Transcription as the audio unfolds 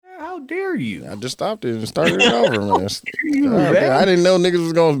dare you? I just stopped it and started it over, man. I didn't know niggas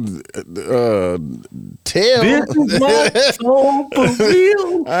was gonna tell. This is my soul for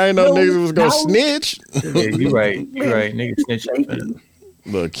real. I didn't know niggas was gonna snitch. Yeah, you right. Niggas snitch.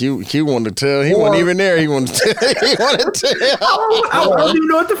 Look, Q wanted to tell. He wasn't even there. He wanted to tell. I don't even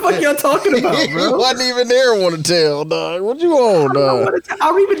know what the fuck y'all talking about, bro. He wasn't even there. Want to tell, dog. What you on, dog? I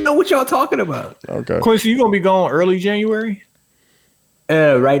don't even know what y'all talking about. Okay, Quincy, you gonna be going early January?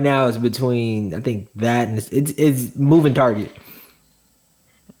 Right now it's between, I think that and it's moving target.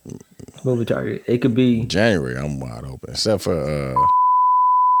 Moving target. It could be January. I'm wide open, except for.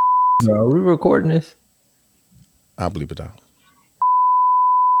 Are we recording this? I'll bleep it out.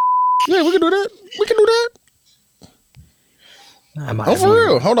 Yeah, we can do that. Oh, for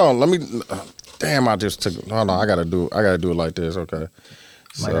real? Hold on. Let me. Damn, I just took. Hold on. I gotta do it like this. Okay.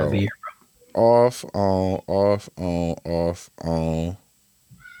 Might not be here, bro. Off, on, off, on, off, on,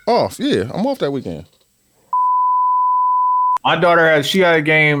 off. Yeah, I'm off that weekend. My daughter she had a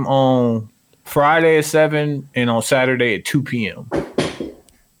game on Friday at 7 and on Saturday at 2 p.m.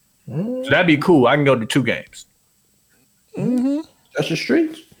 So that'd be cool. I can go to 2 games. That's the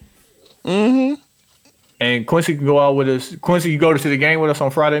streets. And Quincy can go out with us. Quincy, you go to the game with us on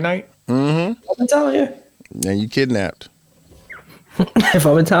Friday night? I'm in town, yeah. And you kidnapped. If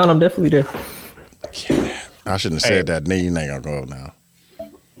I'm in town, I'm definitely there. I shouldn't have said that. You ain't gonna go now.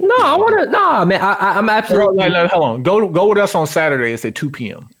 No, I want to. Nah, man. I'm absolutely. Hold on. Go with us on Saturday. It's at 2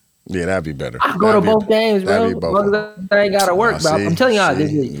 p.m. Yeah, that'd be better. I go to both games, bro. I ain't gotta work, bro. I'm telling y'all,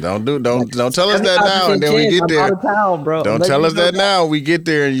 don't tell us that now, and then we get there. I'm out of town, bro. Don't tell us that now. We get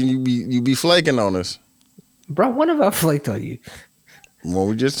there, and you be flaking on us, bro. When have I flaked on you? When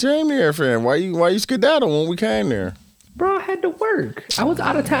we just came there, fam. Why you skedaddle when we came there? Bro, I had to work. I was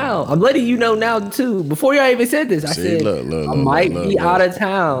out of town. I'm letting you know now too. Before y'all even said this, I said I might be out of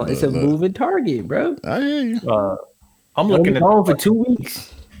town. It's a moving target, bro. I hear you. I'm looking at home for 2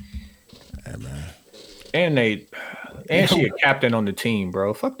 weeks. Hey, man. And she a captain on the team,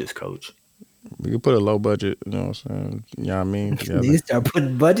 bro. Fuck this coach. We can put a low budget, you know what I'm saying? You know what I mean? Together. You start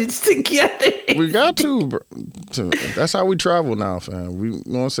putting budgets together. We got to, bro. That's how we travel now, fam. We, you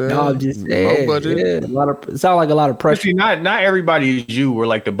know what I'm saying? No, I'm just saying. Low budget. Yeah, it sounds like a lot of pressure. See, not everybody is you where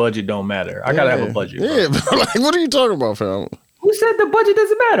like the budget don't matter. I gotta have a budget. Yeah, but like, what are you talking about, fam? Who said the budget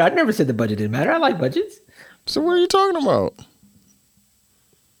doesn't matter? I never said the budget didn't matter. I like budgets. So what are you talking about?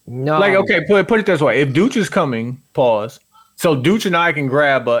 No. Like, okay, put it this way. If Dooch is coming, pause. So Dooch and I can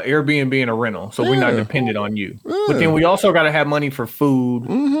grab a Airbnb and a rental, so we're not dependent on you. But then we also got to have money for food,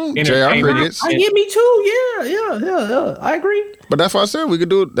 entertainment. I get me too. Yeah. I agree. But that's why I said we could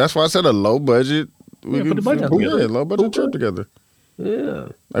do it. That's why I said a low budget. We could put the budget together. Yeah, low budget trip together. Yeah.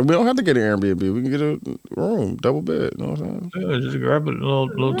 Like, we don't have to get an Airbnb. We can get a room, double bed. You know what I'm saying? Yeah, just grab a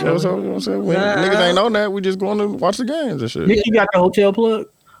little You know what I'm saying? Niggas ain't on that. We just going to watch the games and shit. Nick, you got the hotel plug?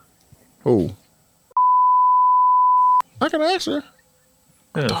 Who? I can ask her.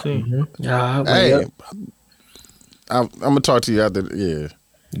 Yeah, see. Hey, I'm going to talk to you after. Yeah.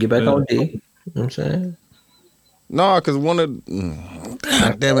 Get back on D. You know what I'm saying? No, because one of...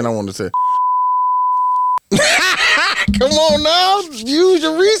 damn it, I want to say... Come on now. Use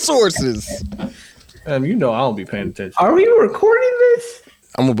your resources. You know I don't be paying attention. Are we recording this?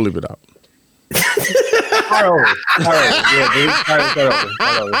 I'm going to bleep it out. Start over. Yeah, dude. Start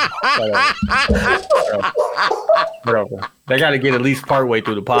over. They got to get at least part way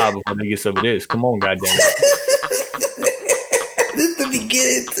through the pod before they get some of this. Come on, goddamn it. This is the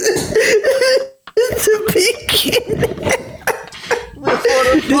beginning. It's the beginning.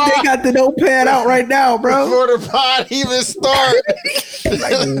 They got the notepad out right now, bro. Before the pod even started.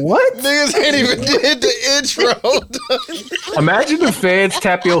 Like, what? Niggas ain't even did the intro. Imagine the feds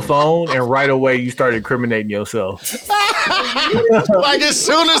tap your phone and right away you start incriminating yourself. Like as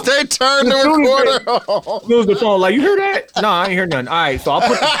soon as they turn the recorder on. Lose the phone. Like, you hear that? No, I ain't hear nothing. All right, so I'll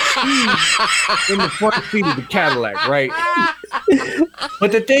put the keys in the front seat of the Cadillac, right?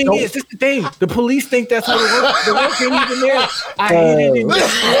 But the thing is, this is the thing. The police think that's how it works. The work ain't even there. I hid it in the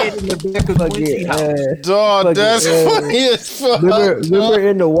head in the back of the Quincy house. Dog, that's funny as fuck. Remember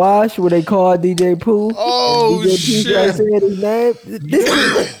in the wash where they called DJ Pooh? Oh, DJ shit. said his name. This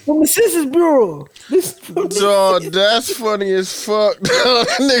is from the Census Bureau. Dog, that's funny as fuck.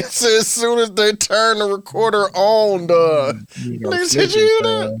 Nigga said as soon as they turn the recorder on, dog. Nigga said, you hear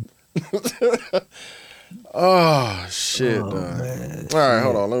that? Oh, shit, dog. Man. All right,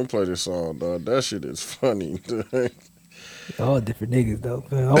 hold on. Let me play this song, dog. That shit is funny, dog. All different niggas, though.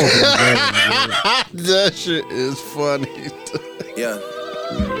 That shit is funny. Yeah.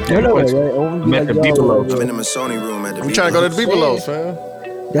 I'm at the Beepelos. I'm in the Masoni room at the I'm trying to go to the Beepelos, fam.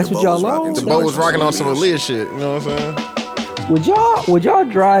 That's what y'all on. The boat was rocking on some Aaliyah shit. You know what I'm saying? Would y'all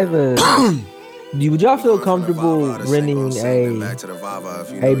drive a? Would y'all feel comfortable renting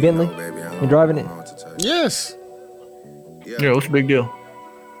a Bentley and driving it? Yes. Yeah, what's the big deal?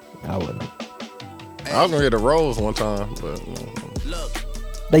 I wouldn't. I was gonna get a Rolls one time, but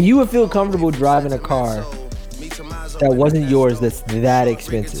like you would feel comfortable driving a car that wasn't yours that's that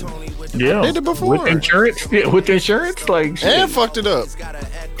expensive. Yeah, did it before with insurance. Yeah, with insurance, like shit. And fucked it up.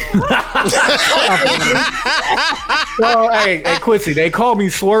 So, hey, Quincy, they call me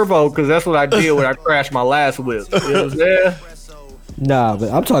Swervo because that's what I did when I crashed my last whip. You know what I'm saying? Nah, but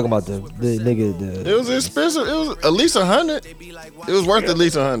I'm talking about the nigga. It was expensive. It was at least $100. It was worth at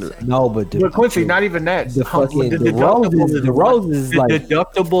least $100. No, but Quincy, not even that. The Rolls is like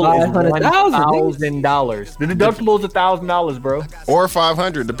deductible is $1,000. The deductible is $1,000, bro. Or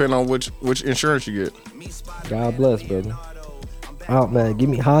 $500, depending on which insurance you get. God bless, brother. Oh man, give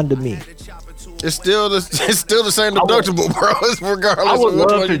me Honda me. It's still the same deductible, bro. It's regardless. I would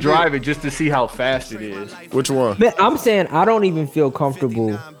love to drive it just to see how fast it is. Which one? Man, I'm saying I don't even feel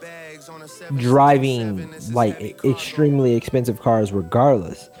comfortable driving like extremely expensive cars,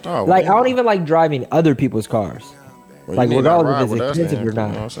 regardless. Oh, like I don't even like driving other people's cars. Well, like regardless if it's expensive or not.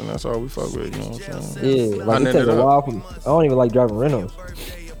 You know what I'm saying? That's all we fuck with. You know what I'm saying? Yeah, like it takes a while. I don't even like driving Renaults.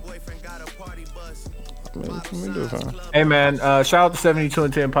 Hey man, shout out to 72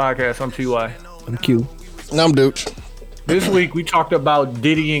 and 10 podcast. I'm TY. I'm Q. And I'm Dooch. This week we talked about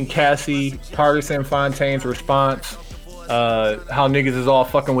Diddy and Cassie, Partisan Fontaine's response, how niggas is all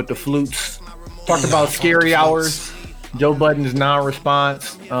fucking with the flutes. Talked about scary hours, Joe Budden's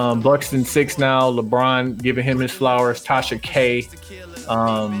non-response, Buxton 6 now, LeBron giving him his flowers, Tasha K,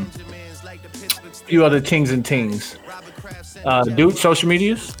 few other tings and tings. Dude, social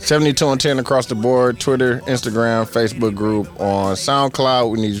medias? 72 and 10 across the board. Twitter, Instagram, Facebook group. On SoundCloud,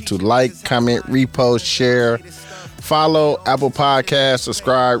 we need you to like, comment, repost, share, follow Apple Podcasts,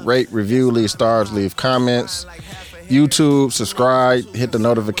 subscribe, rate, review, leave stars, leave comments. YouTube, subscribe, hit the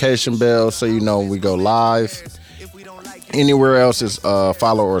notification bell so you know when we go live. Anywhere else is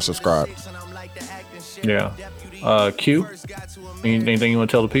follow or subscribe. Yeah. Q, anything you want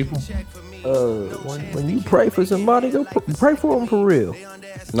to tell the people? When you pray for somebody, go pray for them for real.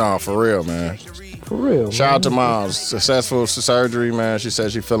 No, for real, man. For real. Shout out to Miles. Successful surgery, man. She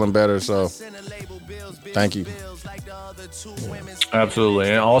said she's feeling better, so thank you. Absolutely.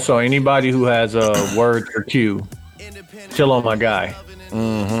 And also, anybody who has a word for Q, chill on my guy.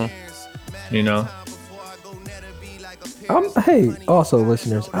 Mm-hmm. You know? Hey, also,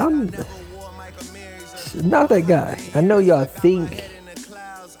 listeners, I'm not that guy. I know y'all think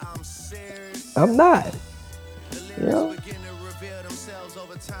I'm not. You know?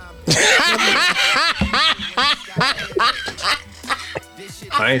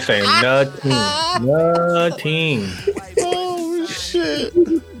 I ain't saying nothing. Nothing. Oh, shit.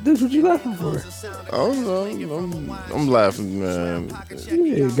 That's what you laughing for. I'm laughing, man.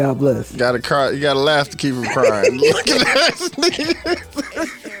 Yeah, God bless. Gotta cry. You gotta laugh to keep from crying. Look at that nigga.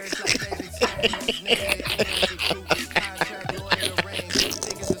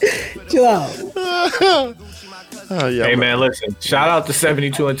 Chill out. Oh, yeah, hey man, listen. Shout out to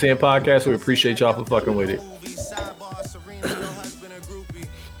 72 and 10 podcast. We appreciate y'all for fucking with it.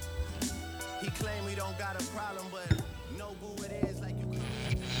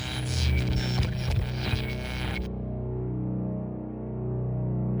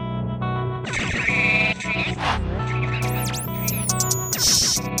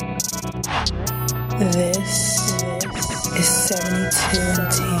 This is 72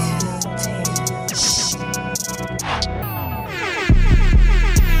 and 10.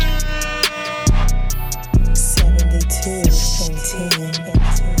 72 and 10.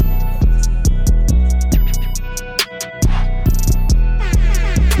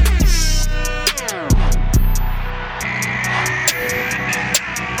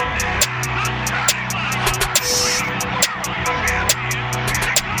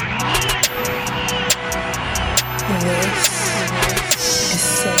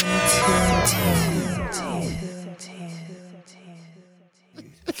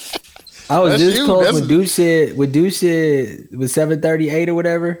 I was this close when Dude said with 738 or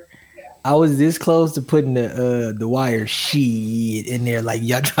whatever. I was this close to putting the wire shit in there, like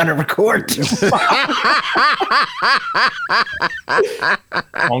y'all trying to record.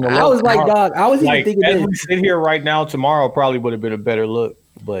 I was like, dog. I was even thinking as we sit here right now, tomorrow probably would have been a better look.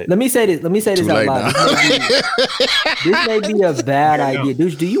 But let me say this out loud. This may be a bad idea.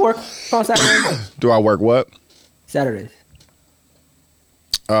 Dude, do you work on Saturdays? Do I work what? Saturdays.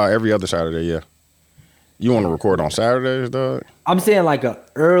 Every other Saturday, yeah. You want to record on Saturdays, dog? I'm saying like a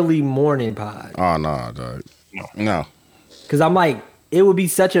early morning pod. Oh no, dog. No. Because I'm like, it would be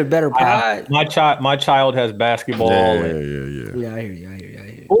such a better pod. My child has basketball. Yeah. Yeah, I hear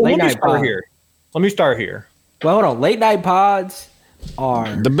you. Well, Late let me night start pod. here. Let me start here. Well, hold on. Late night pods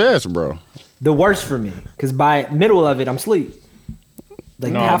are The best, bro. the worst for me. Because by middle of it, I'm asleep.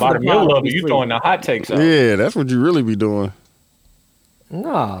 Like No, half by of the the middle pod, of it, you throwing the hot takes out. Yeah, that's what you really be doing.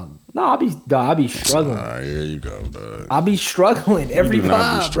 No, I'll be struggling. Here you go, dog. I'll be struggling every do not be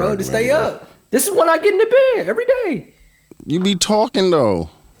pod, bro, to struggling, stay bro. up. This is when I get into bed every day. You be talking though.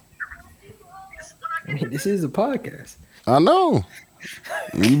 I mean, this is a podcast. I know.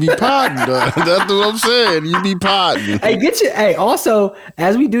 You be potting, dog. That's what I'm saying. You be potting. Hey, also,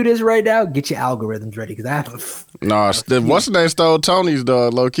 as we do this right now, get your algorithms ready because I have a. Nah, what's the name stole Tony's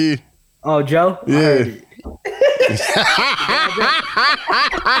dog, low key. Oh, Joe? I Yeah. heard it.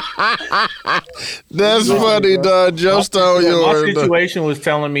 That's funny, dog. Joe stole My yours. dog. situation was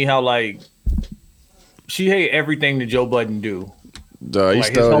telling me how like she hate everything that Joe Budden do. Dog, he Like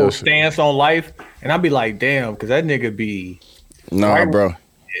his stole whole your shit. stance on life, and I'd be like, damn, because that nigga be. Nah, bro.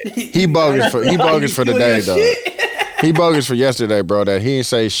 He bogus for the day, dog. He bogus for yesterday, bro. That he ain't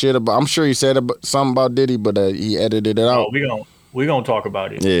say shit about. I'm sure he said something about Diddy, but he edited it out. Oh, we gonna talk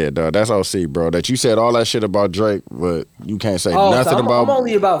about it. Yeah, dog. That's OC, bro. That you said all that shit about Drake, but you can't say Oh, nothing so about. I'm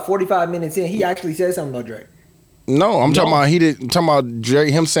only about 45 minutes in. He actually said something about Drake. No, I'm talking about I'm talking about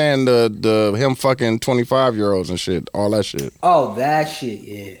Drake. Him saying the him fucking 25-year-olds and shit. All that shit. Oh, that shit,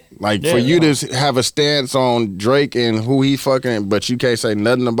 yeah. Like for you to have a stance on Drake and who he fucking, but you can't say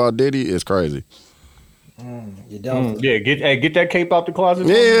nothing about Diddy is crazy. You don't. Yeah, get that cape out the closet.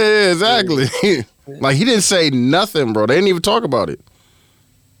 Yeah, exactly. Like he didn't say nothing, bro. They didn't even talk about it.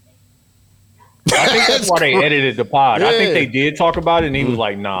 I think that's why they edited the pod. I think Yeah. they did talk about it, and he was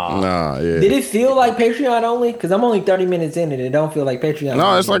like, nah. Nah, yeah. Did it feel like Patreon only? Because I'm only 30 minutes in and it don't feel like Patreon. No,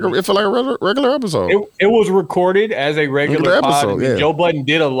 only. it's like it felt like a regular episode. It was recorded as a regular Regular pod. episode, and yeah. Joe Budden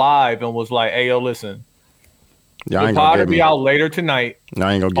did a live and was like, hey, yo, listen. Y'all The ain't pod gonna will get be me. out later tonight Y'all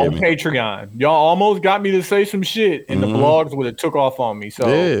ain't gonna on get me. Patreon. Y'all almost got me to say some shit, and the blogs would have took off on me. So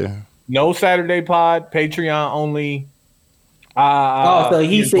Yeah. no Saturday pod, Patreon only. So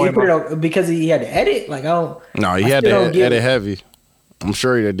he said he put it on because he had to edit? Like, I don't. No, he I had still to don't get edit it. heavy. I'm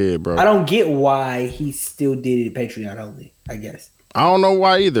sure he did, bro. I don't get why he still did it Patreon only, I guess. I don't know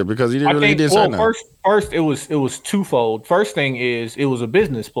why either because he didn't say nothing. First it was twofold. First thing is it was a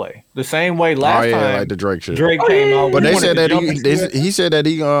business play. The same way last time like the Drake shit. Drake came out. But we they wanted said to that jump into it. he said that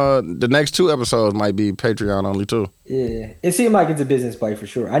the next 2 episodes might be Patreon only too. Yeah. It seemed like it's a business play for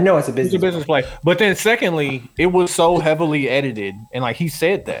sure. I know it's a business It's a business play. But then secondly, it was so heavily edited. And like he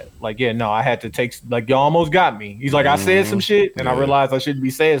said that. Like, yeah, no, I had to take like y'all almost got me. He's like, I said some shit and I realized I shouldn't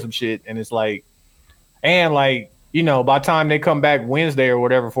be saying some shit. And it's like, and like, you know, by the time they come back Wednesday or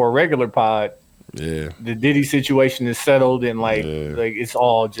whatever for a regular pod, Yeah. the Diddy situation is settled and like it's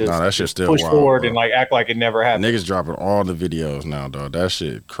all just Nah, that shit's still push wild, forward bro. and like act like it never happened. Niggas dropping all the videos now, dog. That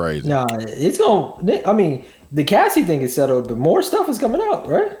shit crazy. Nah, it's going. I mean, the Cassie thing is settled, but more stuff is coming out,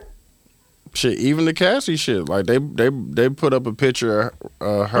 right? Shit, even the Cassie shit. Like they put up a picture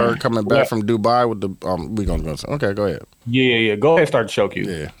of her coming back from Dubai with the we gonna go. Okay, go ahead. Yeah. Go ahead and start the show, Q.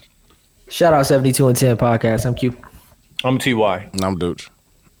 Yeah, Shout out 72 and 10 podcast. I'm Q. I'm TY. and I'm Dooch.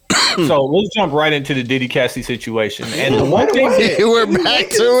 So let's jump right into the Diddy Cassie situation. And the one thing that We're back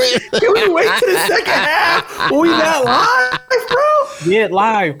to it. Can we wait to the second half? We not live, bro. get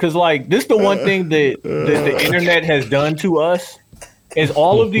live, because like this the one thing that the internet has done to us is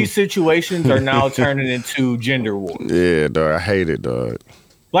all of these situations are now turning into gender wars. Yeah, dog. I hate it, dog.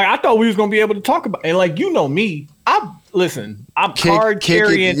 Like I thought we was gonna be able to talk about, and like you know me, I'm card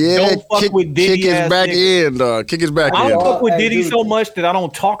carrying. Don't fuck with Diddy. Kick his back in, dog. Kick his back I in. don't fuck with Hey, Diddy dude. so much that I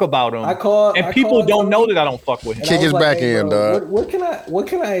don't talk about him. I people called don't know Tony. that I don't fuck with him. And Kick I was his back in, bro, dog. What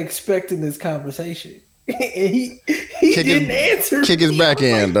can I expect in this conversation? And he didn't answer. Kick his me. back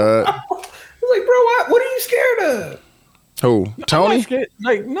in, dog. I was like, bro, what are you scared of? Who? I'm Tony? not scared.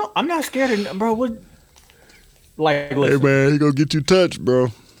 Like no, I'm not scared of bro. What? Like Hey listen, man, he gonna get you touched, bro.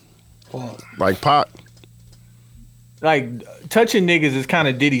 Like Pop. like touching niggas is kind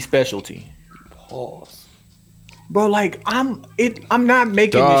of Diddy's specialty. Pause. Bro, like I'm not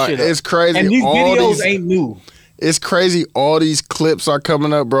making Dog, this shit up. it's crazy. And these All videos these- ain't new. It's crazy. All these clips are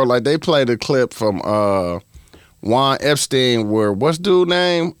coming up, bro. Like they played a clip from Juan Epstein where what's dude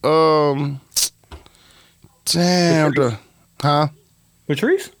name? Damn the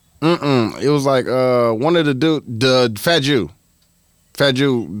Patrice? It was like one of the the Fat Jew. I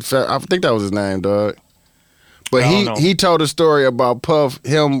think that was his name, dog. But I don't know. he told a story about Puff,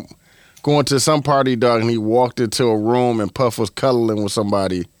 him going to some party, dog, and he walked into a room and Puff was cuddling with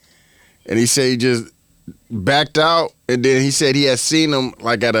somebody, and he said he just backed out, and then he said he had seen him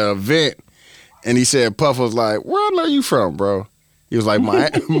like at an event, and he said Puff was like, "Where I know you from, bro?" He was like,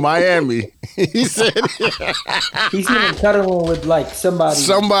 Miami. He said He's even cuddling with like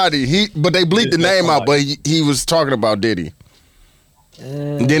somebody. But they bleeped the name out, but he was talking about Diddy.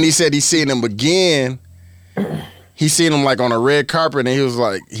 And then he said he seen him again. He seen him like on a red carpet, and he was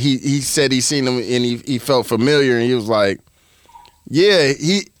like, he said he seen him and he felt familiar, and he was like, yeah,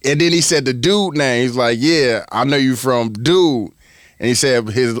 and then he said the dude name. He's like, yeah, I know you from dude. And he said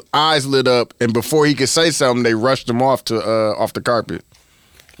his eyes lit up, and before he could say something, they rushed him off the carpet.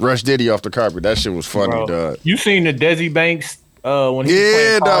 Rushed Diddy off the carpet. That shit was funny, dog. You seen the Desi Banks when he was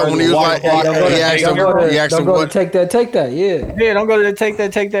playing dog, when he was like, he asked him what. Take that, yeah. Don't go to the take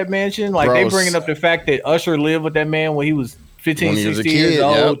that mansion. Like, they bringing up the fact that Usher lived with that man when he was 15, 16 years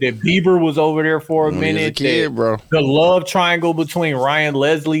old. That Bieber was over there for a minute. He was a kid, bro. The love triangle between Ryan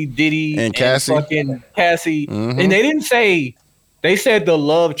Leslie, Diddy, and Cassie. Fucking Cassie. Mm-hmm. And they didn't say. They said the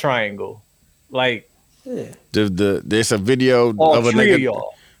love triangle, like there's a video of a nigga. Of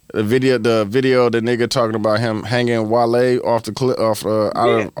y'all. The video, the nigga talking about him hanging Wale off the cliff, off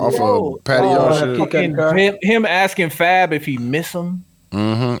a patio. Him asking Fab if he miss him.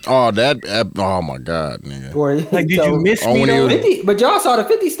 Mm-hmm. Oh my god, nigga. Boy, like, did you miss me? 50, but y'all saw the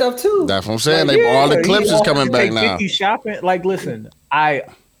 50 stuff too. That's what I'm saying. Like, all the clips is coming back now. 50 shopping. Like, listen, I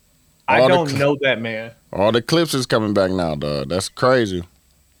don't know that man. All the clips is coming back now, dog. That's crazy.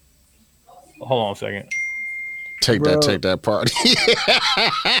 Hold on a second. Take that party.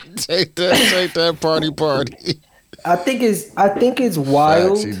 take that party. I think it's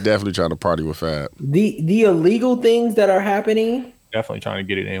wild. Facts. He's definitely trying to party with Fab. The illegal things that are happening. Definitely trying to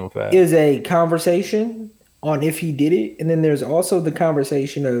get it in with Fab. Is a conversation on if he did it, and then there's also the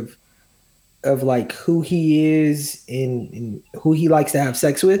conversation of like who he is and who he likes to have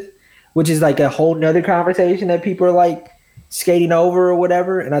sex with. Which is like a whole nother conversation that people are like skating over or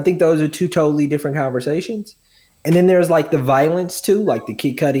whatever. And I think those are two totally different conversations. And then there's like the violence too, like the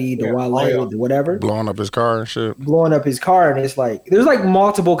Kid Cudi, the Wale, the whatever. Blowing up his car and shit. And it's like, there's like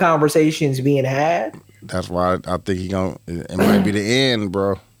multiple conversations being had. That's why I think it might be the end,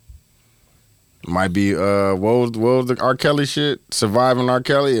 bro. It might be, what was the R. Kelly shit? Surviving R.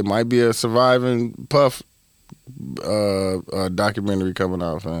 Kelly. It might be a surviving Puff documentary coming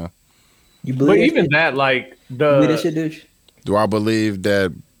out, fam. But even that, like do I believe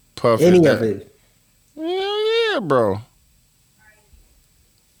that Puff any is of it? Yeah, bro.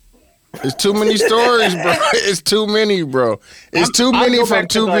 It's too many stories, bro. It's too many, bro. It's too many from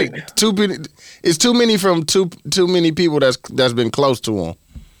It's too many from too many people that's been close to him.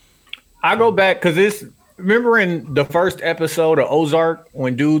 I go back because remember in the first episode of Ozark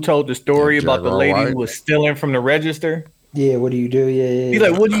when dude told the story about the lady who was stealing from the register. Yeah, what do you do? Yeah. He's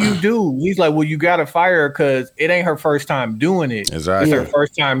like, what do you do? He's like, well, you gotta fire her because it ain't her first time doing it. Exactly. It's her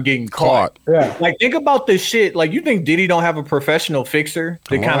first time getting caught. Yeah. Like, think about this shit. Like, you think Diddy don't have a professional fixer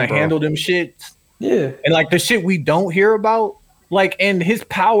to kind of handle them shits? Yeah. And like the shit we don't hear about, like, and his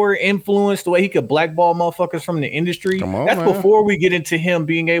power, influence, the way he could blackball motherfuckers from the industry. That's man. Before we get into him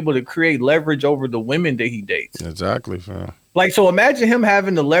being able to create leverage over the women that he dates. Exactly, fam. Like, so imagine him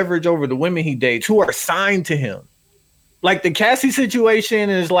having the leverage over the women he dates who are signed to him. Like, the Cassie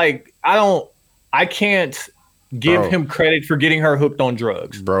situation is like, I can't give him credit for getting her hooked on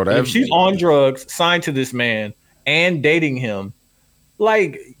drugs. Bro, if she's on drugs, signed to this man, and dating him,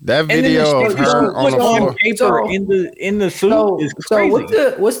 like that video of her on the floor paper in the suit is crazy.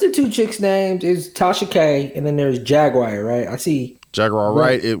 So what's the two chicks' names? Is Tasha K, and then there's Jaguar, right? I see Jaguar,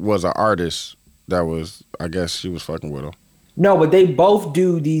 right? It was an artist that was, I guess she was fucking with him. No, but they both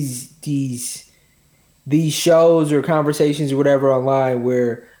do these shows or conversations or whatever online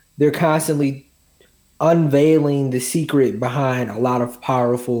where they're constantly unveiling the secret behind a lot of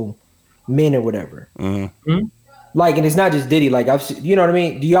powerful men or whatever. Mm-hmm. Like, and it's not just Diddy. Like, you know what I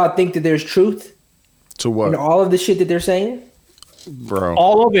mean? Do y'all think that there's truth to what? In all of the shit that they're saying? Bro.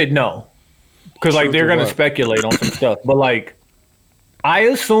 All of it, no. Because, like, they're going to speculate on some stuff. But, like, I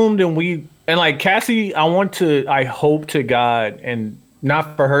assumed and like, Cassie, I hope to God, and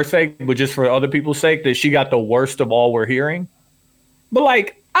not for her sake, but just for other people's sake, that she got the worst of all we're hearing. But,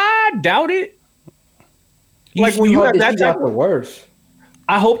 like, I doubt it. Like, when you have that type of worst.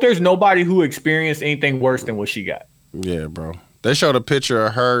 I hope there's nobody who experienced anything worse than what she got. Yeah, bro. They showed a picture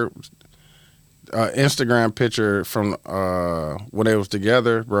of her, Instagram picture from when they was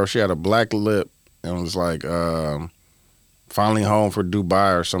together, bro. She had a black lip and was like, finally home for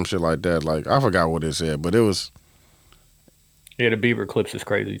Dubai or some shit like that. Like, I forgot what it said, but it was Yeah, the Bieber clips is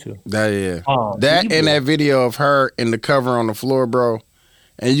crazy too. That Bieber. and that video of her in the cover on the floor, bro.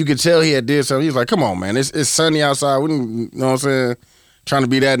 And you could tell he had did something. He was like, "Come on, man, it's sunny outside. We didn't, you know what I'm saying? Trying to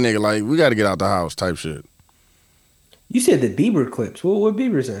be that nigga. Like, we got to get out the house," type shit. You said the Bieber clips. What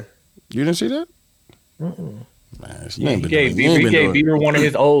Bieber said? You didn't see that? Mm-mm. Man, He gave Bieber one of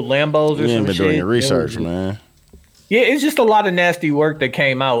his old Lambos or some shit. You ain't been doing your research, man. Yeah, it's just a lot of nasty work that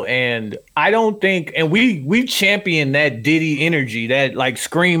came out, and I don't think, and we champion that Diddy energy, that like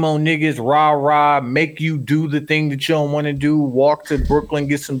scream on niggas, rah rah, make you do the thing that you don't want to do, walk to Brooklyn,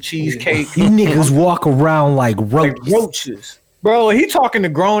 get some cheesecake. You niggas walk around like roaches. Bro, he talking to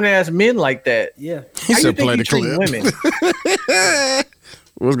grown ass men like that. Yeah, he said play the clip. Women?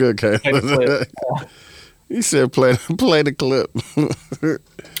 What's good, Caleb? He said play the clip.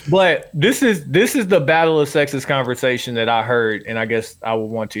 But this is the battle of sexist conversation that I heard, and I guess I would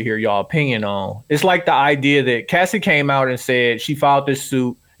want to hear y'all opinion on. It's like the idea that Cassie came out and said she filed this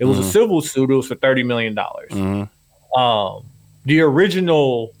suit. It was a civil suit. It was for $30 million. The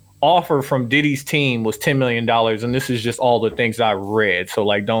original offer from Diddy's team was $10 million, and this is just all the things I read. So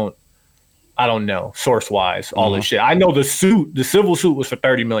like, I don't know, source-wise, all this shit. I know the civil suit was for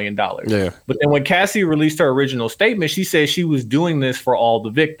 $30 million. Yeah. But then when Cassie released her original statement, she said she was doing this for all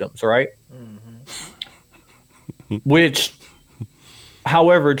the victims, right? Which,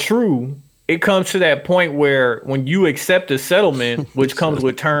 however true, it comes to that point where when you accept a settlement, which comes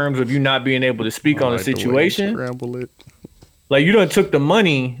with terms of you not being able to speak on a situation, like you done took the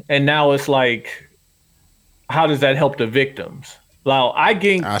money, and now it's like, how does that help the victims? Well, I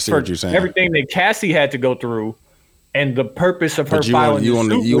see what you're saying. Everything that Cassie had to go through, and the purpose of her filing you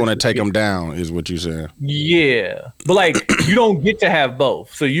want to take them down, is what you're saying. Yeah, but like you don't get to have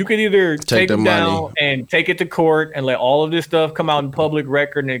both. So you could either take them down and take it to court and let all of this stuff come out in public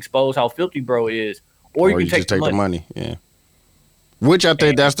record and expose how filthy bro is, or you can take the money. Yeah, which I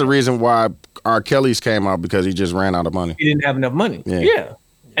think that's the reason why R. Kelly's came out, because he just ran out of money. He didn't have enough money. Yeah.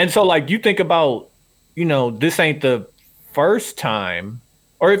 And so like you think about, this ain't the first time,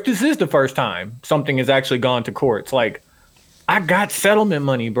 or if this is the first time something has actually gone to courts, like I got settlement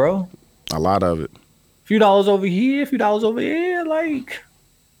money, bro. A lot of it. A few dollars over here, a few dollars over there, like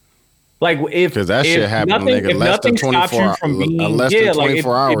if because that shit happened, nigga, less than 24 hours,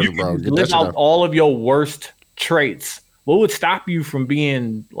 if you bro. Live out all of your worst traits. What would stop you from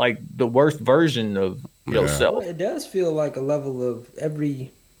being like the worst version of yourself? Well, it does feel like a level of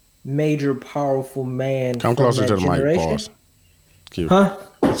every major powerful man. Come closer to the mic, pause. Cute. Huh?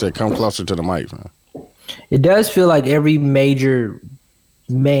 I said come closer to the mic, man. It does feel like every major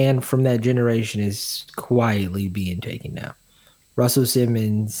man from that generation is quietly being taken down. Russell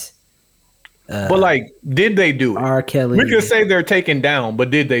Simmons. But like, did they do it? R. Kelly. We could say they're taken down, but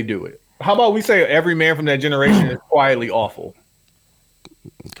did they do it? How about we say every man from that generation is quietly awful?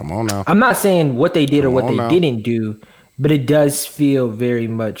 Come on now. I'm not saying what they did or what they didn't do, but it does feel very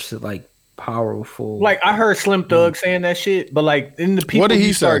much like powerful. Like I heard Slim Thug saying that shit, but like in the people what did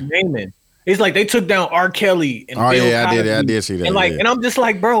he start naming, it's like they took down R. Kelly and Bill Cosby, I did see that. And like, and I'm just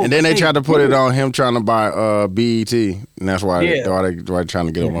like, bro. And then they tried to put it on him trying to buy BET, and that's why they trying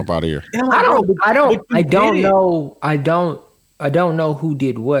to get him up out of here. I don't know who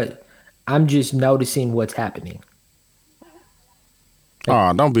did what. I'm just noticing what's happening.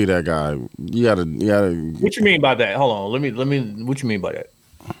 Oh, don't be that guy. You gotta. What you mean by that? Hold on. Let me. What you mean by that?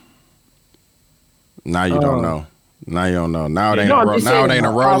 Now you don't know. Now you don't know. Now it ain't a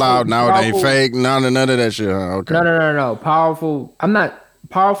rollout. Now it ain't fake. None of that shit. Huh? Okay. No. Powerful. I'm not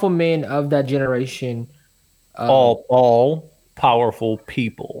powerful men of that generation. All powerful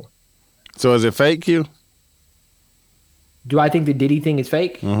people. So is it fake, Q? Do I think the Diddy thing is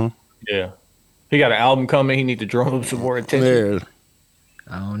fake? Mm-hmm. Yeah. He got an album coming. He need to drum up some more attention. Yeah.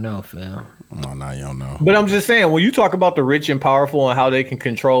 I don't know, fam. Oh, now you don't know. But I'm just saying, when you talk about the rich and powerful and how they can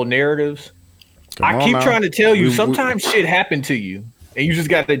control narratives, I keep trying to tell you, sometimes shit happened to you, and you just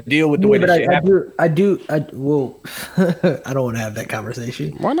got to deal with the way that shit happened. I don't want to have that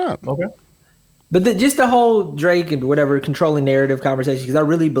conversation. Why not? Okay. But just the whole Drake and whatever controlling narrative conversation, because I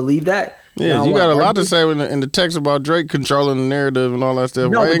really believe that. Yeah, you got a lot to say in the text about Drake controlling the narrative and all that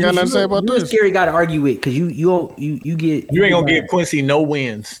stuff. Why you ain't got nothing to say about this? Scary got to argue it because you ain't gonna give Quincy no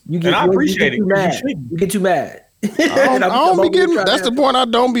wins. And I appreciate it. You get too mad. I don't be getting. That's the point. I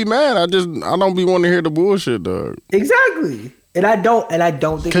don't be mad. I don't be wanting to hear the bullshit, dog. Exactly. And I don't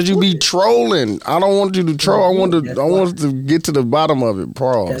think because you be trolling. I don't want you to troll. I want to get to the bottom of it.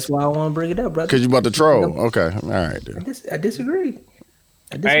 Pause. That's why I want to bring it up, brother. Because you about to troll. Okay, all right. Dude. I disagree.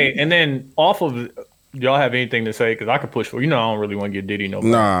 Hey, and then off of y'all have anything to say? Because I could push for. I don't really want to get Diddy no.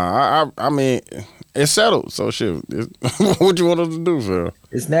 Nah, I mean, It's settled. So shit. What you want us to do, fam?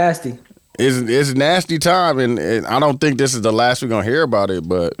 It's nasty. It's nasty time, and I don't think this is the last we're gonna hear about it.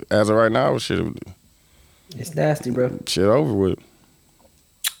 But as of right now, shit, it's nasty, bro. Shit over with.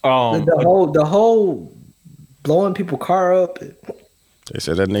 The whole blowing people car up. They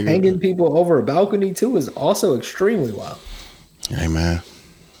said that nigga hanging people over a balcony too is also extremely wild. Hey man.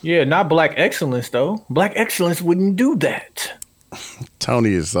 Yeah, not Black Excellence though. Black Excellence wouldn't do that.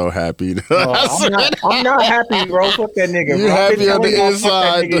 Tony is so happy. I'm not happy, bro. Fuck that nigga. You bro. happy on the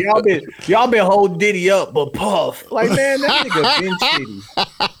inside? Y'all been holding Diddy up, but Puff, like man, that nigga been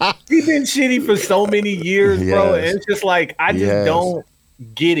shitty. He been shitty for so many years, bro. And it's just like I just don't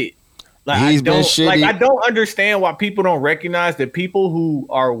get it. Like He's been shitty. Like I don't understand why people don't recognize that people who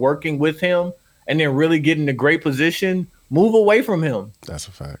are working with him and then really get in a great position move away from him. That's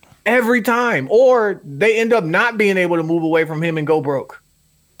a fact. Every time, or they end up not being able to move away from him and go broke.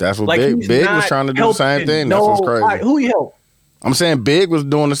 That's what Big was trying to do the same thing. That's what's crazy. Who he helped? I'm saying Big was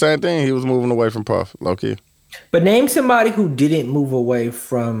doing the same thing. He was moving away from Puff, low key. But name somebody who didn't move away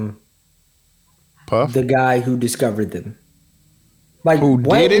from Puff, the guy who discovered them. Like who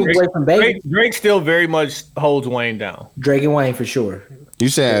Wayne did moved away from Baby. Drake still very much holds Wayne down. Drake and Wayne for sure. You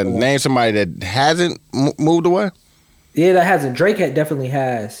said name somebody that hasn't moved away? Yeah, that hasn't. Drake definitely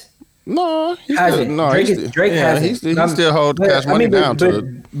has. No, Drake hasn't. He still holds Cash Money down to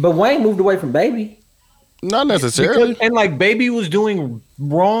it. But Wayne moved away from Baby. Not necessarily. And like Baby was doing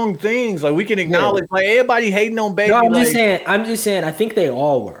wrong things. Like we can acknowledge, like everybody hating on Baby. No, I'm just saying. I think they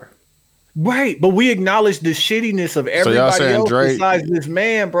all were. Right, but we acknowledge the shittiness of everybody else Drake, besides this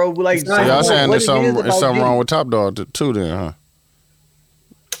man, bro. Like, so y'all saying there's something wrong with Top Dog too, then, huh?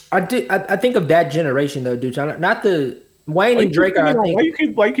 I think of that generation though, dude. Not the Wayne and Drake.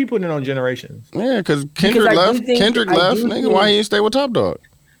 Why you keep putting it on generations? Yeah, because Kendrick left. Why he didn't stay with Top Dog?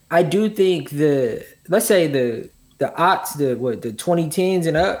 I do think let's say the aughts, the 2010s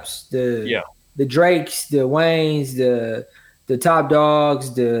and ups, the Drakes, the Waynes, the Top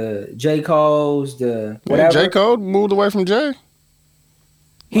Dogs, the J. Cole's, the whatever. J. Cole moved away from Jay.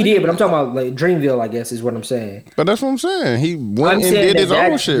 He did, but I'm talking about like Dreamville, I guess is what I'm saying. But that's what I'm saying. He went and did his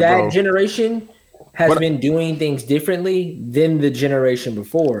own shit, bro. That generation has been doing things differently than the generation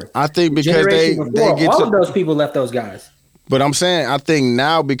before. I think because they get all of those people left those guys. But I'm saying, I think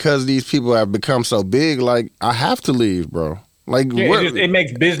now because these people have become so big, like I have to leave, bro. Like it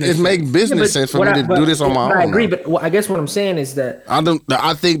makes business. It makes business sense for me to do this on my own. I agree, but I guess what I'm saying is that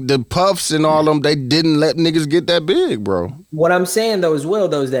I think the Puffs and all of them, they didn't let niggas get that big, bro. What I'm saying though as well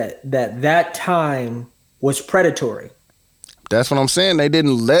though is that time was predatory. That's what I'm saying. They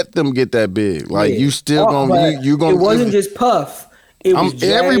didn't let them get that big. Like you still gonna. It wasn't just Puff. It was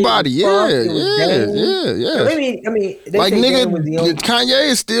everybody. Yeah. I mean, like nigga, Kanye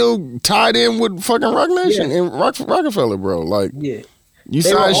is still tied in with fucking Rock Nation and Rockefeller, bro. Like, you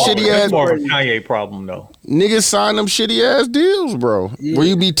sign shitty ass. That's more of a Kanye problem, though. Niggas sign them shitty ass deals, bro. Yeah. Where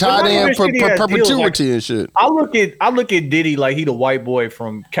you be tied in for perpetuity and shit. I look at Diddy like he the white boy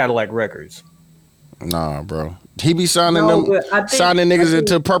from Cadillac Records. Nah, bro. He be signing niggas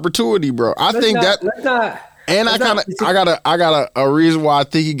into perpetuity, bro. I got a reason why I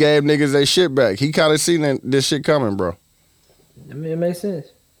think he gave niggas their shit back. He kind of seen this shit coming, bro. I mean, it makes sense.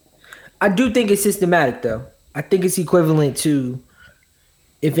 I do think it's systematic, though. I think it's equivalent to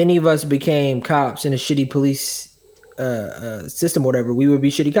if any of us became cops in a shitty police system or whatever, we would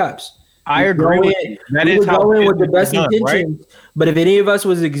be shitty cops. I agree with you. That is how go in with the best intentions. Right? But if any of us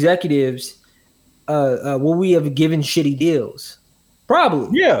was executives, will we have given shitty deals?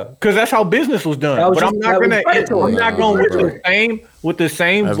 Probably. Yeah, because that's how business was done. But I'm not going with the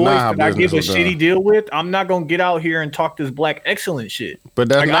same voice that I give a shitty deal with. I'm not gonna get out here and talk this Black excellence shit. But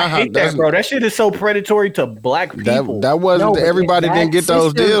that's not I hate that, bro. That shit is so predatory to black people. That wasn't everybody didn't get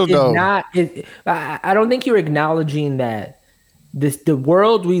those deals though. I don't think you're acknowledging that the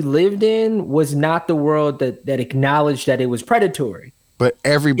world we lived in was not the world that acknowledged that it was predatory. But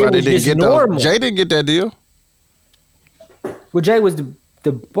everybody didn't get those. Jay didn't get that deal. Well, Jay was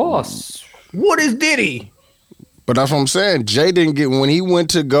the boss. What is Diddy? But that's what I'm saying. Jay didn't get, when he went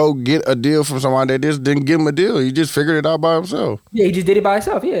to go get a deal from somebody that just didn't give him a deal. He just figured it out by himself. Yeah, he just did it by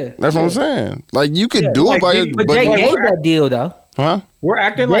himself. Yeah, that's what I'm saying. Like you could do it by yourself. But Jay gave that deal though. Huh? We're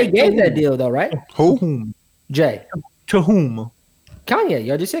acting Jay like gave that deal though, right? Who? Jay. To whom? Kanye.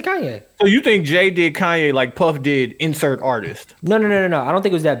 Y'all just said Kanye. So you think Jay did Kanye like Puff did insert artist? No. I don't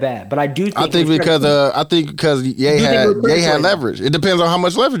think it was that bad, but I do think. I think because Ye had leverage. It depends on how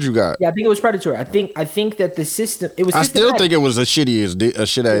much leverage you got. Yeah, I think it was predatory. I think that the system. It was. I still think it was a shitty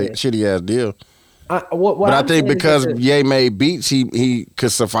ass deal. But I think because Ye made beats, he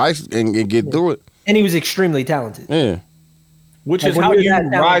could suffice and get through it. And he was extremely talented. Yeah. Which Like, is when how you're you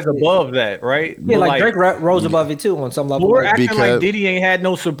that rise talented. above that, right? Yeah, But, like Drake rose above it too on some level. We're acting Because- like Diddy ain't had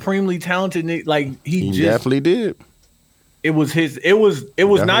no supremely talented like he just definitely did. it was not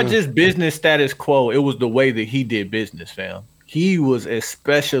Definitely. just business status quo, it was the way that he did business, fam. He was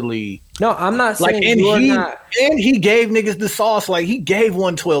especially No, I'm not like saying and you're he gave niggas the sauce, like he gave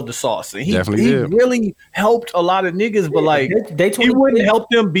 112 the sauce. And he Definitely did. really helped a lot of niggas, but like They he wouldn't help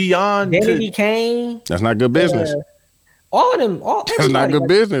them beyond Danny Kane. That's not good business. All of them. That's not good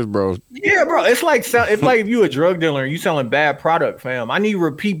business, bro. Yeah, bro. It's like if you a drug dealer and you selling bad product, fam. I need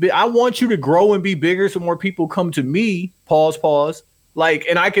I want you to grow and be bigger so more people come to me. Pause. Like,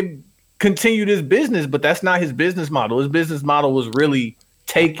 and I can continue this business, but that's not his business model. His business model was really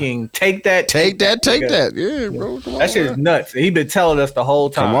take that. Yeah, bro. Come on, that shit is nuts. He been telling us the whole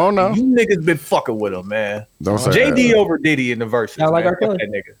time. Come on now. You niggas been fucking with him, man. Don't say JD that. over Diddy in the verses. Sound like man. R. Kelly. Fuck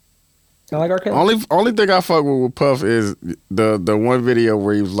that nigga. Sound like R. Kelly. Only thing I fuck with Puff is the one video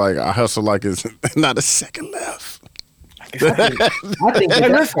where he was like, I hustle like it's not a second left. I think Hey,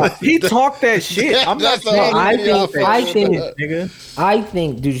 that's listen, he talked that shit. I'm not That's the saying only video I fuck think- with. nigga. I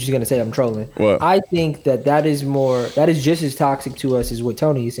think, dude, you're just gonna say I'm trolling. What? I think that is just as toxic to us as what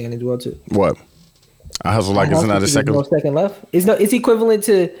Tony is saying as well too. What? I hustle like it's not a There's second. no second left. It's equivalent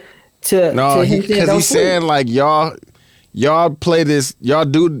to No, to him saying, because "Don't he's saying like y'all play this, y'all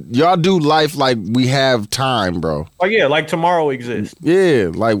do life like we have time, bro. Oh yeah, like tomorrow exists. Yeah,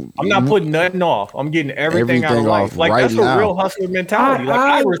 like I'm not putting nothing off. I'm getting everything out of Everything life. off Like right that's now. a real hustler mentality. Like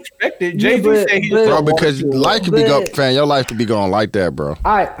I respect it. Yeah, Jay-Z but- said he's but- bro, so because wonderful. life could be go, But- fan. Your life could be going like that, bro.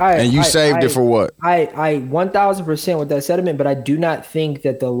 And you saved it for what? I 1000% with that sentiment, but I do not think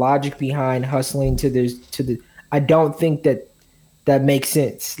that the logic behind hustling to the I don't think that makes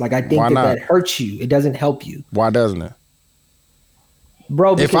sense. Like I think Why not? that hurts you. It doesn't help you, Why doesn't it?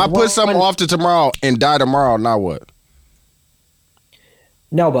 bro. If I put something off to tomorrow and die tomorrow, now what?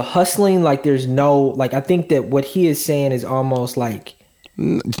 No, but hustling, like there's no, like I think that what he is saying is almost like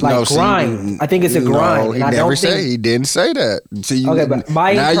grind. I think it's a grind. No, he and I never don't said. think, He didn't say that. See, you, Okay, but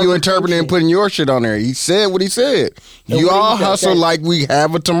my now you interpreting and interpretation- putting your shit on there. He said what he said. And You what all he said, hustle that- like we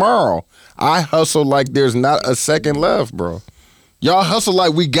have a tomorrow. I hustle like there's not a second left, bro. Y'all hustle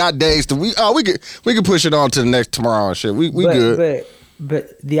like we got days to we could push it on to the next tomorrow and shit. We good.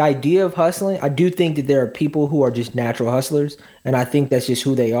 But the idea of hustling, I do think that there are people who are just natural hustlers, and I think that's just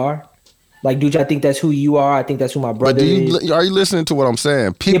who they are. Like, dude, I think that's who you are. I think that's who my brother But is. are you listening to what I'm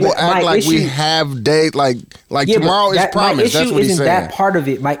saying? People but act my like we issue- have days like Yeah, but tomorrow is my promised. That's issue what he's isn't saying. that part of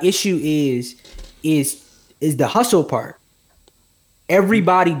it. My issue is the hustle part.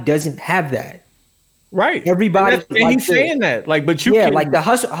 Everybody doesn't have that. Right. Everybody And he's likes it. saying that. Like, but you Yeah, can, like the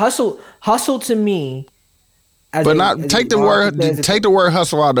hustle to me. But take the word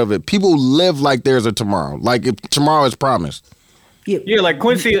hustle out of it. People live like there's a tomorrow. Like if tomorrow is promised. Yeah, like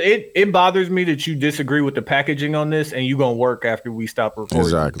Quincy, it bothers me that you disagree with the packaging on this and you gonna work after we stop recording.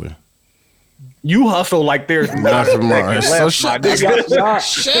 Exactly. You hustle like there's Not tomorrow. left, So my shut nigga.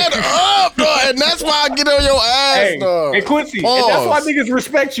 Shut up, dog. And that's why I get on your ass, Hey, dog. hey, Quincy, and Pause. that's why niggas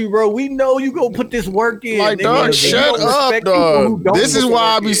respect you, bro. We know you gonna put this work in. Like, nigga. dog, And you shut don't up, respect people who dog. don't This is put the why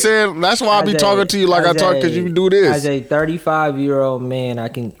I work be in. saying, that's why I be talking to you like I talk, because you do As this. a 35-year-old man, I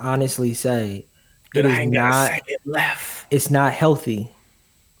can honestly say That it I is ain't got a not. second left. It's not healthy,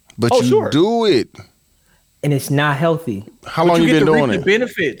 But Oh, you sure. do it. and it's not healthy, How But long you get been to reap doing the it?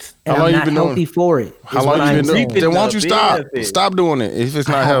 benefits. and How long I'm you not been doing healthy for it. How is long what you I'm been doing saying. it? Then why don't you stop? benefits. Stop doing it if it's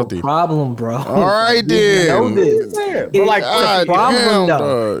I not have healthy. a problem, bro. All right, You know then. this. Yeah, but It's like, God a problem, damn, though.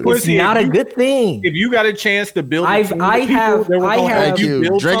 dog. It's Quincy, not if a you- good thing. if you got a chance to build, a I've- team of I people have- that were I gonna have- help Thank you.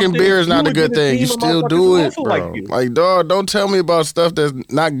 build Drinking something, beer is you not a would good get a thing. You team of still motherfuckers do who it, hustle bro. like you. Like, dog, don't tell me about stuff that's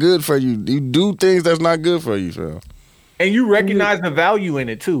not good for you. You do things that's not good for you, fam. And you recognize the value in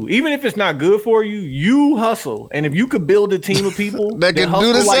it too. Even if it's not good for you, you hustle. And if you could build a team of people That can do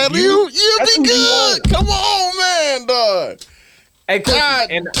hustle this like at you, you'll that's be who you good. are. Come on, man, dog. Hey, Quincy, God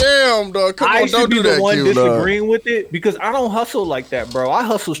and damn, dog. Come I on, should don't be do the that, one Q, dog. disagreeing with it because I don't hustle like that, bro. I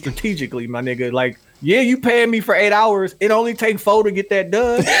hustle strategically, my nigga. Like, yeah, you paying me for 8 hours. It only take 4 to get that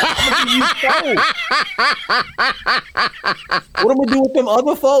done. I'm gonna give you 4. What I'm gonna do with them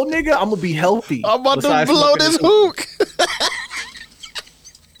other 4, nigga? I'm gonna be healthy. I'm about to Besides blow smoking this the- hook.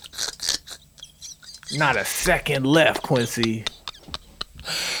 Not a second left, Quincy.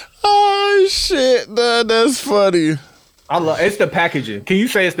 Oh, shit, dog. That's funny. I love it's the packaging. Can you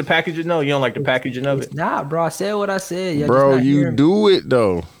say it's the packaging? No, you don't like the packaging of it. Nah, bro. I said what I said. Y'all Bro, just not you hearing me. do it,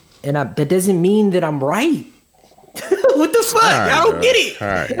 though. And that doesn't mean that I'm right. What the fuck? Right, I don't get it.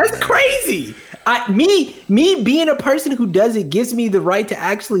 Right, That's crazy. Me being a person who does it gives me the right to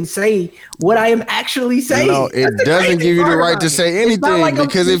actually say what I am actually saying. No, it doesn't give you the right to say anything like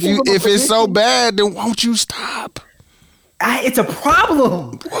because if it's so bad, then won't you stop? It's a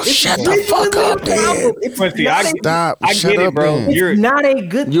problem. Well, shut the fuck up, then. Stop. Shut up, bro. It's not a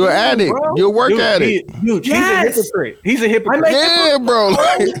good thing. You're an addict. You're a work addict. Dude, yes. He's a hypocrite. Yeah, bro.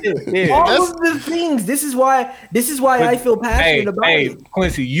 All of the things. This is why I feel passionate about it.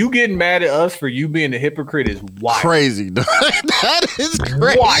 Quincy, you getting mad at us for you being a hypocrite is wild. Crazy. That is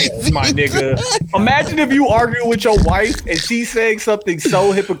crazy. Wild, my nigga. Imagine if you argue with your wife and she's saying something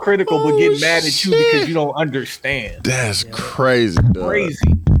so hypocritical but getting mad at you because you don't understand. That's crazy, dog. Crazy.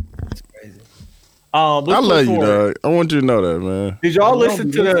 I love you, dog. I want you to know that, man. Did y'all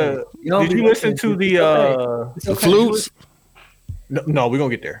listen to the? Did you listen to the flutes? No, we're gonna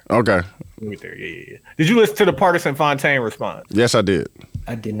get there. Okay. We'll get there. Yeah. Did you listen to the Partisan Fontaine response? Yes, I did.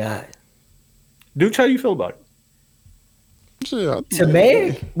 I did not. Dude, how you feel about it? Yeah, to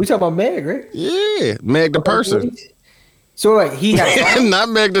Meg? We talking about Meg, right? Yeah, Meg the person. So like he has not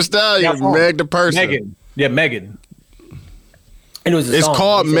Meg the Stallion, Meg the person. Megan. Yeah, Megan. And it's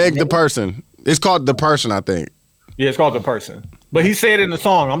called Meg the person. It's called The Person, I think. Yeah, it's called The Person. But he said in the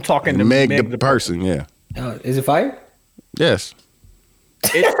song, I'm talking to Meg the person, yeah. Is it fire? Yes.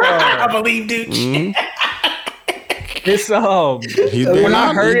 It's, I believe, dude. Mm-hmm. It's when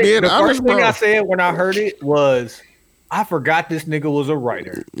I heard it, the first thing I said when I heard it was, I forgot this nigga was a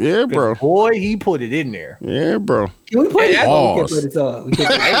writer. Yeah, bro. Boy, he put it in there. Yeah, bro. Can we play it? We can play this up. We can't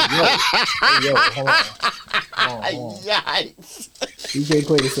hold on. Yikes. You can't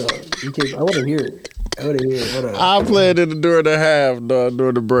play this up. I want to hear it. Hold on. I played it during the half, dog,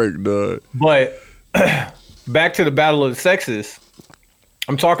 during the break, dog. But back to the battle of the sexes.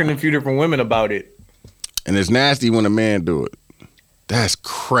 I'm talking to a few different women about it. And it's nasty when a man do it. That's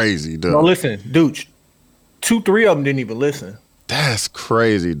crazy, dog. No, listen, dude. 2-3 of them didn't even listen. That's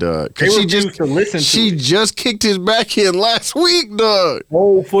crazy, dog. They refused to listen to she just kicked his back in last week, dog.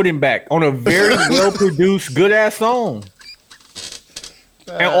 Whole footing back on a very well-produced, good-ass song.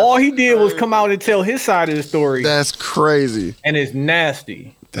 And all he did was come out and tell his side of the story. That's crazy. And it's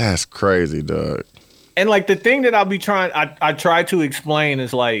nasty. That's crazy, dog. And like the thing that I try to explain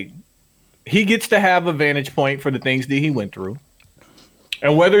is like, he gets to have a vantage point for the things that he went through.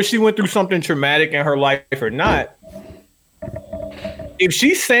 And whether she went through something traumatic in her life or not, if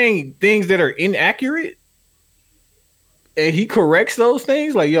she's saying things that are inaccurate and he corrects those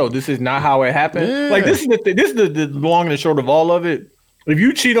things, like, yo, this is not how it happened. Yeah. Like, this is the long and the short of all of it. If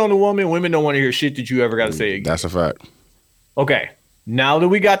you cheat on a woman, women don't want to hear shit that you ever got to say again. That's a fact. Okay. Now that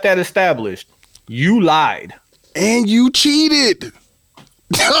we got that established, you lied. And you cheated.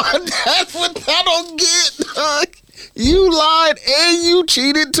 That's what I don't get. You lied and you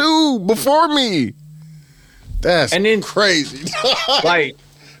cheated too before me. That's crazy. Like,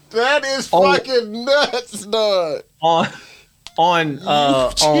 that is fucking nuts, dog. On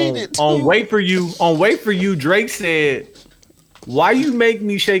Wait For You, Drake said, why you make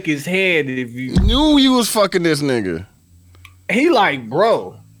me shake his head if you knew you was fucking this nigga? He like,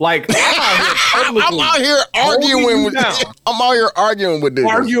 bro, like I'm out here arguing with niggas.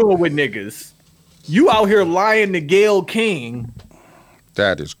 Arguing with niggas. You out here lying to Gayle King.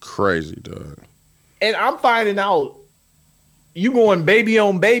 That is crazy, dog. And I'm finding out you going baby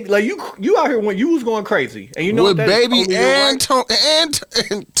on baby. Like you out here when you was going crazy. And you know with what, baby and all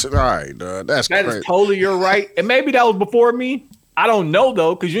right, dog. That's crazy. That is totally your right. And maybe that was before me. I don't know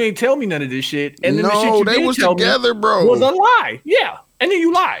though, because you ain't tell me none of this shit. And then the shit you they was together, bro. Was a lie. Yeah. And then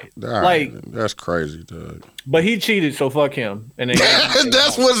you lied. Right, like that's crazy, dog. But he cheated, so fuck him. And then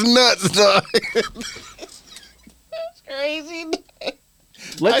that's what's nuts, dog. That's crazy.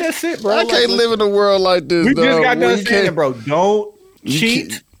 Let that sit, bro. I can't live in a world like this. We dog. just got done saying it, bro. Don't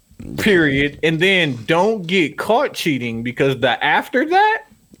cheat, period. And then don't get caught cheating because after that,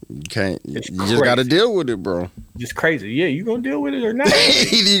 you can't. You just got to deal with it, bro. Just crazy. Yeah, you gonna deal with it or not?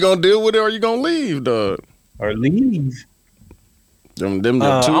 Either you gonna deal with it or you gonna leave, dog. Or leave. Them two I don't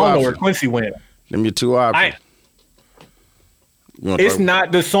options. know where Quincy went. Them your two options. It's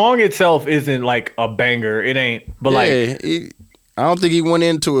not, the song itself isn't like a banger. It ain't. But I don't think he went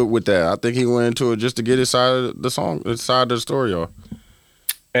into it with that. I think he went into it just to get his side of the song, his side of the story off.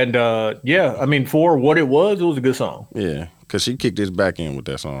 And yeah, I mean, for what it was a good song. Yeah, because she kicked his back in with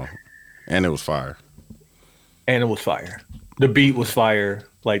that song, and it was fire. The beat was fire.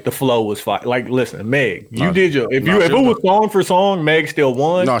 Like the flow was fire. Like, listen, Meg, you did your. If it was song for song, Meg still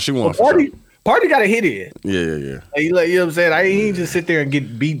won. No, she won. Party got a hit in. Yeah. Like, you know what I'm saying? I ain't just sit there and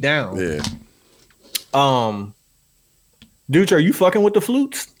get beat down. Yeah. Dude, are you fucking with the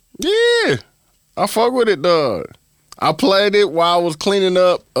flutes? Yeah, I fuck with it, dog. I played it while I was cleaning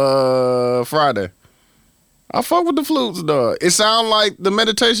up Friday. I fuck with the flutes, dog. It sound like the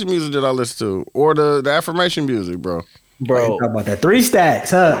meditation music that I listen to, or the affirmation music, bro. Talking about that 3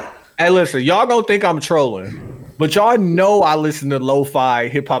 stacks, huh? Hey, listen, y'all gonna think I'm trolling, but y'all know I listen to lo-fi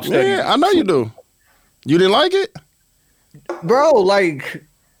hip hop studies. Yeah, I know you do. You didn't like it, bro? Like,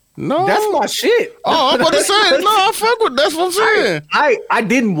 no, that's my shit. Oh, I'm about to say, no, I fuck with. That's what I'm saying. I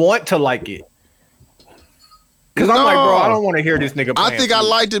didn't want to like it. Because I'm like, bro, I don't want to hear this nigga playing. I think I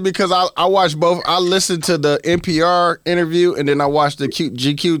liked it because I watched both. I listened to the NPR interview and then I watched the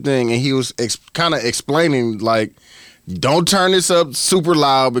GQ thing, and he was kind of explaining, like, don't turn this up super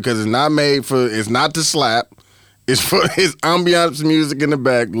loud because it's not to slap. It's for his ambiance music in the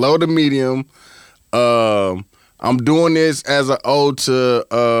back, low to medium. I'm doing this as an ode to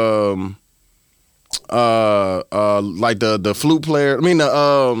like the flute player. I mean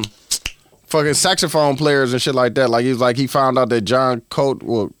the fucking saxophone players and shit like that. Like he found out that John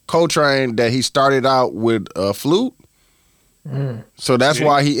Coltrane, that he started out with a flute. So that's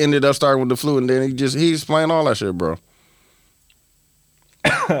why he ended up starting with the flute, and then he's playing all that shit, bro.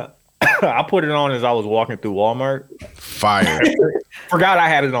 I put it on as I was walking through Walmart. Fire. Forgot I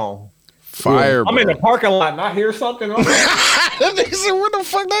had it on. Fire. I'm in the parking lot and I hear something. That nigga said, where the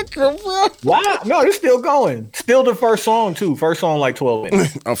fuck that come from? Wow. No, it's still going. Still the first song too. First song like 12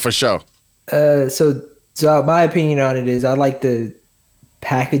 minutes. Oh, for sure. So my opinion on it is I like the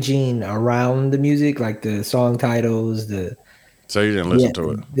packaging around the music, like the song titles, So you didn't listen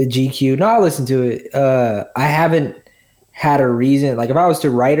to it? The GQ. No, I listened to it. I haven't had a reason. Like if I was to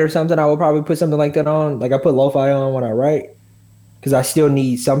write or something, I would probably put something like that on. Like I put lo-fi on when I write because I still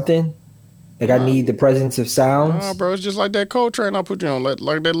need something. Like I need the presence of sounds. Nah, bro, it's just like that Coltrane I put you on,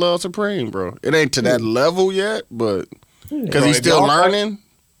 like that Love Supreme, bro. It ain't to that level yet, but because he's still learning.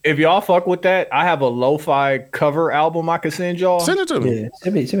 If y'all fuck with that, I have a lo-fi cover album I could send y'all. Send it to me. Yeah,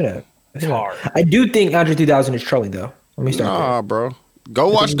 send me that. It's hard. I do think Andre 3000 is trolling though. Let me start. Nah, bro. Go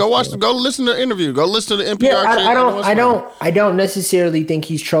listen to the interview. Go listen to the NPR. Yeah, I don't necessarily think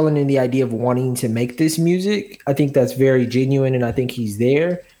he's trolling in the idea of wanting to make this music. I think that's very genuine, and I think he's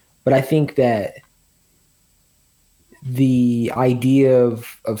there. But I think that the idea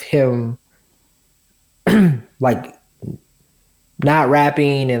of him like not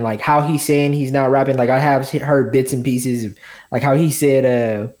rapping and like how he's saying he's not rapping, like I have heard bits and pieces of like how he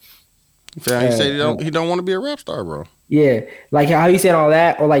said he said he don't want to be a rap star, bro. Yeah, like how he said all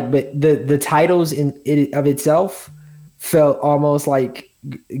that, or like, but the titles in it of itself felt almost like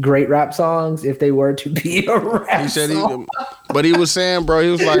great rap songs if they were to be a rap song. But he was saying, bro, he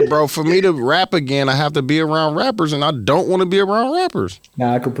was like, bro, for me to rap again, I have to be around rappers, and I don't want to be around rappers.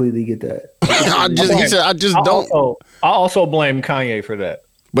 Nah, I completely get that. I also blame Kanye for that.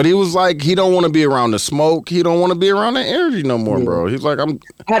 But he was like, he don't want to be around the smoke. He don't want to be around the energy no more, bro. He's like,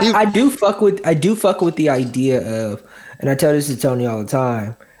 I do fuck with the idea of, and I tell this to Tony all the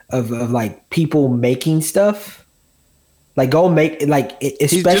time, of like people making stuff. Like go make like,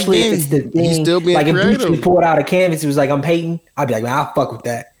 especially if it's the thing. He's still being like creative. If you pulled out a canvas, it was like I'm painting. I'd be like, man, I'll fuck with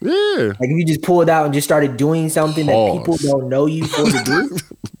that. Yeah. Like if you just pulled out and just started doing something that people don't know you for to do.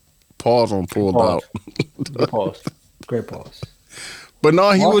 Pause on pulled out. Pause. Great pause. But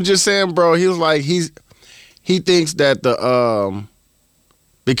no, he was just saying, bro. He was like, he thinks that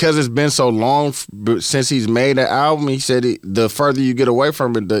because it's been so long since he's made an album. He said the further you get away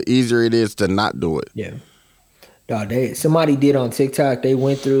from it, the easier it is to not do it. Yeah. Somebody did on TikTok. They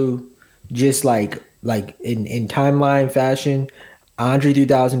went through just like in timeline fashion, Andre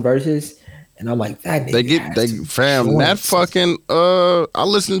 3000 verses, and I'm like, that nigga that fucking I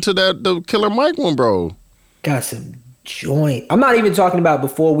listened to the Killer Mike one, bro. Got some joint. I'm not even talking about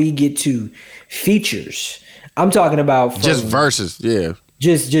before we get to features. I'm talking about just verses, yeah.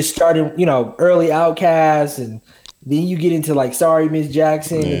 Just starting, early Outkast, and then you get into like Sorry Miss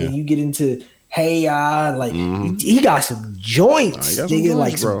Jackson, and then you get into Hey like he got some joints, nigga,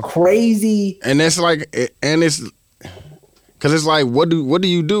 like some crazy. And it's like, because it's like, what do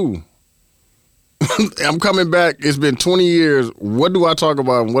you do? I'm coming back. It's been 20 years. What do I talk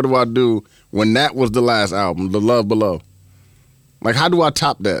about and what do I do when that was the last album, The Love Below? Like, how do I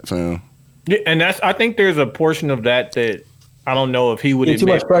top that, fam? Yeah, and I think there's a portion of that I don't know if he would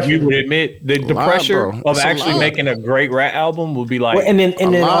admit. You would admit the pressure of actually making a great rap album would be like, and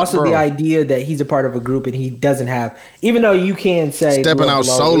then also the idea that he's a part of a group and he doesn't have, even though you can say stepping out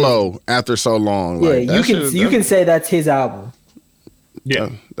solo after so long. Yeah, you can say that's his album. Yeah,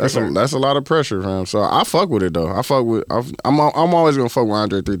 that's a lot of pressure, fam. So I fuck with it though. I'm always gonna fuck with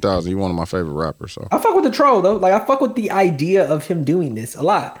Andre 3000. He's one of my favorite rappers. So I fuck with the troll though. Like I fuck with the idea of him doing this a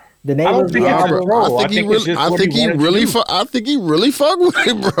lot. The name I don't of think the it's a album. troll. I think he really fuck with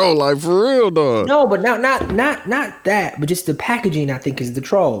it, bro. Like for real, dog. No, but not that. But just the packaging. I think is the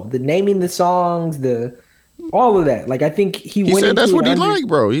troll. The naming the songs, all of that. Like I think he went said that's into what he like,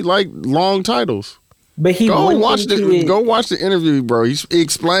 bro. He like long titles. But he go watch the interview, bro. He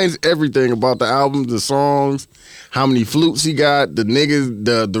explains everything about the album, the songs, how many flutes he got, the niggas,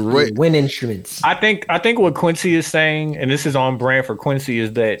 the wind instruments. I think what Quincy is saying, and this is on brand for Quincy,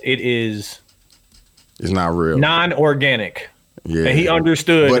 is that it's not real, non-organic. Yeah, and he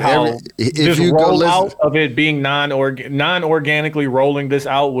understood but how this rollout of it being non-organically rolling this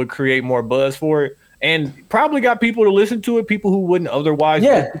out would create more buzz for it. And probably got people to listen to it, people who wouldn't otherwise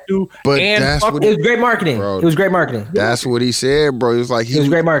listen to. But it was great marketing. Bro, it was great marketing. That's what he said, bro. It was like it was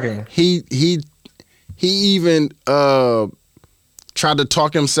great marketing. He even tried to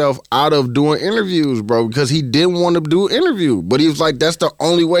talk himself out of doing interviews, bro, because he didn't want to do an interview. But he was like, that's the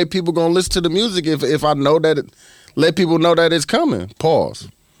only way people gonna listen to the music if I know that let people know that it's coming. Pause.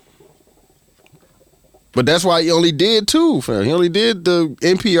 But that's why he only did two, fam. He only did the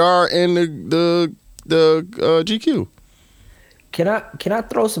NPR and the GQ. Can I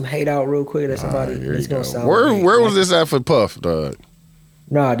throw some hate out real quick at somebody? It's gonna sound where was this at for Puff, dog?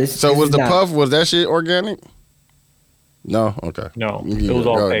 Nah, this. So this was is the not. Puff? Was that shit organic? No. Okay. No, it was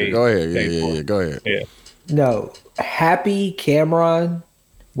all paid. Go ahead. Yeah. Go ahead. Yeah. No, Happy Cameron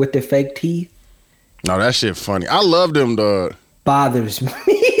with the fake teeth. No, that shit funny. I love them, dog. Bothers me.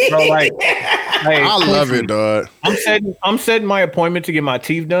 Bro, like, I love it, dog. I'm setting my appointment to get my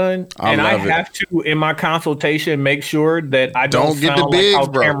teeth done, and I have to, in my consultation, make sure that I don't get sound the bigs, like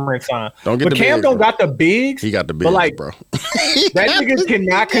how bro. Cameron sound. Don't get but the Cam bigs, don't bro. got the bigs. He got the bigs, but like, bro. That nigga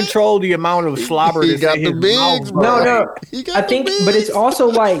cannot control the amount of slobber. He that's got in the his bigs, mouth, bro. No. He got I the think, bigs. but it's also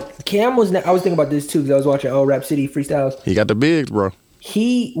like Cam was. I was thinking about this too because I was watching Rap City freestyles. He got the bigs, bro.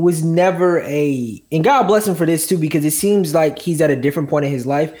 He was never and God bless him for this too, because it seems like he's at a different point in his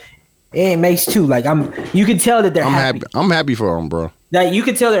life. And Mace too. Like you can tell that they're happy. I'm happy for him, bro. Like you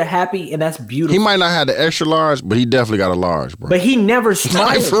can tell they're happy, and that's beautiful. He might not have the extra large, but he definitely got a large, bro. But he never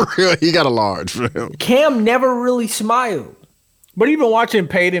smiled. For real, he got a large for him. Cam never really smiled. But even watching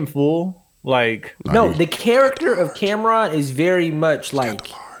Paid in Full, like the character of Cameron is very much like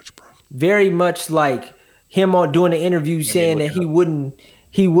him on doing the interview saying that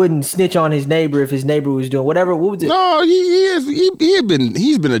he wouldn't snitch on his neighbor if his neighbor was doing whatever. What was it? No, he's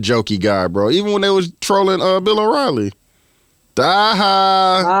been a jokey guy, bro. Even when they was trolling Bill O'Reilly.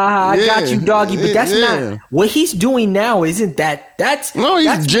 I got you, doggy. But that's not what he's doing now. Isn't that?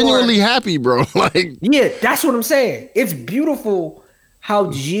 He's genuinely happy, bro. Like, yeah, that's what I'm saying. It's beautiful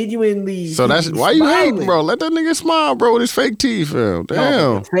how genuinely. So that's why you hating, bro. Let that nigga smile, bro, with his fake teeth, fam. Damn,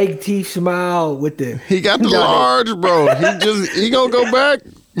 no, fake teeth smile with the. He got the large, bro. He gonna go back.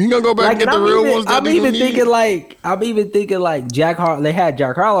 He gonna go back and get the real ones. I'm even thinking like Jack Harlow. They had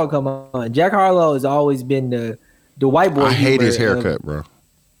Jack Harlow come on. Jack Harlow has always been the white boy. I hate his haircut, bro.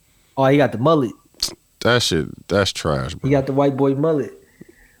 Oh, he got the mullet. That shit, that's trash, bro. He got the white boy mullet.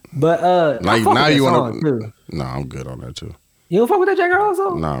 But now you want to? No, I'm good on that too. You don't fuck with that Jack Harlow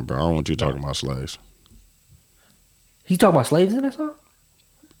song? Nah, bro. I don't want you talking about slaves. He's talking about slaves in that song?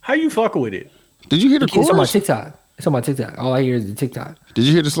 How you fuck with it? Did you hear the chorus? It's on my TikTok. It's on my TikTok. All I hear is the TikTok. Did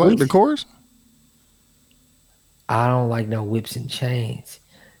you hear the chorus? I don't like no whips and chains.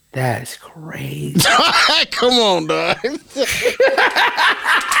 That's crazy. Come on, dog.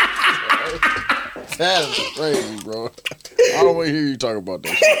 That's crazy, bro. I don't want to hear you talk about that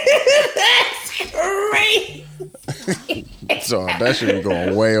shit. That's crazy. So that shit be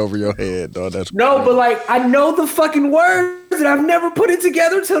going way over your head, dog. That's no, crazy. but like I know the fucking words and I've never put it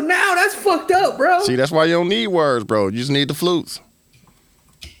together till now. That's fucked up, bro. See, that's why you don't need words, bro. You just need the flutes.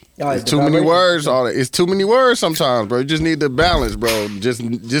 It's too vibration. many words. It's too many words sometimes, bro. You just need the balance, bro.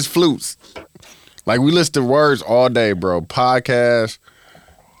 Just flutes. Like we listen to words all day, bro. Podcast.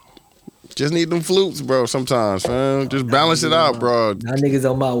 Just need them flutes, bro. Sometimes, fam. Just balance it out, bro. Now niggas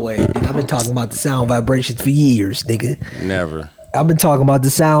on my way. Nigga. I've been talking about the sound vibrations for years, nigga. Never. I've been talking about the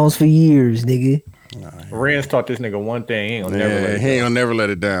sounds for years, nigga. Renz taught this nigga one thing. He ain't gonna never let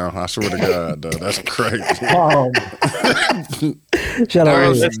it down. I swear to God, dog. That's crazy. Shut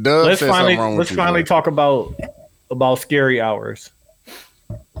up. Let's finally talk about Scary Hours.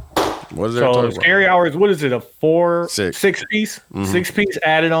 What is that? So Scary Hours, what is it? A six piece? Mm-hmm. 6 piece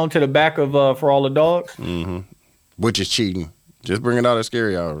added on to the back of For All the Dogs? Mm-hmm. Which is cheating. Just bring it out at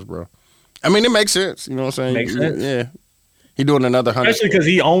Scary Hours, bro. I mean, it makes sense. You know what I'm saying? Makes sense. Yeah. He doing another 100. Especially because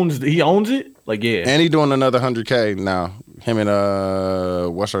he owns it. Like, yeah. And he doing another 100K now. Him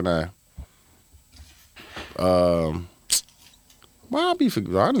and what's her name? Why I be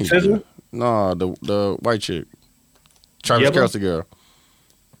forgetting? I need to. No, the white chick, Travis Kelce girl.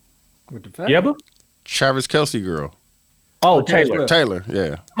 What the fuck? Yeba? Travis Kelce girl. Oh, Taylor. Taylor,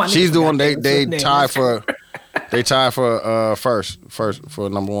 yeah. She's doing. They tied for. They tied for first for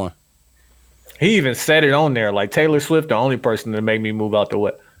number one. He even said it on there. Like, Taylor Swift, the only person that made me move out the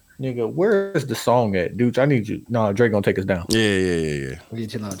way. Nigga, where is the song at? Dude, I need you. No, Drake gonna take us down. Yeah.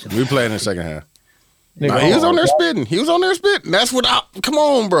 Chill out. We playing in the second half. Nigga, Nah, he was on there spitting. That's what come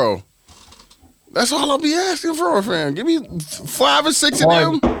on, bro. That's all I'll be asking for, fam. Give me 5 or 6 of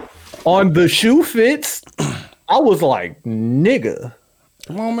them. On the shoe fits, I was like, nigga.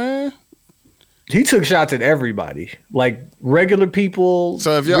 Come on, man. He took shots at everybody. Like, regular people.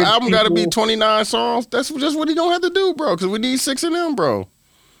 So if your album got to be 29 songs, that's just what he gonna have to do, bro. Because we need 6 of them, bro.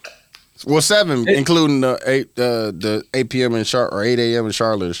 Well, 7, including the 8 p.m. in Charlotte or 8 a.m. in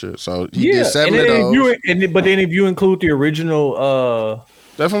Charlotte and shit. So he did 7 of those. But then if you include the original,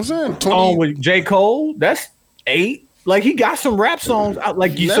 that's what I'm saying. 20 song with J. Cole, that's 8. Like, he got some rap songs out.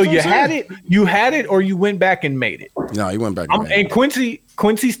 Like, so you had it, or you went back and made it. No, he went back. And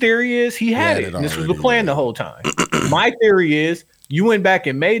Quincy's theory is he had it. And this was the plan the whole time. My theory is you went back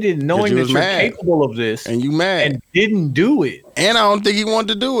and made it, knowing that you're capable of this, and you mad and didn't do it. And I don't think he wanted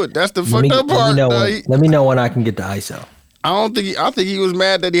to do it. That's the fucked up part. Let me know when I can get the ISO. I think he was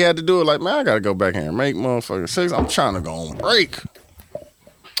mad that he had to do it. Like, man, I gotta go back here and make motherfucking 6. I'm trying to go on break.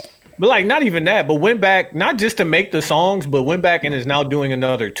 But like, not even that, but went back not just to make the songs, but went back and is now doing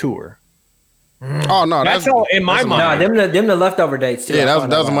another tour. Oh no, that's all in my mind. Nah, them the leftover dates too. Yeah, that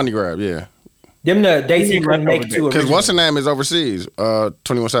was a money grab. Yeah, them the dates he couldn't make too. Because what's the name is overseas?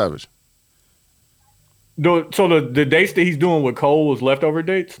 21 Savage. So the dates that he's doing with Cole was leftover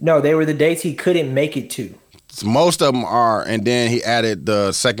dates? No, they were the dates he couldn't make it to. Most of them are, and then he added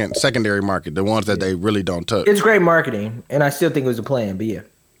the secondary market, the ones that they really don't touch. It's great marketing, and I still think it was a plan. But yeah.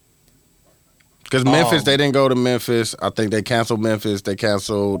 Because Memphis, they didn't go to Memphis. I think they canceled Memphis. They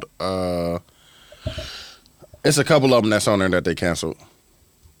canceled. It's a couple of them that's on there that they canceled.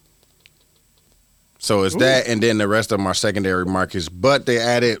 So it's that, and then the rest of them are secondary markets. But they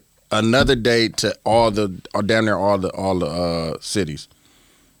added another date to down there all the cities.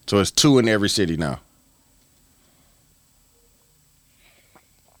 So it's 2 in every city now.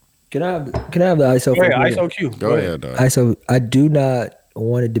 Can I have the ISO? Yeah, ISO Q. Go ahead, dog. ISO. I do not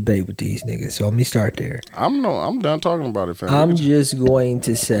want to debate with these niggas, so let me start there. I'm done talking about it, fam. I'm just going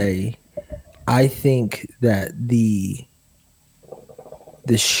to say, I think that the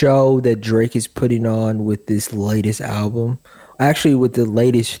show that Drake is putting on with this latest album, actually with the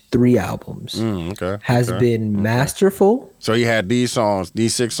latest 3 albums, has been masterful. So he had these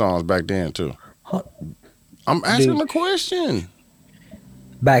 6 songs back then too. I'm asking a question.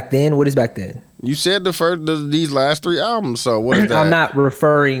 Back then, what is back then? You said these last 3 albums. So what is that? I'm not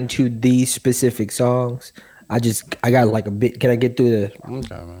referring to these specific songs. I got like a bit. Can I get through the?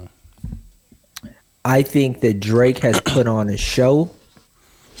 Okay, man. I think that Drake has put on a show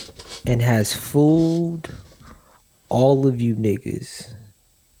and has fooled all of you niggas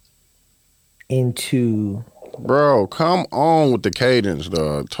into. Bro, come on with the cadence,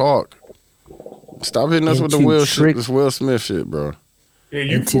 dog. Talk. Stop hitting us with the Will Smith shit, bro. Yeah,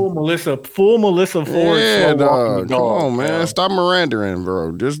 you full Melissa Ford. Yeah, dog. Come on, man. Stop Mirandering,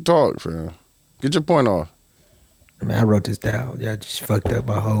 bro. Just talk, fam. Get your point off. Man, I wrote this down. Y'all just fucked up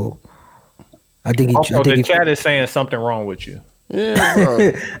my whole. The chat is saying something wrong with you. Yeah,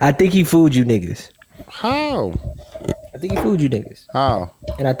 bro. I think he fooled you niggas. How? I think he fooled you niggas. How?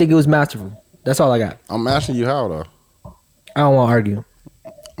 And I think it was masterful. That's all I got. I'm asking you how, though. I don't want to argue.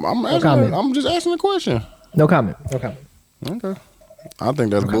 I'm just asking a question. No comment. Okay. I think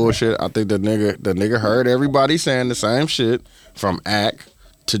that's bullshit. I think the nigga heard everybody saying the same shit from Ack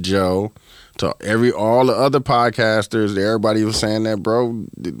to Joe to all the other podcasters. Everybody was saying that, bro.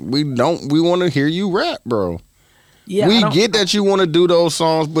 We want to hear you rap, bro. Yeah, we get that you want to do those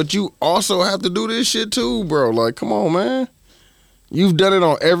songs, but you also have to do this shit too, bro. Like, come on, man. You've done it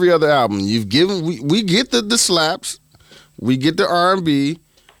on every other album. You've given we get the slaps, we get the R&B,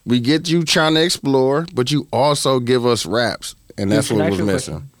 we get you trying to explore, but you also give us raps. And that's what was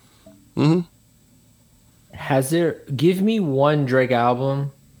missing. Mm-hmm. Give me one Drake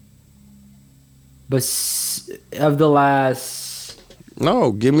album, but of the last.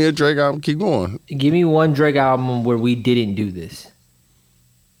 No, give me a Drake album. Keep going. Give me one Drake album where we didn't do this.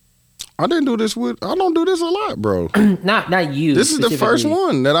 I didn't do this with. I don't do this a lot, bro. not you. This is the first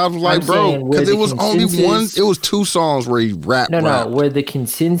one that I was like, bro, because it was only one. It was 2 songs where he rapped. No, where the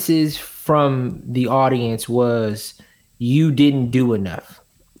consensus from the audience was you didn't do enough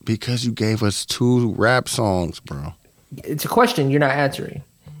because you gave us 2 rap songs, bro. It's a question you're not answering.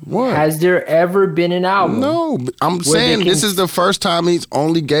 What? Has there ever been an album? No, I'm saying this is the first time he's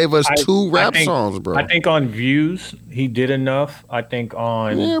only gave us 2 rap songs, bro. I think on Views he did enough. I think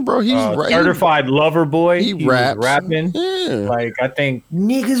on bro, he's Certified Lover Boy he was rapping. Yeah, like I think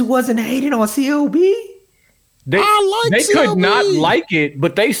niggas wasn't hating on CLB. They CLB. could not like it,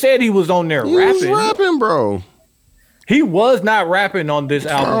 but they said he was on there rapping. He was rapping, bro. He was not rapping on this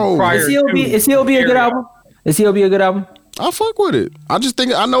album. Prior is CLB a good album? Is CLB a good album? I fuck with it. I just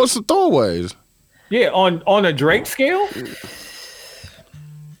think I know it's some throwaways. Yeah, on a Drake scale.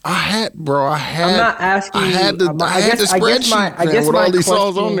 I'm not asking. I had the spreadsheet with all these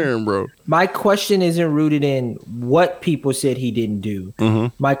songs on there, bro. My question isn't rooted in what people said he didn't do.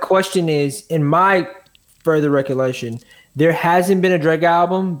 Mm-hmm. My question is, in my further recollection, there hasn't been a Drake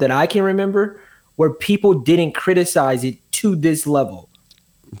album that I can remember where people didn't criticize it to this level.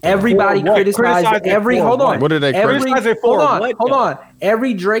 Everybody criticized every. Hold on. What did they criticize it for? Hold on.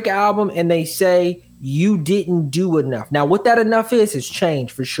 Every Drake album, and they say you didn't do enough. Now, what that enough is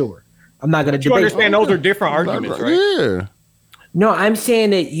changed for sure. I'm not going to debate. You understand those are different arguments, right? Yeah. No, I'm saying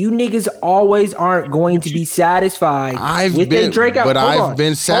that you niggas always aren't going to be satisfied with that Drake album. But I've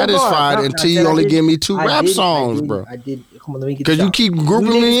been satisfied until you only give me 2 rap songs, bro. I did. Come on, let me get. Because you keep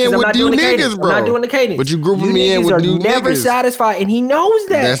grouping me in with new niggas, bro. I'm not doing the cadence. But you grouping me in with new niggas. Never satisfied, and he knows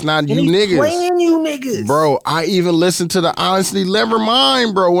that. That's not you he's niggas. Playing you niggas, bro. I even listened to the Honestly Never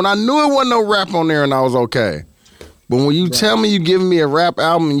Mind, bro. When I knew it wasn't no rap on there, and I was okay. But when you tell me you giving me a rap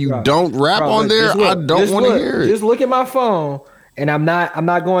album and you don't rap on there, I don't want to hear it. Just look at my phone, and I'm not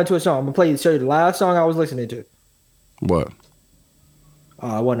going to a song. I'm gonna show you the last song I was listening to. What?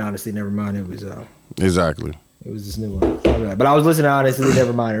 It wasn't Honestly Never Mind. It was exactly. It was this new one. But I was listening to Honestly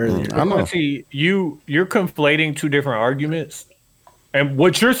Never Mind earlier. I know. See, you're conflating 2 different arguments. And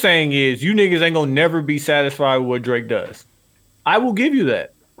what you're saying is you niggas ain't gonna never be satisfied with what Drake does. I will give you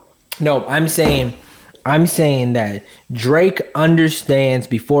that. No, I'm saying that Drake understands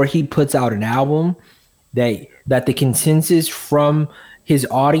before he puts out an album that the consensus from his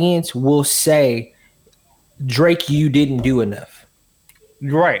audience will say, Drake, you didn't do enough.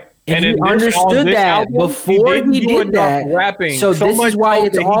 Right. And he understood that album, before he did that. Rapping. So this is why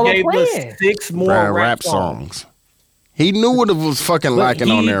it's all a plan. 6 more rap songs. He knew what it was fucking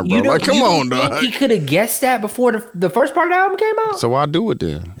lacking on there, bro. Like, come on, dog. He could have guessed that before the first part of the album came out. So why do it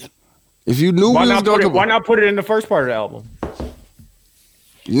then? If you knew why not put it in the first part of the album?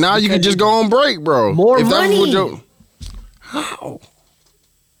 Now you can just go on break, bro. More money. How?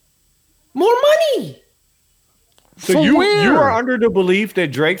 More money. So you are under the belief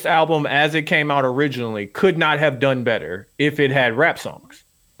that Drake's album, as it came out originally, could not have done better if it had rap songs.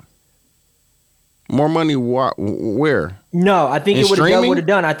 More money? Where? No, I think it would have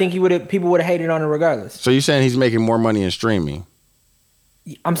done. I think people would have hated on it regardless. So you're saying he's making more money in streaming?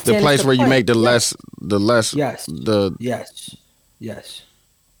 I'm the place where you make the less. Yes. Yes.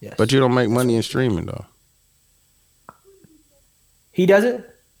 But you don't make money in streaming though. He doesn't.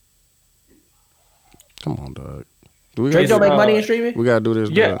 Come on, dog. Drake don't make money in streaming. We gotta do this.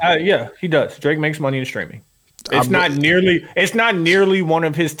 Yeah, he does. Drake makes money in streaming. It's not nearly one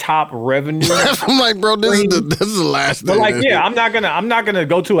of his top revenues. I'm like, bro, this is the last thing. But like, yeah, I'm not gonna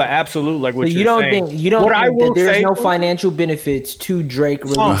go to an absolute like what you're saying. You don't think that there's no financial benefits to Drake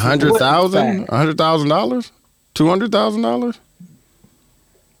releasing $100,000, $100,000, $200,000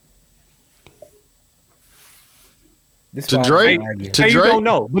 to Drake. To Drake, you don't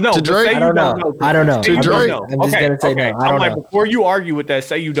know. But no, to Drake, I don't know. I don't know. To Drake, I'm just gonna say no. I don't know. Before you argue with that,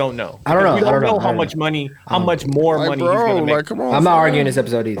 say you don't know. I don't know. We don't know how much money, how much more money he's gonna make. Like, come on, I'm not arguing this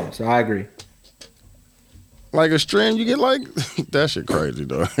episode either, so I agree. Like a stream, you get like that shit crazy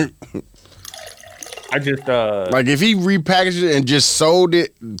though. I just like if he repackaged it and just sold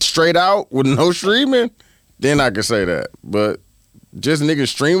it straight out with no streaming, then I could say that. But just niggas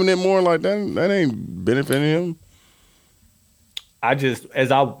streaming it more like that ain't benefiting him. I just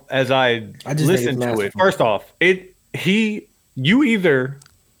as I listened to it. First off, you either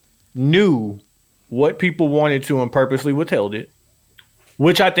knew what people wanted to and purposely withheld it,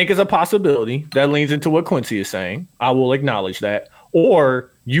 which I think is a possibility that leans into what Quincy is saying. I will acknowledge that. Or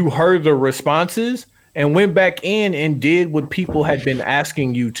you heard the responses and went back in and did what people had been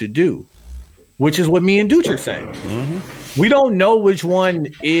asking you to do, which is what me and Dooch are saying. Mm-hmm. We don't know which one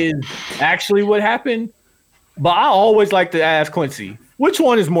is actually what happened. But I always like to ask Quincy, Which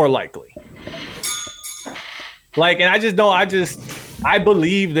one is more likely? Like, and I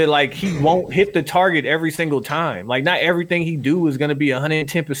believe that like he won't hit the target every single time. Like, not everything he do is gonna be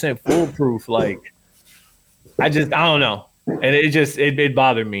 110% foolproof. Like, I don't know. And it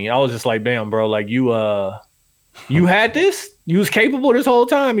bothered me. I was just like, damn, bro, like you had this? You was capable this whole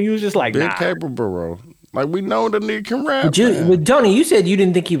time, and you was just like, nah. Capable, bro. Like, we know the nigga can rap. But Tony, you said you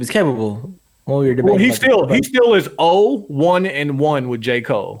didn't think he was capable when we were debating. Well, he still is 0-1-1 with J.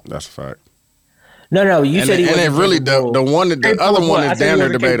 Cole. That's a fact. No, you said he wasn't. And it really the other one is damn near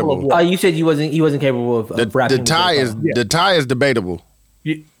debatable. Oh, you said he wasn't capable of rapping. The tie is debatable.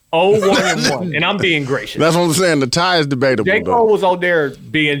 0-1-1, and I'm being gracious. That's what I'm saying. The tie is debatable. J. Cole was out there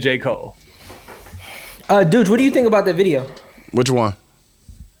being J. Cole. Dude, what do you think about that video? Which one?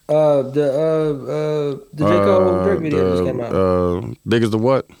 The J. Cole Drake video just came out. Big as the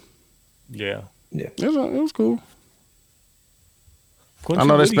what? Yeah. It was cool. I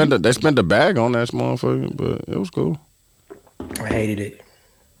know they spent a bag on that motherfucker, but it was cool. I hated it.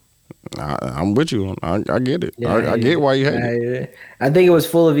 I'm with you. I get it. Yeah, I get why you hated it. I think it was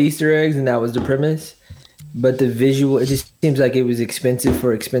full of Easter eggs, and that was the premise. But the visual, it just seems like it was expensive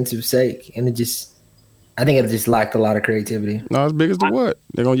for expensive sake, and I think it just lacked a lot of creativity. No, as big as the what?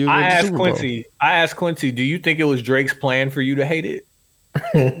 They're gonna use it. I asked Quincy, do you think it was Drake's plan for you to hate it?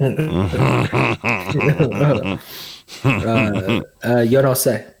 Yo no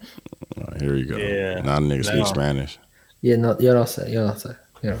sé. Here you go. Yeah. Now niggas speak Spanish. Yeah, no, yo no sé. Yo no sé.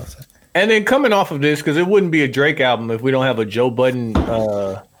 Yo no sé. And then coming off of this, because it wouldn't be a Drake album if we don't have a Joe Budden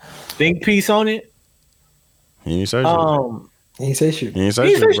think piece on it. He ain't say shit. He ain't say shit. He ain't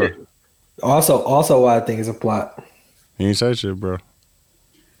say shit, bro. Also, what I think is a plot. He ain't say shit, bro.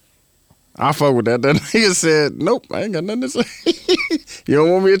 I fuck with that. That nigga said, nope, I ain't got nothing to say. You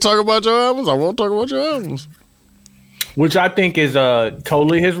don't want me to talk about your albums? I won't talk about your albums. Which I think is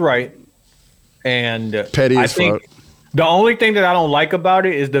totally his right. And petty as fuck. The only thing that I don't like about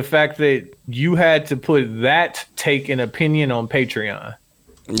it is the fact that you had to put that take an opinion on Patreon.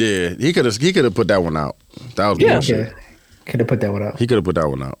 Yeah, he could have put that one out. That was bullshit. Okay. Could have put that one out. He could have put that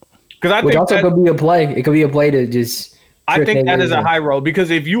one out. Because I think also could be a play. It could be a play to just. I think that is a high road,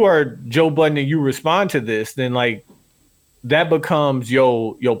 because if you are Joe Budden and you respond to this, then like that becomes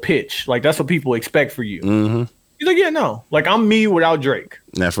your pitch. Like that's what people expect for you. Mm-hmm. He's like, yeah, no, like I'm me without Drake.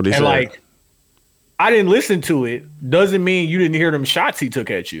 That's what he said. Like I didn't listen to it. Doesn't mean you didn't hear them shots he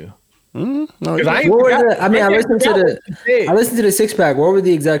took at you. Mm-hmm. No, I listened to the 6-pack. What were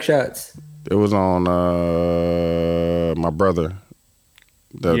the exact shots? It was on my brother.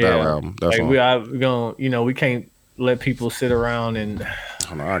 That album. That's like we can't let people sit around and.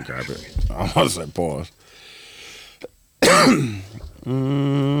 Oh no, I got it. I want to say pause.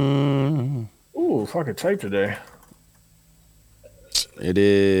 Ooh, fucking tight today. It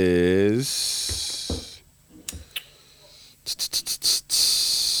is.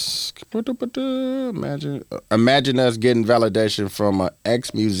 Imagine us getting validation from an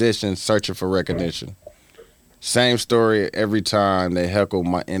ex-musician searching for recognition. Same story every time they heckle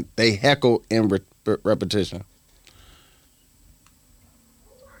in repetition.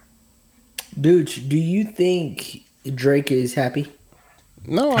 Dude, do you think Drake is happy?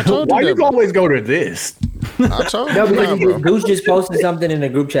 No, I told you. Why you always go to this? I told you. No, because Goose just posted something in the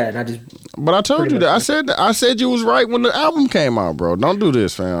group chat, and But I told you that. I said you was right when the album came out, bro. Don't do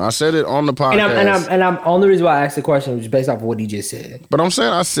this, fam. I said it on the podcast. And I'm only reason why I asked the question was based off of what he just said. But I'm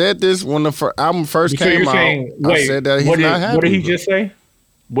saying I said this when the album first came out. I said that he's not happy. What did he just say?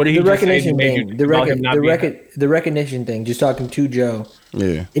 What did he just say? The recognition thing. Just talking to Joe.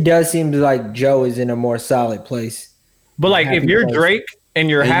 Yeah, it does seem like Joe is in a more solid place. But like, if you're Drake and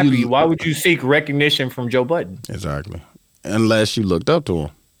you're happy, why would you seek recognition from Joe Budden? Exactly. Unless you looked up to him.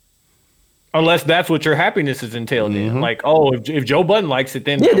 Unless that's what your happiness is entailed in. Like, oh, if Joe Budden likes it,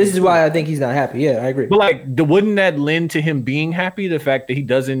 then... Yeah, this is why I think he's not happy. Yeah, I agree. But like, wouldn't that lend to him being happy, the fact that he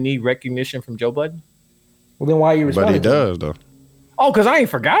doesn't need recognition from Joe Budden? Well, then why are you responding? But he does, though. Oh, because I ain't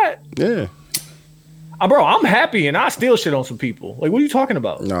forgot. Yeah. Bro, I'm happy and I still shit on some people. Like, what are you talking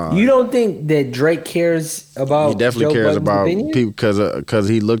about? Nah. You don't think that Drake cares about He definitely Joe cares Budden's about opinion? people because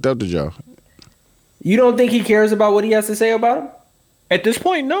he looked up to Joe. You don't think he cares about what he has to say about him? At this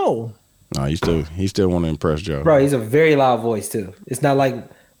point, no. No, he still want to impress Joe. Bro, he's a very loud voice too. It's not like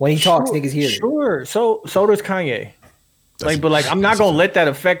when he talks, niggas hear it. Sure. So does Kanye. But I'm not gonna let that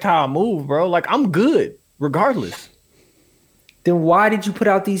affect how I move, bro. Like, I'm good regardless. Then why did you put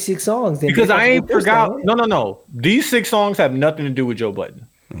out these 6 songs? Then? Because I ain't forgot. No. These 6 songs have nothing to do with Joe Budden.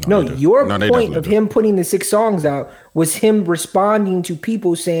 Your point of him putting the 6 songs out was him responding to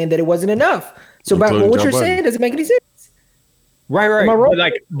people saying that it wasn't enough. So, what you're saying doesn't make any sense. Right. Am I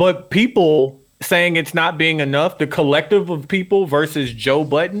wrong? But people saying it's not being enough, the collective of people versus Joe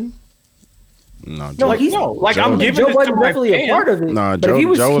Budden. No, No, he's I'm giving Joe this Budden to my definitely fans. a part of it. Nah, but if he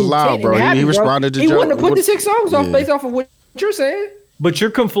was Joe was loud, content bro. and happy, He responded to he Joe. wouldn't have put the 6 songs off based off of what you're saying. But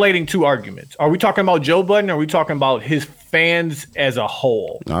you're conflating two arguments. Are we talking about Joe Budden or are we talking about his fans as a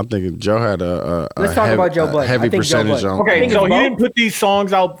whole? No, I think Joe had Let's talk about Joe Budden. heavy percentage on. Okay, so he didn't put these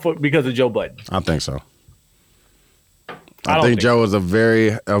songs out because of Joe Budden. I think so. I think Joe is a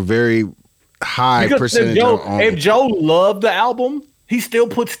very high percentage on. If Joe loved the album, he still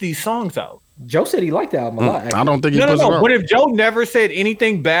puts these songs out. Joe said he liked the album a lot. Actually. I don't think he puts it out. But if Joe never said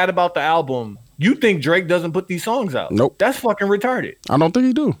anything bad about the album, you think Drake doesn't put these songs out? Nope. That's fucking retarded. I don't think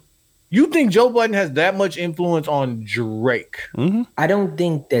he do. You think Joe Budden has that much influence on Drake? Mm-hmm. I don't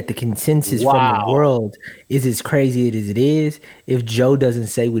think that the consensus from the world is as crazy as it is if Joe doesn't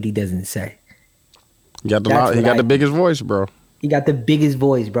say what he doesn't say. He got the biggest voice, bro. He got the biggest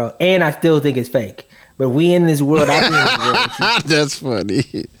voice, bro. And I still think it's fake. But we in this world. I think it's That's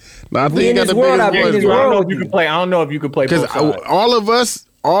funny. No, I think we he in got this the world. biggest voice. I don't know if you could play because all of us,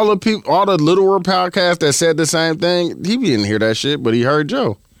 all the people, all the Little World podcasts that said the same thing, he didn't hear that shit, but he heard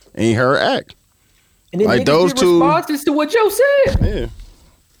Joe and he heard Act. And then like those two responses to what Joe said. Yeah,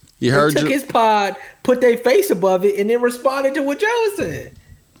 he heard. Took his pod, put their face above it, and then responded to what Joe said.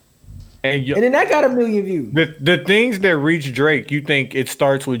 And then that got 1 million views. The things that reach Drake, you think it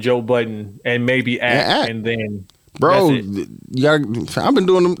starts with Joe Budden and maybe Act, and then bro, you got. I've been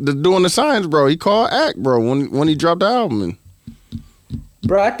doing the signs, bro. He called Act, bro, when he dropped the album.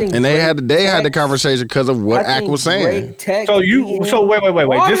 Bro, I think, and they had the conversation because of what Act was saying. So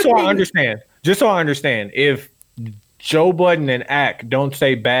wait. Just so I understand, if Joe Budden and Act don't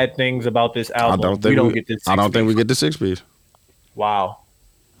say bad things about this album, we don't get this. I don't think we get the 6-piece. Wow.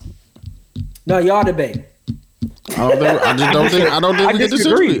 No, y'all debate. I don't think we get the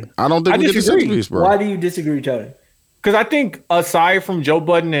 6-piece. I don't think we get the 6-piece, bro. Why do you disagree, Tony? Because I think aside from Joe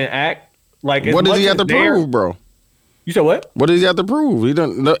Budden and Act, like what does he have to prove, bro? You said what? What does he have to prove? He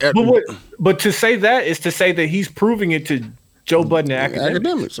don't. No, but to say that is to say that he's proving it to Joe Budden and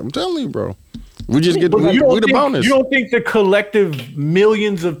Academics. I'm telling you, bro. We just get we the bonus. You don't think the collective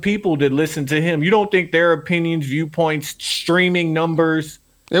millions of people that listen to him, you don't think their opinions, viewpoints, streaming numbers,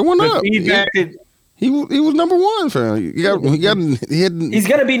 it went up. He was number one, fam. He's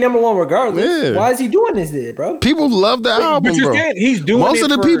gonna be number one regardless. Yeah. Why is he doing this, then, bro? People love the album, bro. He's doing most of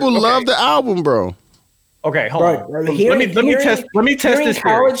the people love the album, bro. Okay, hold on. Let me test this.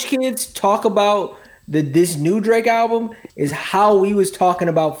 College kids talk about this new Drake album is how we was talking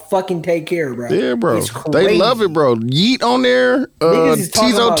about fucking Take Care, bro. Yeah, bro. They love it, bro. Yeet on there,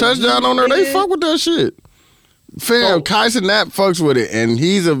 Tizo Touchdown on there. They fuck with that shit. Fam, Kyson Knapp fucks with it, and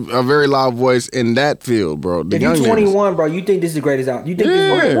he's a very loud voice in that field, bro. If you're 21, bro, you think this is the greatest album. You think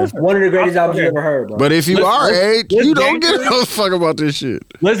this is one of the greatest albums you ever heard, bro. But if you are age, you don't give a fuck about this shit.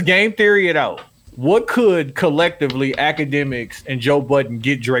 Let's game theory it out. What could collectively Academics and Joe Budden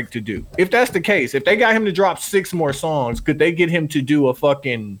get Drake to do? If that's the case, if they got him to drop 6 more songs, could they get him to do a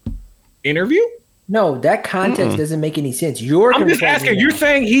fucking interview? No, that context doesn't make any sense. I'm just asking. You're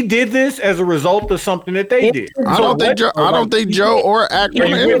saying he did this as a result of something that they did. I don't think Joe or Act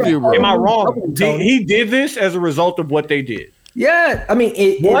in the interview, bro. Am I wrong? He did this as a result of what they did. Yeah, I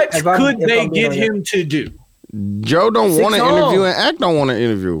mean, what could they get him to do? Joe don't want to interview, and Act don't want to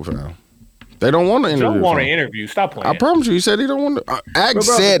interview, fam. They don't want to interview. Don't want to interview. Stop playing. I promise you, he said he don't want to. Act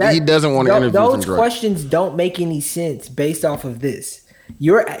said he doesn't want to interview. Those questions don't make any sense based off of this.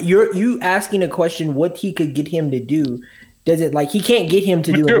 You asking a question what he could get him to do. Does it like he can't get him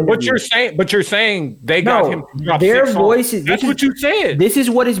to do? But you're saying they got him to drop their 6 voices. That's what you said. This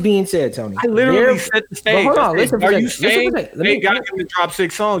is what is being said, Tony. I literally set the stage. Hold on, listen. Are you saying they got him to drop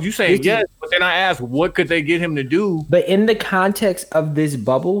 6 songs? You saying yes, but then I asked, what could they get him to do? But in the context of this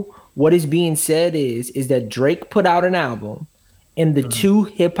bubble, what is being said is that Drake put out an album, and the two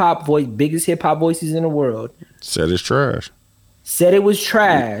biggest hip hop voices in the world said it's trash. Said it was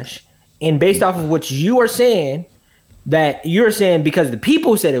trash, and based off of what you are saying, that you're saying because the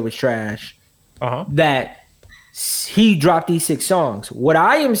people said it was trash, that he dropped these 6 songs. What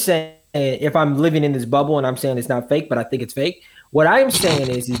I am saying, if I'm living in this bubble and I'm saying it's not fake, but I think it's fake, what I am saying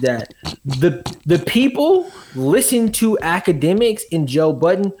is that the people listen to Academics and Joe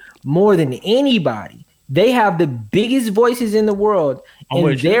Budden more than anybody. They have the biggest voices in the world.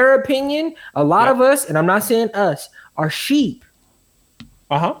 In their opinion, a lot of us, and I'm not saying us, are sheep.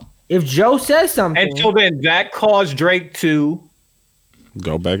 If Joe says something, and so then that caused Drake to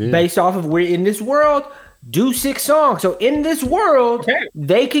go back in based off of we're in this world, do 6 songs. So in this world,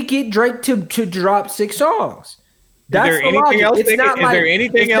 they could get Drake to drop 6 songs. That's there the anything logic. else? It's Is not like- there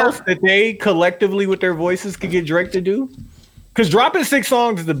anything it's else not- that they collectively with their voices could get Drake to do? Because dropping 6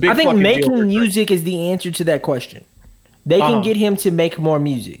 songs is the big. I think fucking deal making for Drake. music is the answer to that question. They can get him to make more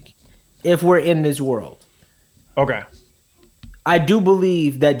music if we're in this world. Okay. I do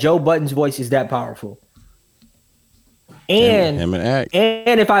believe that Joe Budden's voice is that powerful. And him and Act.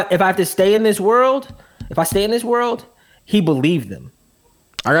 And if I have to stay in this world, he believed them.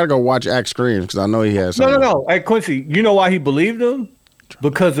 I gotta go watch Act Screams because I know he has. No. Hey Quincy, you know why he believed them?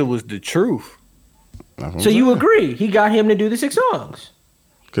 Because it was the truth. So you agree? He got him to do the 6 songs.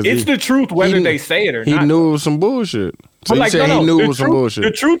 It's the truth, whether they say it or he not. He knew it was some bullshit. So but he knew it was some bullshit.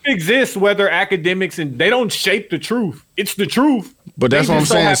 The truth exists, whether academics and they don't shape the truth. It's the truth. But that's what I'm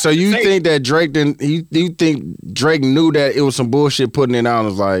saying. So you think that Drake didn't? You think Drake knew that it was some bullshit putting it out? And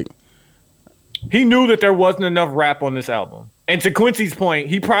was like, he knew that there wasn't enough rap on this album. And to Quincy's point,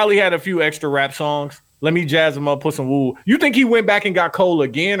 he probably had a few extra rap songs. Let me jazz him up, put some woo. You think he went back and got Cole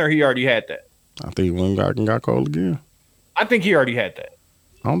again, or he already had that? I think he went back and got Cole again. I think he already had that.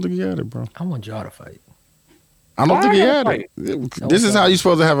 I don't think he had it, bro. I want y'all to fight. I don't think he had it. This is how you're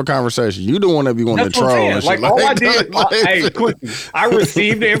supposed to have a conversation. You the one that be wanting to troll and shit. Like all I did, hey, Quincy, I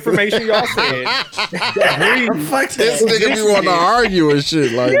received the information y'all said. This nigga be wanting to argue and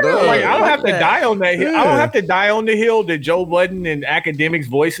shit. Like, like I don't have to die on that hill. I don't have to die on the hill that Joe Budden and academics'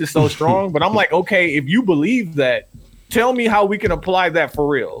 voice is so strong. But I'm like, okay, if you believe that, tell me how we can apply that for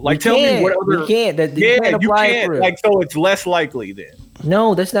real. Like, tell me what other. We can't. You can't. Like, so it's less likely then.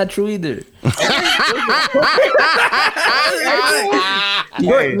 No, that's not true either.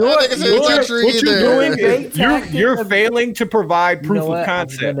 You're failing to provide proof of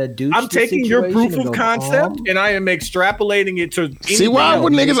concept. I'm taking your proof of concept and I am extrapolating it to. See why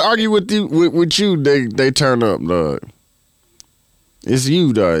when niggas argue with you, they turn up, dog. It's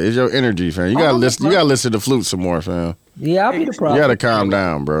you, dog. It's your energy, fam. You gotta listen. You gotta listen to Flute some more, fam. Yeah, I'll be the problem. You gotta calm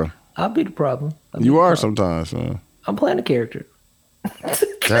down, bro. I'll be the problem. You are sometimes, fam. I'm playing a character. That's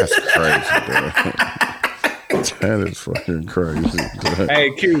crazy, bro. That is fucking crazy.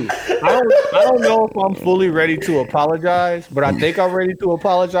 Hey, Q, I don't know if I'm fully ready to apologize, but I think I'm ready to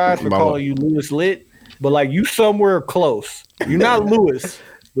apologize for calling you Lewis Lit. But like you somewhere close. You're not Lewis,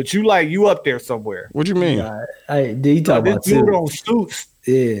 but you up there somewhere. What you mean? He talking about this dude on Suits.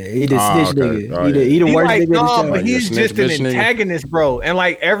 Yeah, he the snitch nigga. Oh, he the worst nigga in the show. But he's just an antagonist, bro. And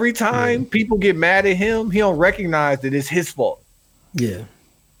like every time people get mad at him, he don't recognize that it's his fault. Yeah.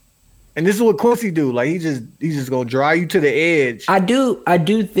 And this is what Quincy do. Like he's just gonna drive you to the edge. I do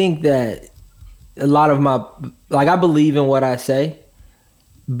think that a lot of my I believe in what I say,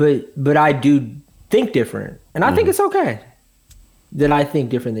 but I do think different. And I think it's okay that I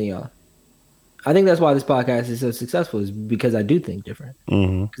think different than y'all. I think that's why this podcast is so successful, is because I do think different.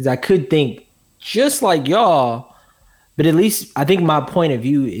 Because I could think just like y'all, but at least I think my point of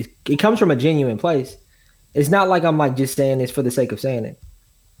view it comes from a genuine place. It's not like I'm like just saying this for the sake of saying it.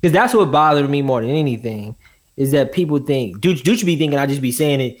 Because that's what bothered me more than anything, is that people think, dude should be thinking I just be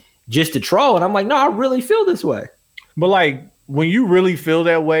saying it just to troll. And I'm like, no, I really feel this way. But like when you really feel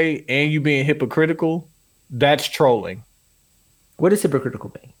that way and you being hypocritical, that's trolling. What is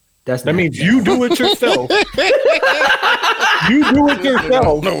hypocritical mean? That means you do it yourself. You do it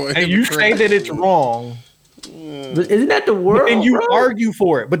yourself, and you say that it's wrong. But isn't that the word? And you argue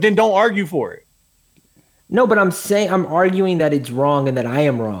for it, but then don't argue for it. No, but I'm saying I'm arguing that it's wrong and that I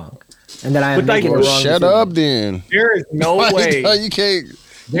am wrong, and that I am making the wrong shut decision. up, then. There is no way you can't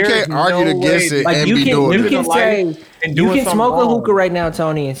argue against it and be doing it. You can say you can smoke a hookah right now,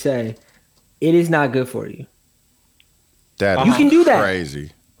 Tony, and say it is not good for you. You can do that.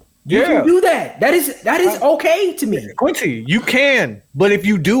 Crazy. You can do that. That is okay to me. Quincy, you can. But if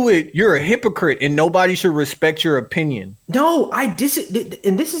you do it, you're a hypocrite and nobody should respect your opinion. No, and this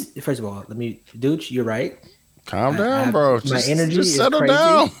is, first of all, Dooch, you're right. Calm down, bro. My energy just is settle crazy.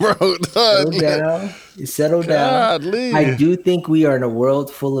 down, bro. Settle down. I do think we are in a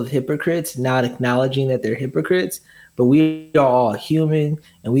world full of hypocrites, not acknowledging that they're hypocrites. But we are all human,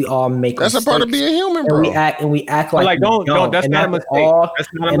 and we all make that's mistakes. a part of being human, bro. And we act like don't. That's not a mistake.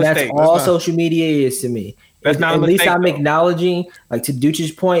 That's all social media is to me. That's not a mistake. At least I'm acknowledging, like to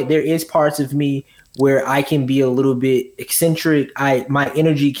Dooch's point, there is parts of me where I can be a little bit eccentric. My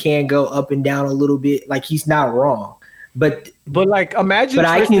energy can go up and down a little bit. Like he's not wrong. But like imagine. But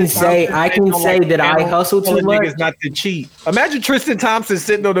I can say that I hustle too much. Niggas not to cheat. Imagine Tristan Thompson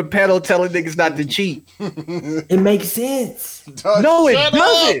sitting on the pedal telling niggas not to cheat. It makes sense. No, it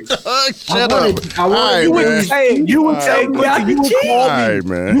doesn't. Shut up. You would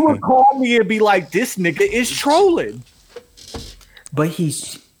call me and be like, "This nigga is trolling." But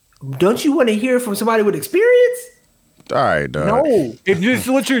don't you want to hear from somebody with experience? All right, dog. No, if this is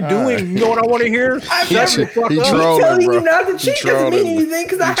what you're doing, you know what I want to hear? Shut the fuck He up. trolling, telling bro. you not to cheat doesn't mean trolling, anything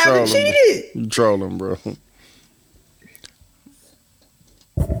because I He haven't trolling, cheated. You trolling, bro.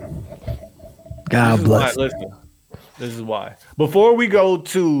 God bless. Listen, this is why. Before we go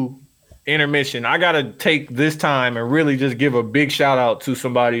to intermission, I gotta take this time and really just give a big shout out to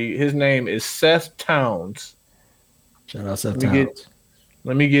somebody. His name is Seth Towns. Shout out Seth Towns.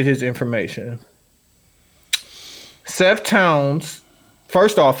 Let me get his information. Seth Towns,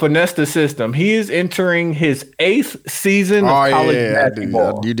 first off, finesse the system. He is entering his 8th season of college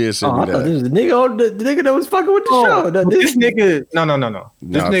basketball. You did send me that. This is the nigga that was fucking with the show. This nigga, no.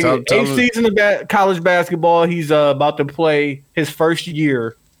 This nigga, 8th season of college basketball. He's about to play his first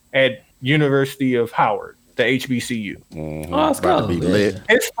year at University of Howard, the HBCU. Mm-hmm. About to be lit.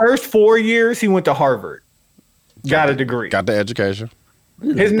 His first 4 years, he went to Harvard. Got a degree. Got the education.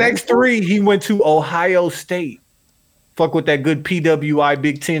 His next 3, he went to Ohio State. Fuck with that good PWI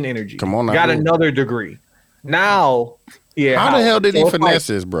Big Ten energy. Come on now. Got another degree. Now, yeah. How the hell did he finesse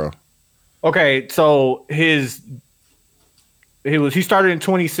this, bro? Okay, so he started in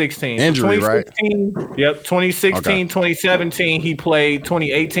 2016. Injury, 2016, right? Yep. 2016, Okay. 2017, he played.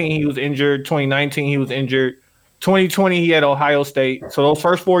 2018, he was injured. 2019, he was injured. 2020, he had Ohio State. So those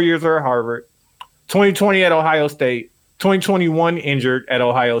first 4 years are at Harvard. 2020 at Ohio State. 2021 injured at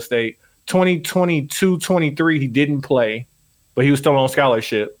Ohio State. 2022-23 he didn't play, but he was still on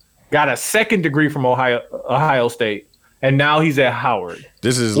scholarship. Got a second degree from Ohio State, and now he's at Howard.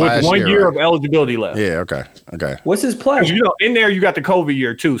 This is with last 1 year, year right? of eligibility left. Yeah, okay. What's his play? You know, in there you got the COVID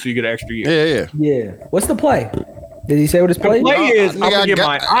year too, so you get an extra year. Yeah. What's the play? Did he say what his play? The play is I'm gonna get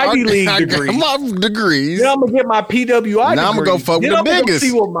my Ivy League degree. My degrees. Then I'm gonna get my PWI Now I'm degree. gonna go fuck with then the I'm biggest. Gonna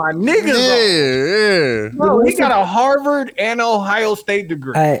see what my niggas are. Yeah. Bro, he got a Harvard and Ohio State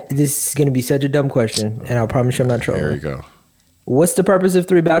degree. This is gonna be such a dumb question, and I promise you I'm not trolling. There you go. What's the purpose of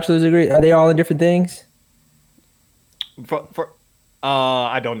 3 bachelor's degrees? Are they all in different things?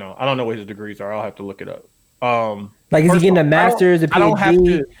 I don't know. I don't know what his degrees are. I'll have to look it up. Like, is he getting a master's, a I don't have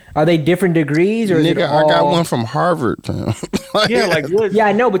PhD? to. Are they different degrees, or is it Nigga, all... I got one from Harvard. Yeah, like what? Yeah,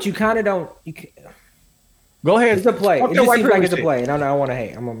 I know, but you kind of don't. Go ahead. It's a play. Fuck It your just white seems like it's a privilege play. And I want to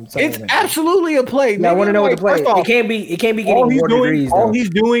hate. It's absolutely a play. Yeah, I want to know what the play. First off, It can't be getting more degrees. All though. he's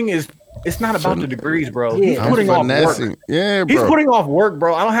doing is it's not about the degrees, bro. Yeah. He's putting off work. Yeah, bro. He's putting off work,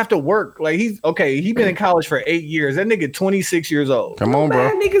 bro. I don't have to work. Like he's been in college for 8 years. That nigga 26 years old. Come on, bro.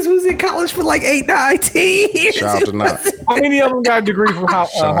 Man, niggas who's in college for like 8, 9, 10 years. Shout out to Knox. How many of them got a degree from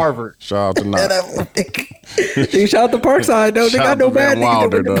Harvard? Shout out to Knox. Shout out to Parkside, though. They Shout got out no to bad Van niggas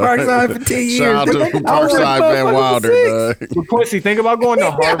Wilder, that went to dog. Parkside for 10 years. Shout out to Parkside Van Wilder, dog. But Quincy, think about going to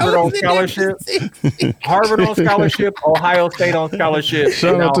Harvard on scholarship. Harvard on scholarship, Ohio State on scholarship.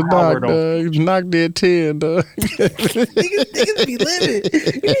 Shout and out to now Knox, Howard on. dog. Knox did 10, dog. Niggas be living.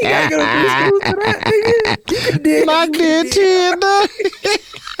 You ain't gotta go to school for that, nigga. You can dig. Knox did 10, dog.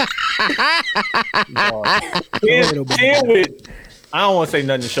 10 with, I don't want to say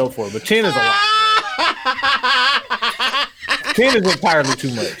nothing to show for it, but 10 is a lot. 10 is entirely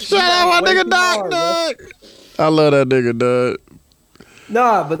too much. Shout out my nigga Knox, dog. I love that nigga, dog.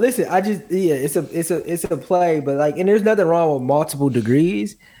 Nah, but listen, it's a play, but like, and there's nothing wrong with multiple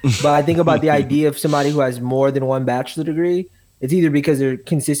degrees. But I think about the idea of somebody who has more than one bachelor degree. It's either because they're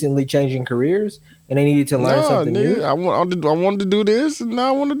consistently changing careers and they needed to learn something new. I wanted to do this, and now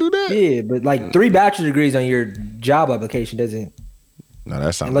I want to do that. Yeah, but like 3 bachelor degrees on your job application doesn't. No,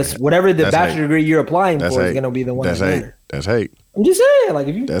 that's not. Unless whatever the bachelor degree you're applying That's for hate. is going to be the one. That's hate. That's hate. I'm just saying, like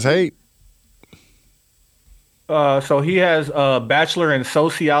if you. That's hate. So he has a bachelor in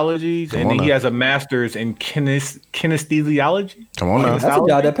sociology, and then he has a master's in kinesthesiology. Come on now. That's a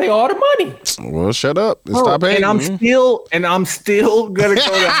job that pay all the money. Well, shut up and stop hating. And I'm still gonna go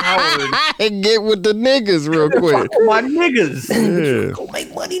to Howard and get with the niggas real quick. My niggas. Yeah. Go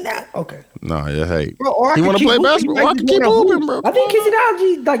make money now. Okay. No, that's hate. Bro, You want to play basketball? I can keep hooping, bro. I think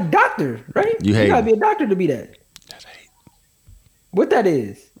kinesiology like doctor, right? You hate. gotta be a doctor to be that. That's hate. What that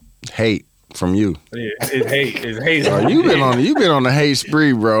is? Hate from you. Yeah, it's hate. It's hate. Bro, you been on the hate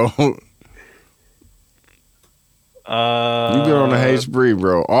spree, bro. You been on the hate spree,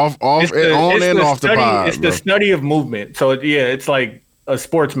 bro. Off and off the pod. It's the study of movement. So it's like a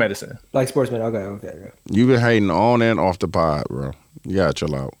sports medicine. Like sportsman. Okay. You been hating on and off the pod, bro. You gotta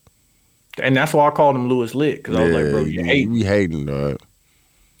chill out. And that's why I called him Lewis Litt, because I was like, bro, you hate. You hating, dog.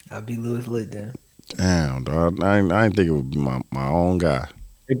 I'll be Lewis Litt then. Damn, dog. I ain't think it would be my own guy.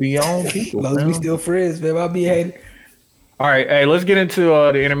 It be your own people. As long as we still friends, man. I'll be hating. All right, hey, let's get into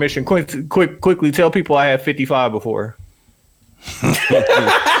the intermission. Quickly tell people I had 55 before.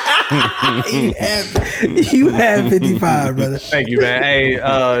 You have 55, brother. Thank you, man. Hey, shout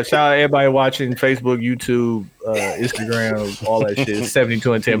out to everybody watching Facebook, YouTube, Instagram, all that shit.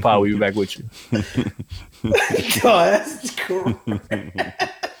 72 and 10 pod. We be back with you. God, that's cool.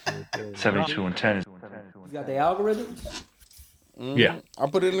 72 and 10. You got the algorithm? Yeah. I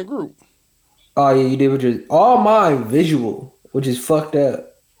put it in the group. Oh yeah, you did with your all mine visual, which is fucked up.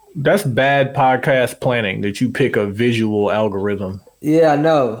 That's bad podcast planning that you pick a visual algorithm. Yeah, I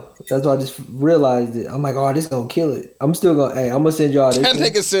know. That's why I just realized it. I'm like, oh, this gonna kill it. I'm still gonna. Hey, I'm gonna send y'all this. That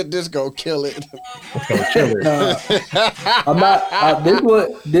nigga said this gonna kill it. It's gonna kill it. I'm not.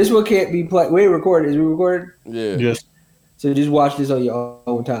 This one can't be played. Wait, recorded. Is we recorded? Yeah. Just So just watch this on your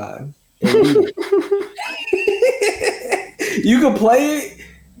own time. And read it. You can play it.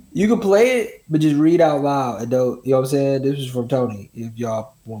 You can play it, but just read out loud. And don't, you know what I'm saying? This was from Tony. If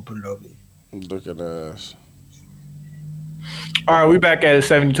y'all want to put it over here. Look at us. all right. We back at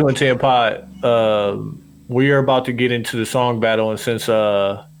 72 and 10 pod. We are about to get into the song battle, and since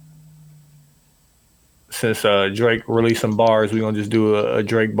Drake released some bars, we're gonna just do a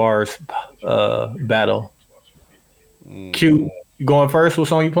Drake bars battle. Q, you going first? What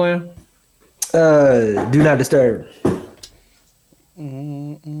song you playing? Do Not Disturb. Oh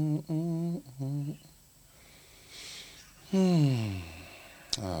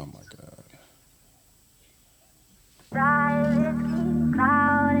my God.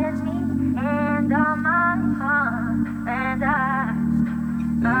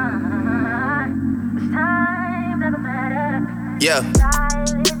 Yeah.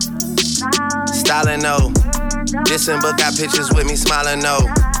 Styling, no. Dissing, but got pictures with me smiling, no.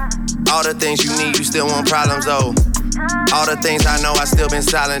 All the things you need, you still want problems, though. All the things I know, I still been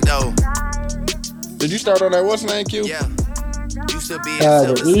silent, though. Did you start on that? What's the name, Q? Yeah. Used to be in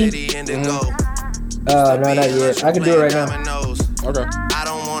Silver City, Indigo. No, not yet. I can do it right now. Okay. I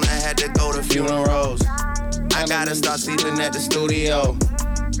don't wanna have to go to funerals. I gotta start sleeping at the studio.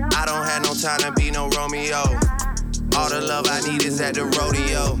 I don't have no time to be no Romeo. All the love I need is at the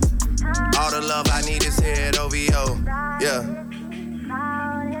rodeo. All the love I need is here at OVO. Yeah.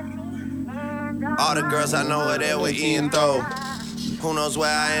 All the girls I know are there with Ian Though. Who knows where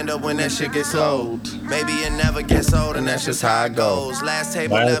I end up when that shit gets old? Maybe it never gets old, and that's just how it goes. Last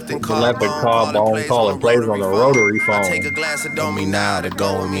table left and call calling plays on the rotary phone. I take a glass of Domi now to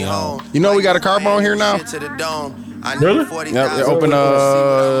go with me home. You know we got a Carbone here now? Really? Yep, it open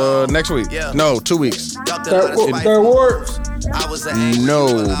next week. No, 2 weeks. Third Ward.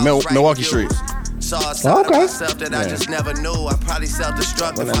 No, Milwaukee Street. Okay. That I just never knew. I probably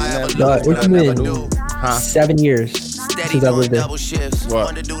self-destruct if I ever It's what I never been do. 7 years since I lived there. What?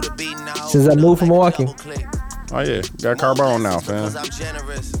 Since I moved from Milwaukee. Oh yeah, got Carbone now, fam.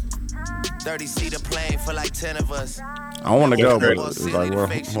 30-seater plane for like 10 of us. I don't want to go, but it's like, what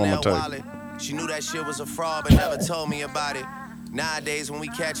I'm gonna take. She knew that shit was a fraud, but never told me about it. Nowadays, when we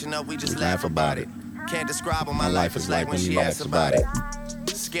catching up, we just laugh about it. Can't describe what my life is like when she asks about it.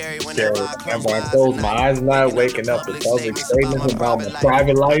 Scary whenever I close my eyes, not waking up with public statements about my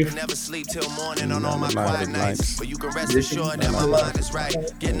private life. Never sleep till morning on all my quiet nights. But you can rest This assured that my mind is right.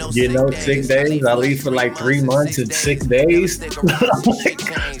 Get no Get no sick days. I leave for like 3 months and 6 days. Get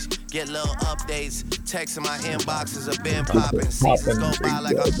little updates. Text in my inboxes have been popping. Seasons go by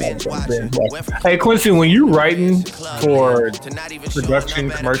like I've binge watching. Hey Quincy, when you writing for production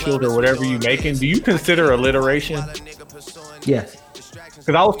commercials or whatever you making, do you consider alliteration? Yes.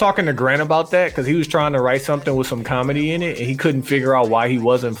 Because I was talking to Grant about that because he was trying to write something with some comedy in it and he couldn't figure out why he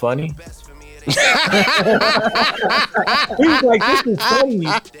wasn't funny. He was like, "This is funny."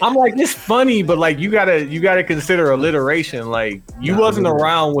 I'm like, "It's funny, but like you gotta consider alliteration. Like you wasn't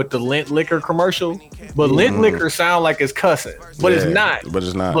around with the Lint Liquor commercial, but Lint Liquor sound like it's cussing, but it's not. But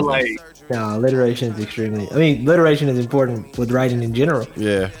it's not. But like, no, alliteration is extremely. I mean, alliteration is important with writing in general.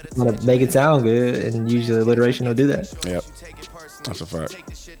 Yeah. You want to make it sound good, and usually alliteration will do that. Yep. That's a fact.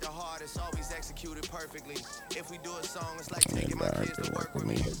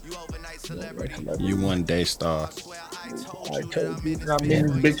 You one day star. I told you I'm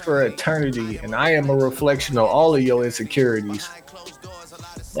in this bitch for eternity, and I am a reflection of all of your insecurities.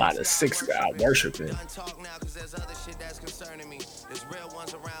 A lot of 6 God worshiping.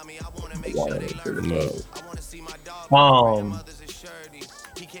 Mm-hmm.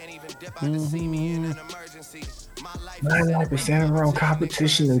 99% around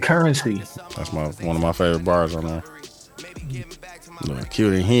competition and currency. That's one of my favorite bars on there. Look,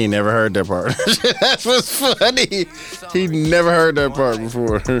 cute, he ain't never heard that part. That's what's funny. He never heard that part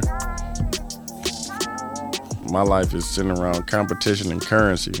before. My life is centered around competition and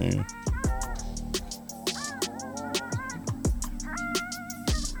currency, man.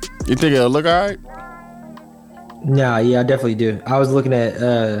 You think it'll look alright? Nah, yeah, I definitely do. I was looking at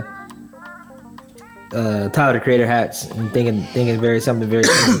Tyler the Creator hats and thinking something very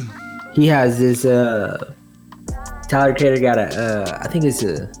similar. He has this Tyler the Creator got I think it's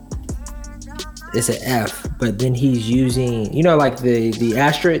an F, but then he's using, you know, like the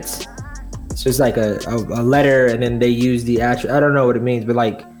asterisks. So it's like a letter, and then they use the asterisk. I don't know what it means, but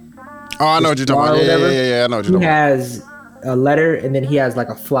like. Oh, I know what you're talking about. Yeah, I know what you're talking about. He has a letter, and then he has like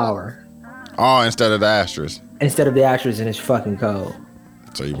a flower. Oh, instead of the asterisk. Instead of the asterisk in his fucking code.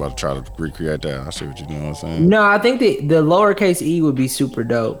 So you about to try to recreate that? I see what you know what I'm saying. No, I think the lowercase e would be super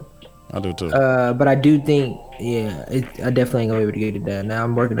dope. I do too. But I do think, yeah, I definitely ain't gonna be able to get it done. Now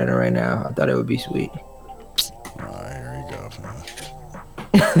I'm working on it right now. I thought it would be sweet. Alright, here you go,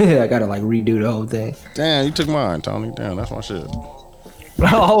 man. I gotta like redo the whole thing. Damn, you took mine, Tony. Damn, that's my shit.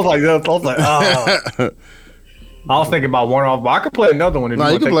 I was like, oh. I was thinking about one off, but I could play another one. No,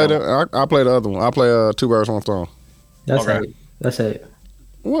 you can play that. I play the other one. I play Two Birds, One Stone. That's it. That's it.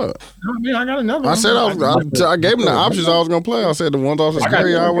 What? I mean, I got another one. I said I gave him the options I was gonna play. I said the ones off the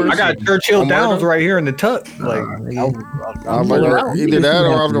scary hours. I got Churchill Downs right here in the tuck. Like, I was like, either that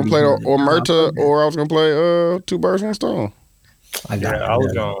or I was gonna play Omerta, or I was gonna play Two Birds, One Stone.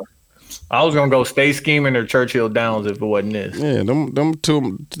 I was gonna go Stay Scheming or Churchill Downs if it wasn't this. Yeah, them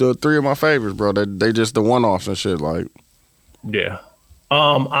the three of my favorites, bro. They just the one offs and shit. Like, yeah.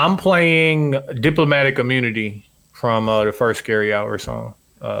 I'm playing Diplomatic Immunity from the first Scary Hour song.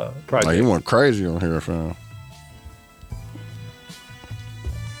 Project. Like, he went crazy on here, fam.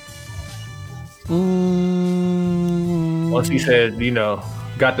 Once he said, you know,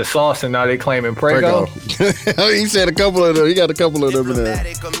 got the sauce and now they claiming Prego. He said a couple of them. He got a couple of them in there.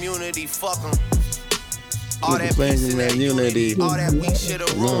 Community, fuck 'em. All that unity. All that weak shit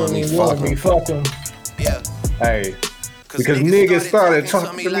Fuck 'em. Yeah. Hey. Because niggas started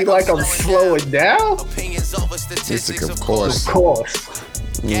talking to me like I'm slowing down. Opinions over statistics, of course. Of course.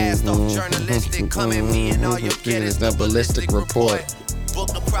 Gas no journalistic. Come at me and all you get is the ballistic report. Book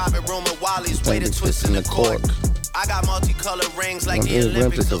a private room at Wally's, way to twist in the cork. I got multicolored rings like the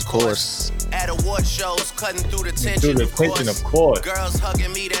Olympics, of course. At award shows, cutting through the tension, of course. Girls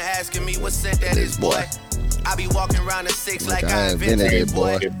hugging me, then asking me what scent that is, boy. I be walking around the six like I invented it,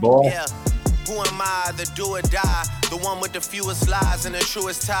 boy. Yeah. Who am I, the do or die? The one with the fewest lies and the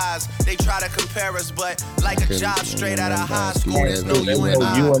truest ties. They try to compare us, but like a job straight out of high school, there's no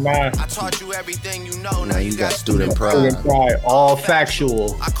you and I. I taught you everything you know, now you got student pride. All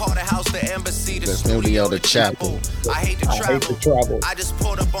factual. I call the house the embassy, the studio, the chapel. I hate to travel. I just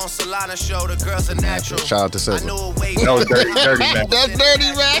pulled up on Solana show, the girls are natural. Shout out to Cesar. No, dirty man. That's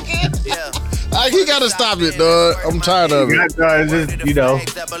dirty man. Yeah. He gotta stop it, dog. I'm tired of it. Just, you know,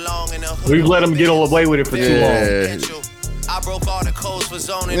 we've let him get away with it for too long. I broke all the codes for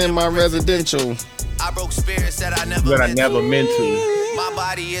zoning in my residential. I broke spirits that I never meant to. My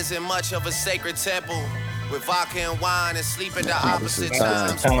body isn't much of a sacred temple. With vodka and wine and sleep at the opposite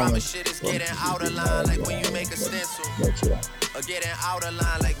times. Promise shit is getting out of line like when you make a stencil. Or getting out of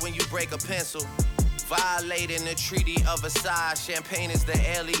line like when you break a pencil. Violating the Treaty of Versailles. Champagne is the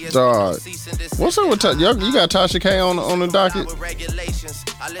alias. Dog. What's up with you got Tasha K on the docket?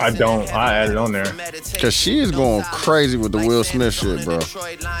 I don't. I added on there. Cause she is going crazy with the Will Smith shit, bro.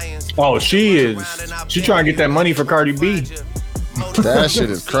 Oh, she is. She trying to get that money for Cardi B. That shit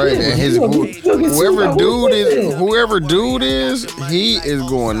is crazy. And whoever dude is, he is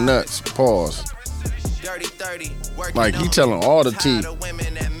going nuts. Pause. Like, he telling all the tea.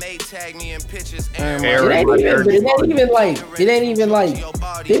 It ain't even like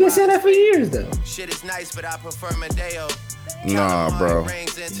they've been saying that for years though. Nah, bro.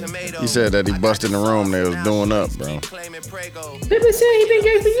 He said that he busted in the room they was doing up, bro. They've been saying he been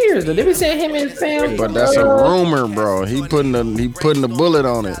gay for years though. They've been saying him and his family. But that's a rumor, bro. He putting the bullet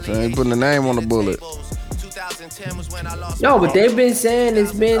on it. So he putting the name on the bullet. No, but they've been saying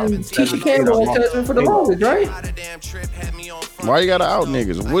it's been Tisha Campbell and cousin for the longest, right? Why you gotta out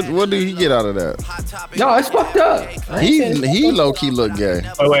niggas? What did he get out of that? No, it's fucked up. He low key look gay.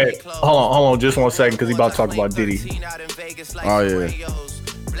 Wait, hold on, just 1 second, because he about to talk about Diddy. Oh yeah.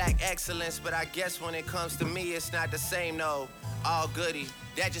 Black excellence, but I guess when it comes to me, it's not the same. No, all goody.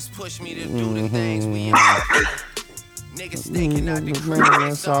 That just pushed me to do the things we. Niggas thinking out the crib.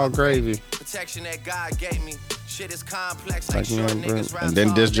 That's all gravy. Protection that God gave me. Shit is complex like short niggas. And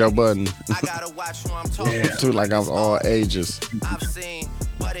then this Joe Budden. I gotta watch who I'm talking to. Too, like I'm all ages. I've seen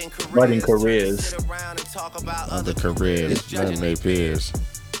budding careers. Other careers. None of their peers.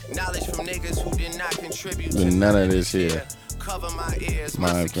 Knowledge from niggas who did not contribute. None of this here. Cover my ears.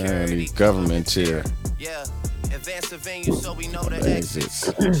 My family government here. Yeah. Advance the venue so we know the exits.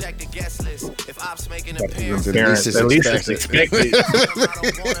 Check the guest list. If ops making appearance, At least it's expected. I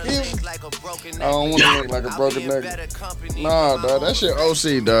don't want to look like a broken nigga. Nah, dog, that shit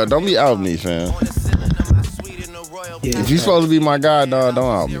OC, dog. Don't be out me, fam. If you supposed to be my guy, dog,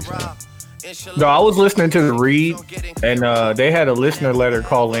 don't out me, fam. No, I was listening to the read, and they had a listener letter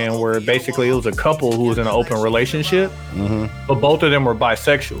call in where basically it was a couple who was in an open relationship, but both of them were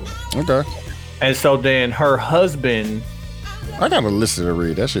bisexual. Okay. And so then her husband, I gotta listen to the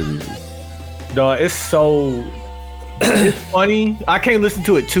read. That shit be. dog, it's funny. I can't listen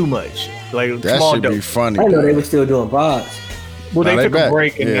to it too much. Like That small should be dose. funny. I know dog. they were still doing pods. Well, Nah, they they took back. a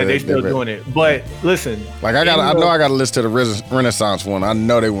break and Yeah, they they still back. doing it. But listen, Like I know I gotta listen to the Renaissance one. I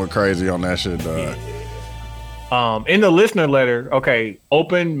know they went crazy on that shit, dog. in the listener letter, okay,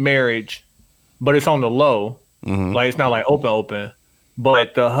 open marriage, but it's on the low. Like it's not like open.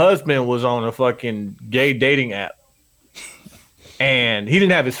 But the husband was on a fucking gay dating app, and he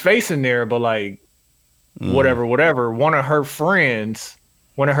didn't have his face in there, but like whatever. One of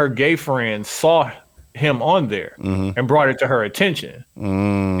her gay friends saw him on there and brought it to her attention,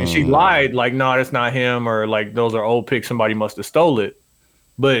 and she lied like, "No, that's not him," or like, "Those are old pics. Somebody must have stole it."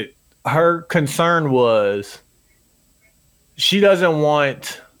 But her concern was she doesn't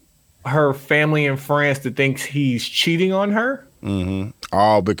want her family and friends to think he's cheating on her.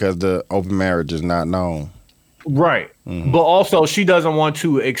 All because the open marriage is not known. Right. But also she doesn't want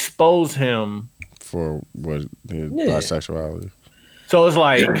to expose him For what his bisexuality. So it's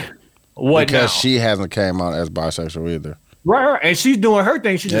like, what because now? she hasn't came out as bisexual either. Right. And she's doing her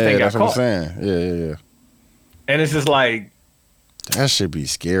thing. She just ain't got that's caught. what I'm saying. Yeah. And it's just like, that should be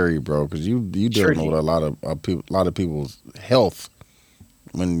scary, bro. Because you dealing tricky. with a lot of people's health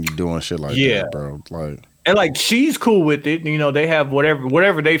when you're doing shit like that, bro. Like, and like she's cool with it. You know, they have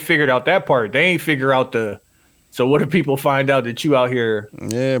whatever they figured out that part. They ain't figure out so what if people find out that you out here?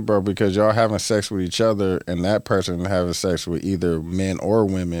 yeah, bro, because y'all having sex with each other and that person having sex with either men or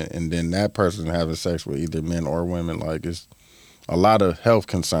women, and then that person having sex with either men or women. Like, it's a lot of health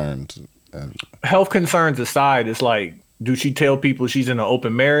concerns. Health concerns aside, it's like, do she tell people she's in an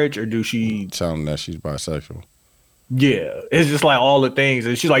open marriage, or do she tell them that she's bisexual? Yeah, it's just like all the things.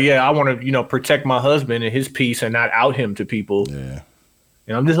 And she's like, yeah, I want to, protect my husband and his peace and not out him to people. Yeah.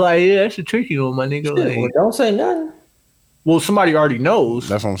 And I'm just like, yeah, that's a tricky one, my nigga. Well, Like, don't say nothing. well, somebody already knows.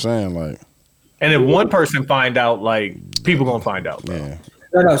 That's what I'm saying. Like, And if one person find out, like, people gonna find out. Bro. yeah.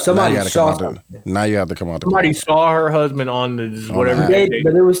 No, somebody now you saw gotta come out now you have to come out. Somebody saw her husband on the whatever.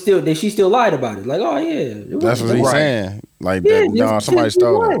 but it was still, she still lied about it. Like, oh yeah, That's what he's saying. Like, Yeah, that, no, somebody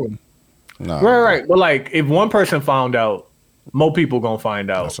stole it. No, Right. But like, if one person found out, more people gonna find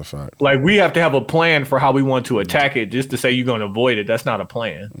out. that's a fact. Like, we have to have a plan for how we want to attack it. Just to say you're gonna avoid it, that's not a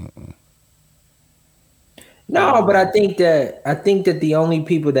plan. No, but I think that the only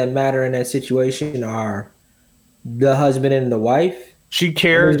people that matter in that situation are the husband and the wife. She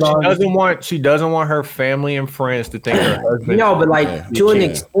cares. She doesn't want her family and friends to think her husband. No, but like to an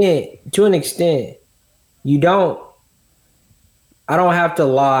extent, you don't. I don't have to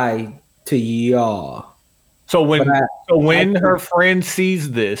lie to y'all. So when her friend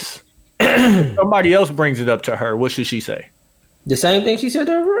sees this, somebody else brings it up to her. What should she say? The same thing she said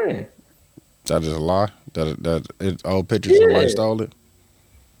to her friend. That is a lie. That it's old pictures somebody stole it.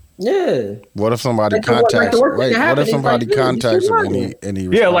 Yeah. What if somebody Like contacts? the worst thing Wait, that what happened if is somebody like, dude, contacts you him still and he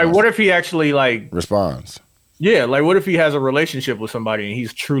Yeah, like responds? what if he actually like responds? Yeah, like what if he has a relationship with somebody and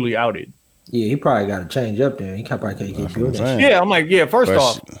he's truly outed? Yeah, he probably got to change up there. He probably can't keep doing that. Yeah, I'm like, first But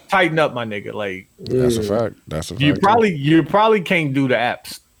off, tighten up, my nigga. Like, that's a fact. That's a fact. You probably can't do the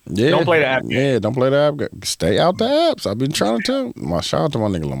apps. Yeah, Don't play the app game. Yeah, don't play the app game. Stay out the apps. I've been trying to tell. Shout out to my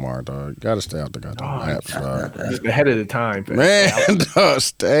nigga Lamar, dog. Got to stay out the goddamn apps, dog. Just ahead of the time, Man, dog,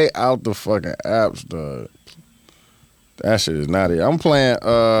 stay out the fucking apps, dog. That shit is not it. I'm playing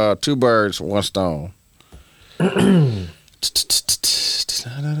Two Birds, One Stone.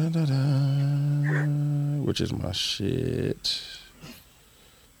 Which is my shit.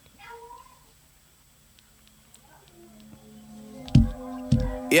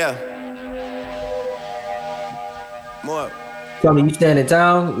 Yeah. More. Tony, you staying in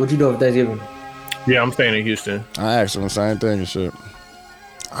town? What you doing for Thanksgiving? Yeah, I'm staying in Houston. I asked him the same thing and shit.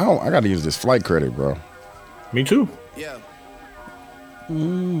 I got to use this flight credit, bro. Me too. Yeah.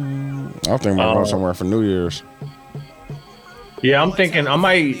 I'm thinking about going somewhere for New Year's. Yeah, I'm thinking I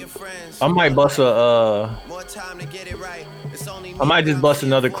might bust I might just bust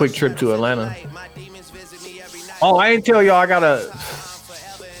another quick trip to Atlanta. Oh, I ain't tell y'all I gotta.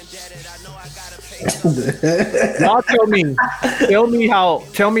 Y'all tell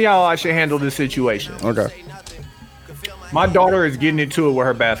me how I should handle this situation. Okay. My daughter is getting into it with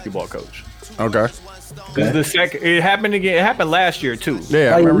her basketball coach. Okay. This is the second. It happened again. It happened last year too.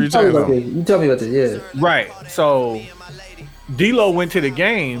 Yeah, I remember you saying that. You told me about this. Yeah. Right. So, D-Lo went to the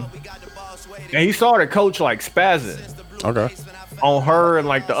game, and he saw the coach like spazzing. Okay. On her and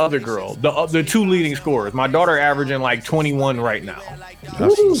like the other girl, the two leading scorers. My daughter averaging like 21 right now.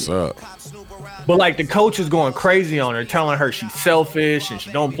 That's what's up. But like the coach is going crazy on her, telling her she's selfish and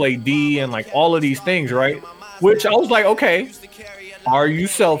she don't play D and like all of these things, right? Which I was like, okay, are you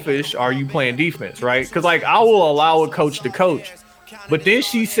selfish? Are you playing defense, right? Because like I will allow a coach to coach. But then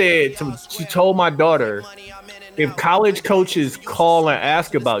she told my daughter, if college coaches call and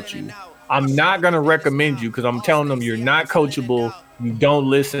ask about you, I'm not going to recommend you because I'm telling them you're not coachable. You don't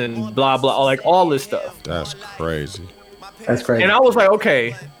listen, blah, blah, like all this stuff. That's crazy. That's crazy. And I was like,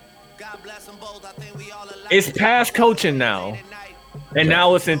 okay, it's past coaching now. And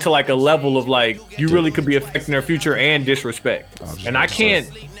now it's into like a level of like, you really could be affecting their future and disrespect. And I can't,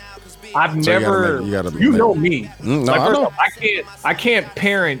 I've never, you know me. No, like, I know. I can't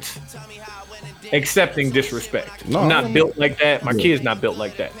parent accepting disrespect. No, I'm not built like that. My kid's not built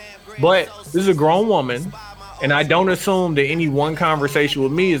like that. But this is a grown woman, and I don't assume that any one conversation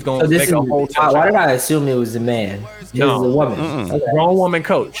with me is going to make a whole. Why did I assume it was a man? It was a woman. Okay. Grown woman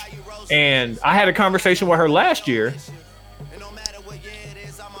coach, and I had a conversation with her last year,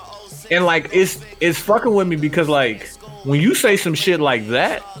 and like it's fucking with me because like when you say some shit like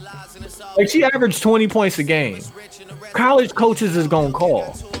that, like she averaged 20 points a game. College coaches is gonna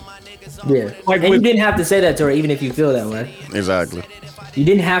call. Yeah, like and you didn't have to say that to her, even if you feel that way. Exactly. You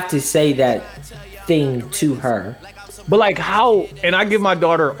didn't have to say that thing to her. But like how, and I give my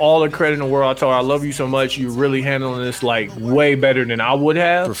daughter all the credit in the world. I told her, I love you so much. You're really handling this like way better than I would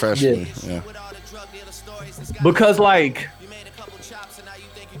have. Professionally, yeah. Because like,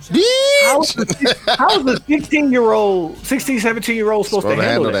 how is a 16-year-old, 16, 17-year-old supposed to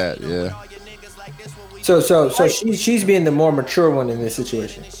handle that? Yeah. So she's being the more mature one in this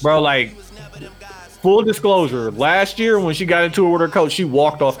situation. Bro, like, full disclosure, last year when she got into it with her coach, she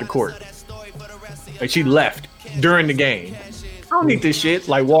walked off the court. Like, she left during the game. I don't need this shit.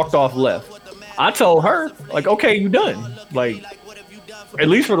 Like, walked off, left. I told her, like, okay, you done. Like, at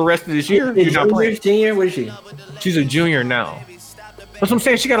least for the rest of this year, you're not playing. Senior? What is she? She's a junior now. That's what I'm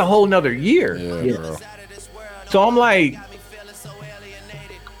saying. She got a whole nother year. Yeah, bro. So I'm like,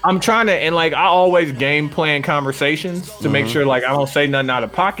 I'm trying to, and like I always game plan conversations to make sure like I don't say nothing out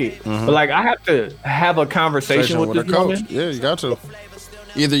of pocket. But like I have to have a conversation with this woman. Yeah, you got to.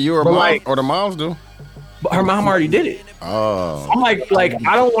 Either you or mom, like, or the moms do. But her mom already did it. Oh. I'm like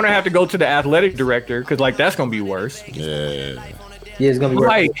I don't want to have to go to the athletic director because like that's gonna be worse. Yeah. Yeah, it's gonna be worse.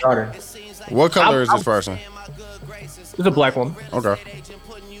 Like, what color is this person? It's a black woman. Okay.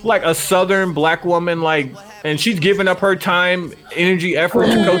 Like a southern black woman, like, and she's giving up her time, energy, effort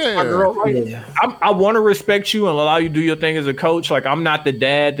to coach my girl. Like, I want to respect you and allow you to do your thing as a coach. Like, I'm not the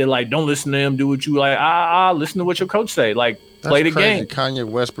dad that like don't listen to him, do what you like. Listen to what your coach say. Like, play the game. Kanye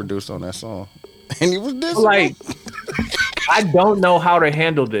West produced on that song, and he was this. Like, I don't know how to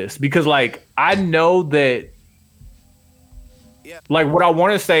handle this because, like, I know that. Like, what I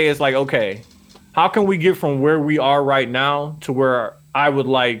want to say is like, okay, how can we get from where we are right now to where I would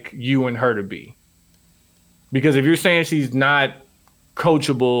like you and her to be? Because if you're saying she's not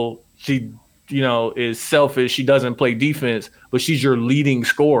coachable, she, is selfish, she doesn't play defense, but she's your leading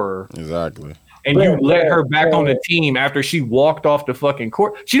scorer. Exactly. And you let her back on the team after she walked off the fucking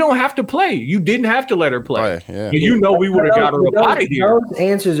court. She don't have to play. You didn't have to let her play. Right, yeah. And we would have got her up out of here. Those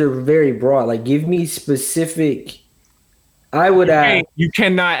answers are very broad. Like, give me specific. You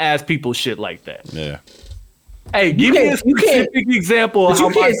cannot ask people shit like that. Yeah. Hey, give me a specific example of how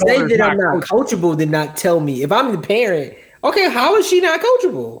you can't say that I'm not coachable, then not tell me. If I'm the parent, okay, how is she not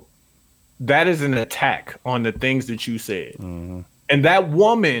coachable? That is an attack on the things that you said. Mm-hmm. And that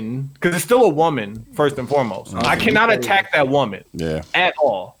woman, because it's still a woman, first and foremost. Mm-hmm. I cannot attack that woman at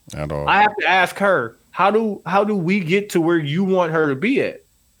all. I have to ask her, how do we get to where you want her to be at?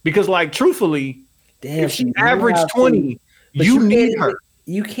 Because, like, truthfully, if she averaged 20, you need her.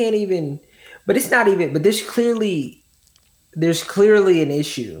 You can't even... But it's not even. But there's clearly an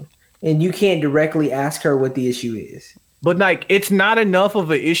issue, and you can't directly ask her what the issue is. But like, it's not enough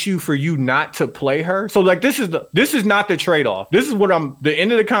of an issue for you not to play her. So like, this is not the trade-off. This is what the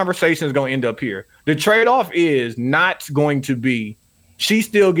end of the conversation is going to end up here. The trade-off is not going to be she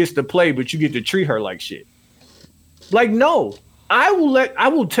still gets to play, but you get to treat her like shit. Like, no, I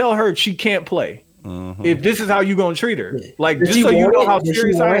will tell her she can't play. Mm-hmm. If this is how you gonna treat her, like, just so you know how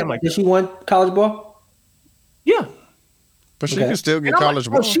serious I am. Like, does she want college ball? Yeah, but she can still get college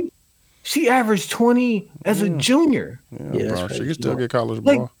ball. She averaged 20 as a junior. Yeah, bro. She can still get college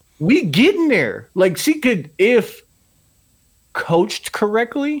Like, ball. we getting there. Like, she could, if coached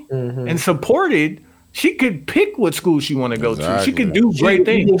correctly and supported, she could pick what school she want to go to. She could do great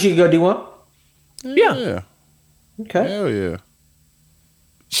things. You think she could go D1? Yeah. Okay. Hell yeah.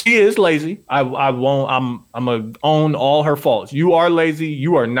 She is lazy. I won't. I'm gonna own all her faults. You are lazy.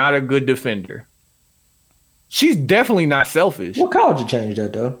 You are not a good defender. She's definitely not selfish. What college would change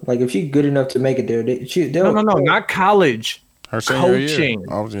that though? Like if she's good enough to make it there, No, not college. Her coaching. Year.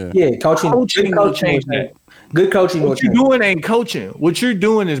 Oh, yeah. Yeah, coaching. Coaching will change that. Good coaching. What you're doing ain't coaching. What you're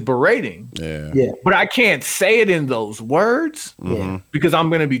doing is berating. Yeah. But I can't say it in those words because I'm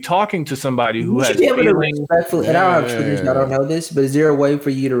going to be talking to somebody who has feelings. Respectfully, and I don't have tutors. I don't know this, but is there a way for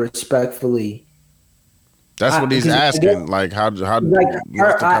you to respectfully? That's what he's asking. Like how?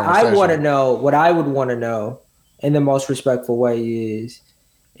 Like I want to know. What I would want to know in the most respectful way is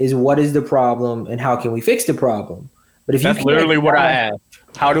what is the problem and how can we fix the problem? But if that's literally what I asked.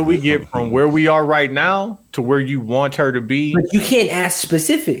 How do we get from where we are right now to where you want her to be? But you can't ask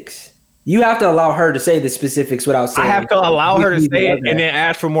specifics. You have to allow her to say the specifics without saying. I have to allow her to say it and then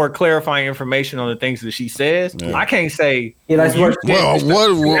ask for more clarifying information on the things that she says. Yeah. I can't say. Yeah, that's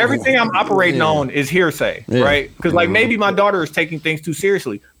everything I'm operating on is hearsay, right? Because like maybe my daughter is taking things too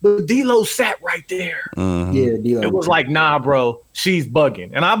seriously, but D-Lo sat right there. Yeah, D-Lo. It was like, nah, bro, she's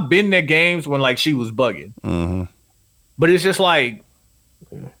bugging, and I've been at games when like she was bugging, but it's just like.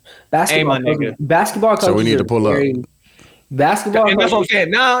 Basketball coaches. So we need to pull up. Basketball, and that's what I'm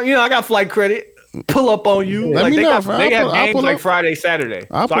saying. Now, I got flight credit. Pull up on you. Let like me they know, they have games like Friday, Saturday.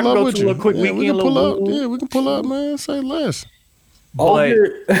 I'll so I can go to a quick weekend. We can pull up. Yeah, we can pull up, man. Say less.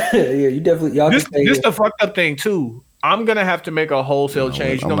 Yeah, you definitely. Y'all this the fucked up thing too. I'm gonna have to make a wholesale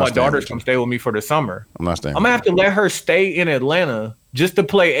change. My daughter's gonna stay with me for the summer. I'm not staying. I'm gonna have to let her stay in Atlanta just to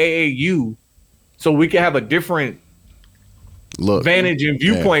play AAU, so we can have a different vantage and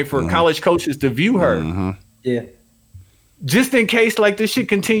viewpoint for college coaches to view her. Yeah. Just in case like this shit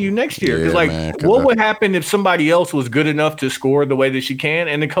continue next year. Because what would happen if somebody else was good enough to score the way that she can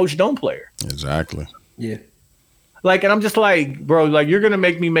and the coach don't play her? Exactly. Yeah. Like, and I'm just like, bro, like you're gonna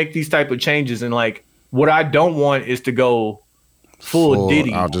make me make these type of changes, and like what I don't want is to go full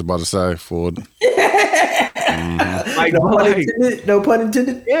Diddy. I was just about to say full. Like, no pun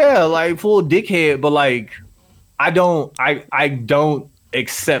intended. Yeah, like full dickhead, but like I don't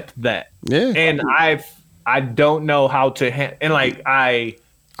accept that. Yeah. And I don't know how to and like I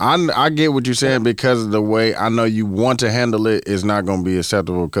get what you're saying because of the way I know you want to handle it is not going to be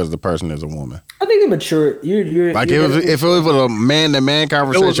acceptable because the person is a woman. I think the mature. You're like if it was a man-to-man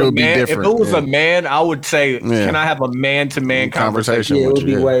conversation, it would be different. If it was a man, I would say, "Can I have a man-to-man conversation?" Yeah, it would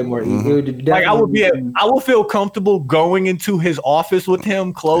be way more. Like I would feel comfortable going into his office with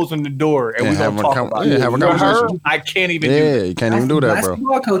him, closing the door, and we gonna talk about it. Have a conversation. I can't even. You can't even do that, bro.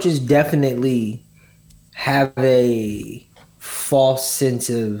 Basketball coaches definitely have a false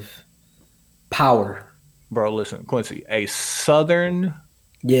sense of power. Bro, listen, Quincy, a Southern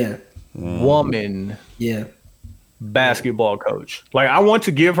woman basketball coach. Like, I want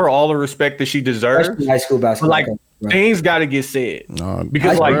to give her all the respect that she deserves. Especially high school basketball. But, like, things got to get said.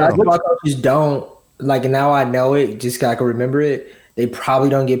 Because, like, basketball coaches don't, like, now I know it, just I can remember it. They probably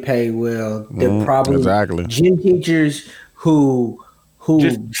don't get paid well. They're probably gym teachers who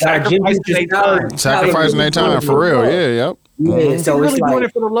just sacrificing their time for real. Yeah, Yeah, so really it's like, doing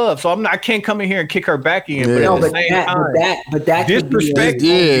it for the love. So I can't come in here and kick her back in. Yeah. But that disrespect.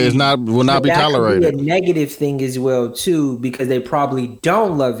 Will not be tolerated. Could be a negative thing as well too, because they probably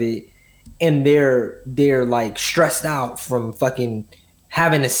don't love it, and they're like stressed out from fucking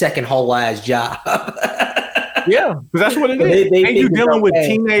having a second whole ass job. Yeah, because that's what it is. And you dealing with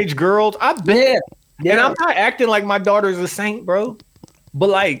teenage girls. I've been, and I'm not acting like my daughter's a saint, bro. But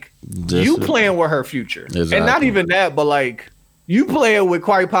like you playing with her future, and not even that, but like you playing with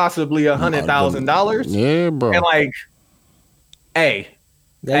quite possibly $100,000. Yeah, bro. And like, hey,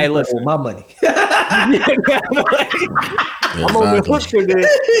 listen, my money. I'm on the hook for this.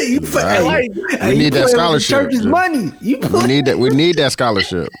 We need that scholarship. Church's money. We need that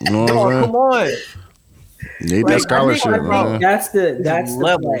scholarship. You know what I'm saying? Come on. Need that scholarship, man. That's the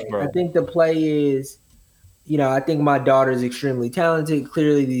levels, play. bro. I think the play is, I think my daughter is extremely talented.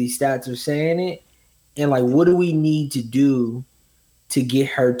 Clearly, these stats are saying it. And like, what do we need to do to get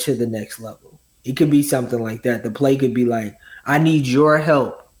her to the next level? It could be something like that. The play could be like, I need your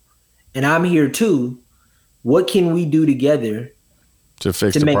help, and I'm here too. What can we do together to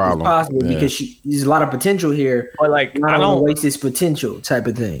fix to the make problem? This possible? Because there's a lot of potential here. But like, I don't waste this potential type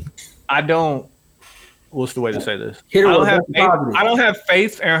of thing. I don't. what's the way to say this? Hit her I don't with have nothing faith, positive. I don't have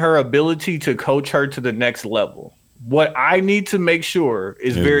faith in her ability to coach her to the next level. What I need to make sure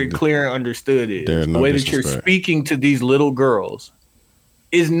is very clear and understood is the way that you're speaking to these little girls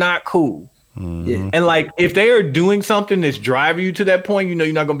is not cool. Yeah. And like, if they are doing something that's driving you to that point, you know,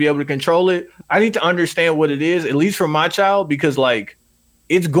 you're not going to be able to control it. I need to understand what it is, at least for my child, because like,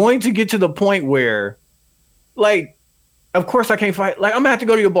 it's going to get to the point where, like, of course I can't fight. Like, I'm gonna have to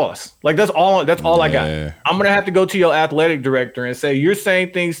go to your boss. Like, that's all I got. I'm gonna have to go to your athletic director and say, you're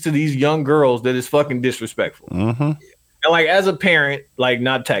saying things to these young girls that is fucking disrespectful. And like, as a parent, like,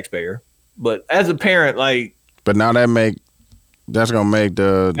 not taxpayer, but as a parent, like, but now that's gonna make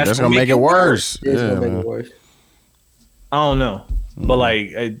it worse. It's gonna make it worse. I don't know. But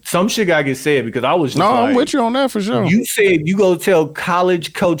like, some shit gotta get said, because I was just I'm with you on that for sure. You said you go tell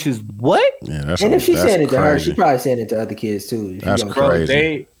college coaches what? Yeah, and if she's saying it to her, she probably saying it to other kids too. That's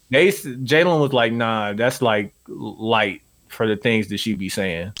crazy. Jalen was like, nah, that's like light for the things that she be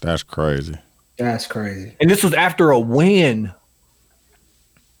saying. That's crazy. That's crazy. And this was after a win.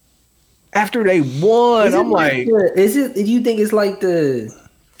 After they won, I'm like, is it? Do you think it's like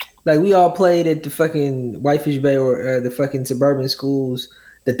we all played at the fucking Whitefish Bay or the fucking suburban schools,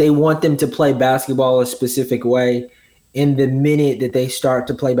 that they want them to play basketball a specific way, and the minute that they start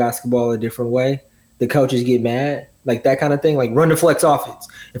to play basketball a different way, the coaches get mad, like that kind of thing, like run the flex offense.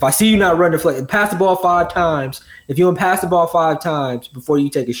 If I see you not run the flex, pass the ball 5 times. If you don't pass the ball 5 times before you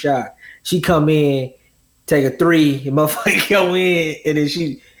take a shot, she come in, take a 3, and motherfucker go in, and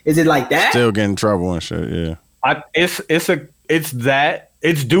then is it like that? Still get in trouble and shit. Yeah, it's that.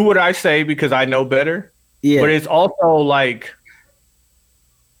 It's do what I say because I know better. Yeah. But it's also like,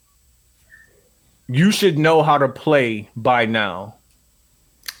 you should know how to play by now.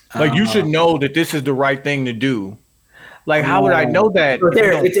 Like, you should know that this is the right thing to do. Like, how would I know that?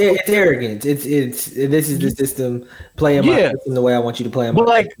 It's arrogant. It's this is the system. Playing my system the way I want you to play. But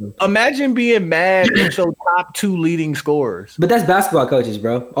like, imagine being mad at your top 2 leading scorers. But that's basketball coaches,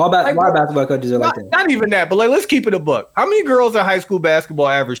 bro. Why basketball coaches are like that? Not even that. But like, let's keep it a buck. How many girls in high school basketball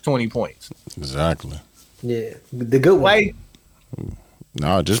average 20 points? Exactly. Yeah, the good one. Like,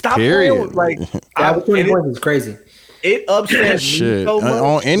 no, just period. Like, 20 points is crazy. It upsets me so much.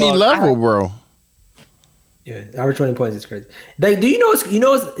 On any level, bro. Yeah, average 20 points is crazy. Like, do you know it's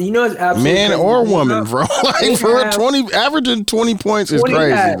absolutely man crazy. or woman, bro. Like, for averaging 20 points is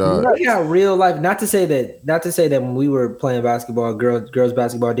crazy, dog. You got real life. Not to say that when we were playing basketball, girls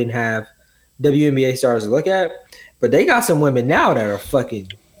basketball didn't have WNBA stars to look at, but they got some women now that are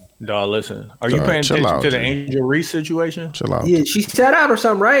fucking. Dog, listen. Are you paying attention to the Angel Reese situation? Chill out. Yeah, she sat out or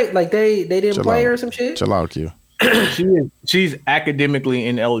something, right? Like they didn't play her or some shit. Chill out, Q. She's academically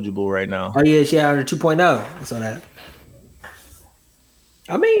ineligible right now. Oh yeah, she had her 2.0. I saw that.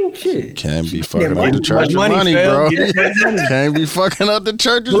 I mean, shit. Can't be fucking up the church's money, bro. Can't be fucking up the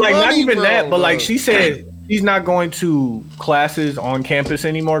church's money, not even bro, that, but like, she said she's not going to classes on campus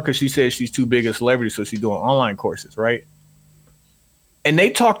anymore because she said she's too big a celebrity, so she's doing online courses, right? And they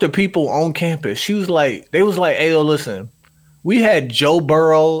talked to people on campus. They was like, hey, yo, listen, we had Joe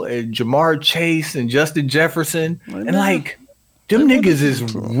Burrow and Jamar Chase and Justin Jefferson, and like, them niggas is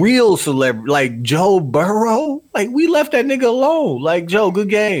real celebrity. Like, Joe Burrow, like, we left that nigga alone. Like, Joe, good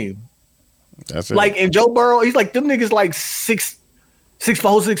game. That's it. Like, and Joe Burrow, he's like, them niggas like 6'4",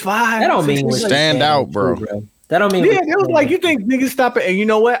 6'5". That don't mean stand out, bro. That don't mean. Yeah, it was like, you think niggas stop it, and you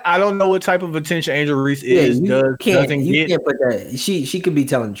know what? I don't know what type of attention Angel Reese is. You can't put that. She could be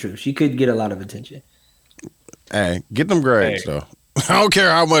telling the truth. She could get a lot of attention. Hey, get them grades though. I don't care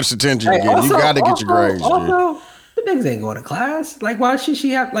how much attention you get. You got to get your grades. Also, the niggas ain't going to class. Like, why should she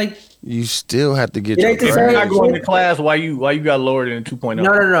have like? You still have to get your grades. You're not going to class. Why you got lower than 2.0?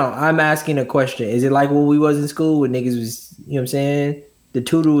 No. I'm asking a question. Is it like when we was in school when niggas was, you know what I'm saying? The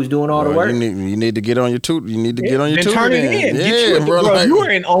tutor was doing all the work. You need to get on your tutor. You need to get on your tutor. Turn it in. Yeah, bro. Like, you were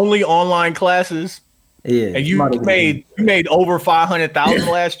in only online classes. Yeah, and you made over 500,000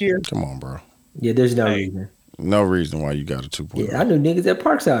 last year. Come on, bro. Yeah, there's no reason. No reason why you got a 2.0. Yeah, I knew niggas at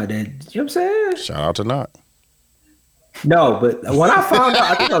Parkside that. You know what I'm saying? Shout out to Not. No, but when I found out,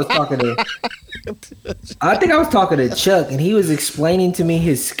 I think I was talking to Chuck, and he was explaining to me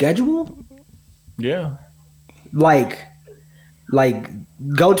his schedule. Yeah. Like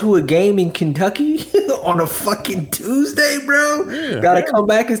go to a game in Kentucky on a fucking Tuesday, bro. Yeah, gotta come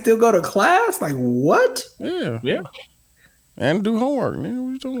back and still go to class. Like what? Yeah. And do homework,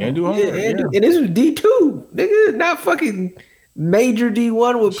 man. And this was D2, nigga, not fucking major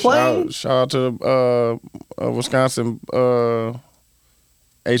D1 with playing. Shout out to Wisconsin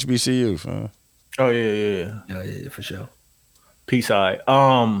HBCU. Oh yeah. Oh yeah, for sure. Peace out.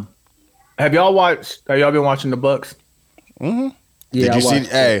 Have y'all been watching the Bucks? Mm-hmm. Yeah, Did you see?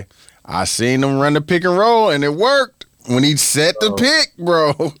 Hey, I seen them run the pick and roll, and it worked when he set the pick,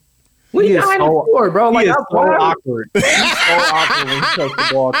 bro. What are you behind the board, bro? He is so awkward. He's so awkward when he takes the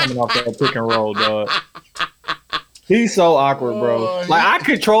ball coming off that pick and roll, dog. He's so awkward, bro. Like I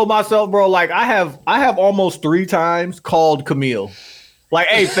control myself, bro. Like I have almost 3 times called Camille. Like,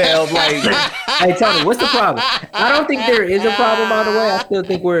 hey, Fel, like, hey, tell me, what's the problem? I don't think there is a problem. By the way, I still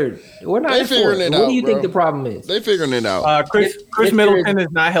think we're not. They figuring it out. What do you think bro. the problem is? They figuring it out. Chris Middleton is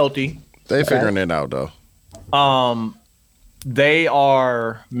not healthy. They figuring it out though. They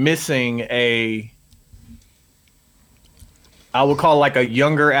are missing I would call like a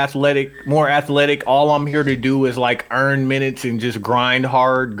younger more athletic. All I'm here to do is like earn minutes and just grind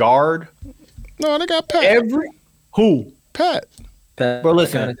hard guard. No, they got Pat. Who? Pat. Bro,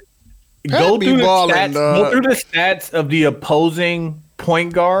 listen. Go through the stats of the opposing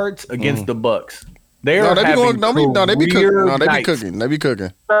point guards against the Bucks. They be cooking. They be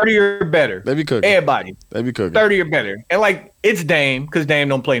cooking. 30 or better. They be cooking. Everybody. They be cooking. 30 or better. And like it's Dame, because Dame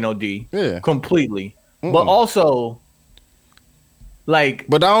don't play no D. Yeah. Completely. But also like,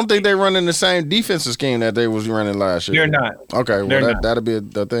 but I don't think they running the same defensive scheme that they was running last year. They're not. Okay, well that'll be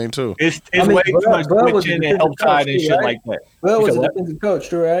the thing too. It's way too much switching and help side and shit like that. Bud was a defensive coach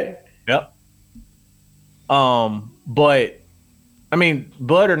too, right? Yep. But I mean,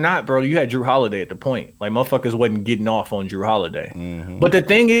 Bud or not, bro, you had Drew Holiday at the point. Like motherfuckers wasn't getting off on Drew Holiday. Mm-hmm. But the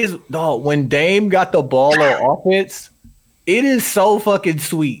thing is, dog, when Dame got the ball on offense, it is so fucking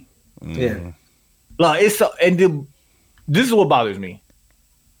sweet. Mm-hmm. Yeah. Like it's so, this is what bothers me.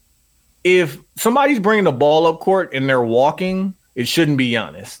 If somebody's bringing the ball up court and they're walking, it shouldn't be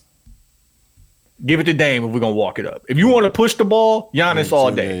Giannis. Give it to Dame if we're going to walk it up. If you want to push the ball, Giannis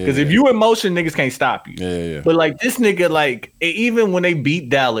all day. Because if you in motion, niggas can't stop you. Yeah. But like this nigga, like even when they beat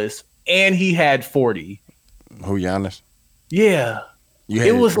Dallas and he had 40. Who, Giannis? Yeah. You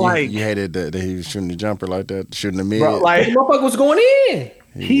hated that he was shooting the jumper like that, shooting the mid. Bro, like, the motherfucker was going in.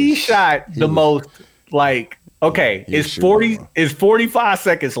 He shot the most, like, okay, it's 45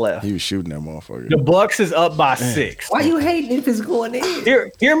 seconds left. He was shooting that motherfucker. The Bucks is up by 6. Why you hating if it's going in?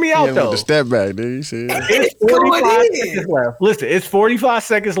 Hear me out though. The step back, dude. You see it's 45 seconds left. Listen, it's 45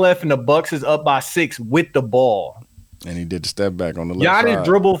 seconds left, and the Bucks is up by 6 with the ball. And he did the step back on the left Giannis side.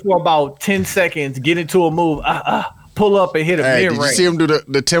 dribble for about 10 seconds, get into a move, pull up and hit a mid-range. Did you see him do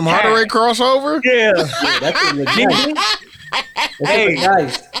the Tim Hardaway crossover? Yeah. That's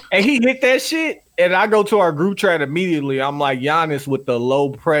nice. And he hit that shit. And I go to our group chat immediately. I'm like, Giannis with the low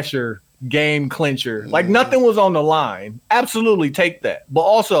pressure game clincher. Like nothing was on the line. Absolutely take that. But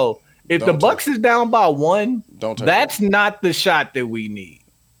also, if the Bucks is down by 1, that's not the shot that we need.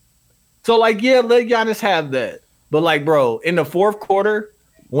 So like, yeah, let Giannis have that. But like, bro, in the fourth quarter,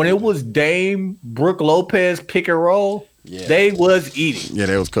 when it was Dame, Brook Lopez pick and roll, they was eating. Yeah,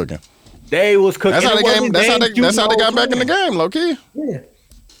 they was cooking. They was cooking. That's how they game. That's how they got back in the game, low key. Yeah.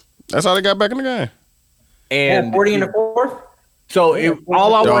 That's how they got back in the game. And 40 in the fourth. So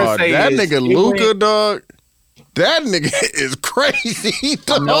all I want to say that is nigga Luka, dog. That nigga is crazy.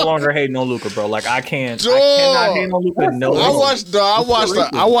 Dog. I'm no longer hating on Luka, bro. Like I cannot hate on Luka. No, I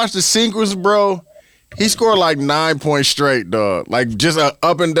watched the sequence, bro. He scored like 9 points straight, dog. Like just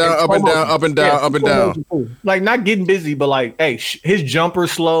up and down, up and down, up and down, up and down. Like not getting busy, but like, hey, his jumper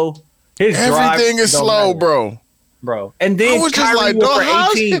slow. His everything is slow, bro. And then I was Kyrie just like, went for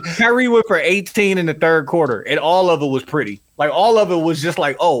 18. Kyrie went for 18 in the third quarter, and all of it was pretty. Like all of it was just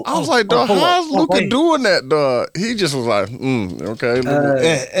like, I was like, dog, how's Luka doing that, dog? He just was like, okay.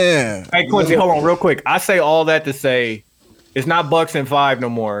 Hey, Quincy, hold on real quick. I say all that to say it's not Bucks in 5 no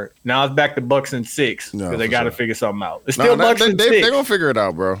more. Now it's back to Bucks in 6 because they got to figure something out. It's still Bucks in 6. They're going to figure it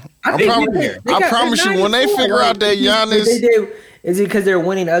out, bro. I promise you, when they figure out that Giannis... Is it because they're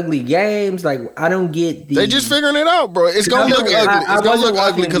winning ugly games? Like I don't get the. They just figuring it out, bro. It's gonna look ugly. It's gonna look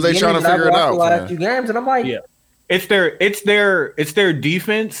ugly because they're trying to figure it out. Last few games, and I'm like, it's their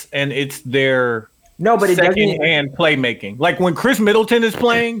defense and it's their but it second hand playmaking. Like when Chris Middleton is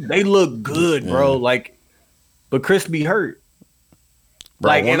playing, they look good, bro. Like, but Chris be hurt. Bro,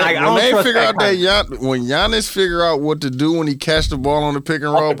 like, when they figure out that when Giannis figure out what to do when he catch the ball on the pick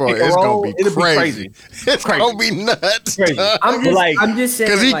and roll, bro, it's gonna be crazy. It's gonna be nuts. I'm just saying,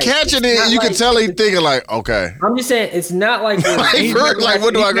 because he catching it, you can tell he thinking like, okay. I'm just saying, it's not like like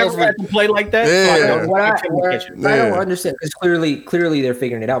what do I go for? To play like that? Yeah. I don't understand because clearly they're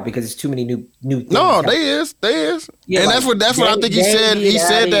figuring it out because it's too many new things. No, they is. Yeah, and that's what I think he said. He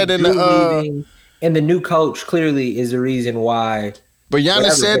said that in the and the new coach clearly is the reason why But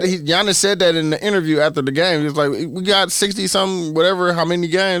Giannis said that in the interview after the game. He was like, "We got 60 something, whatever, how many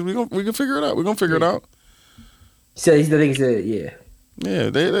games? We can figure it out. We're gonna figure it out." So he said, yeah. Yeah,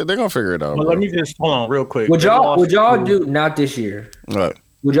 they're gonna figure it out. Well, let me just hold on real quick. Would y'all do not this year? What?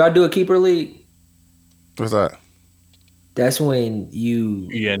 Would y'all do a keeper league? What's that? That's when you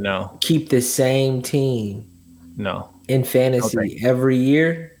keep the same team in fantasy every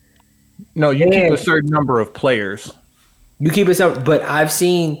year. No, you keep a certain number of players. You keep it some, but I've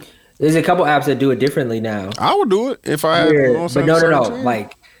seen there's a couple apps that do it differently now. I would do it if I had. Yeah, but no.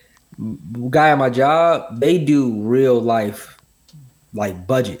 Like guy at my job, they do real life like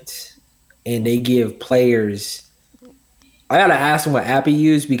budgets, and they give players. I gotta ask them what app he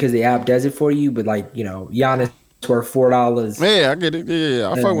used because the app does it for you. But like Giannis worth $4. Yeah, I get it. Yeah,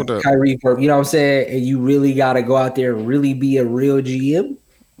 I fuck with that. Kyrie worth, you know what I'm saying? And you really gotta go out there and really be a real GM.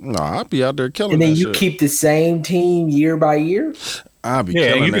 No, I'd be out there killing. And then you shit. keep the same team year by year. I'd be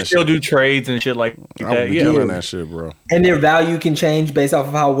killing you that can still shit. do trades and shit like that. I'd be killing that shit, bro. And their value can change based off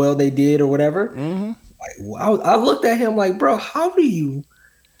of how well they did or whatever. Mm-hmm. Like, I looked at him like, bro, how do you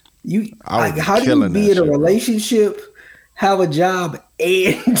how do you be in a relationship, have a job,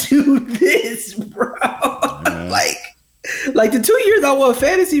 and do this, bro? like the 2 years I won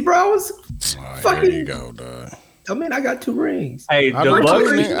fantasy, bro, I was fucking. There you go, dog. I mean, I got 2 rings. Hey, I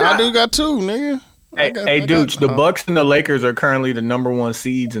do got 2, nigga. Hey, Dooch, the Bucks and the Lakers are currently the number 1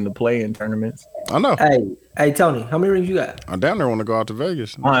 seeds in the play-in tournaments. I know. Hey, Tony, how many rings you got? I down there want to go out to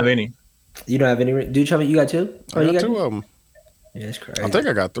Vegas. I don't have any. You don't have any rings? Dude, how many you got 2? I got 2 of them. Yeah, that's crazy. I think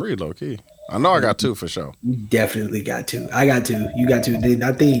I got 3, low key. I know I got 2 for sure. You definitely got 2. I got 2. You got 2. Then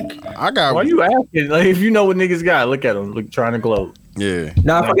I think. I got. Why you asking? Like, if you know what niggas got, look at them. Look, trying to gloat. Yeah.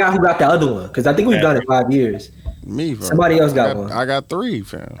 No, I forgot who got the other one because I think we've done it 5 years. Me, bro. Somebody else got one. I got 3,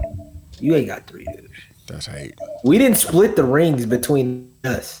 fam. You ain't got 3, dude. That's hate. We didn't split the rings between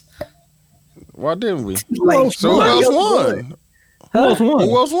us. Why didn't we? Like, so who else won? Who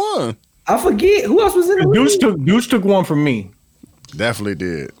else won? I forget. Who else was in the ring? Deuce took one from me. Definitely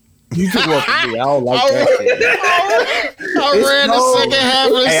did. You took one from me. I don't like that shit. I ran the second half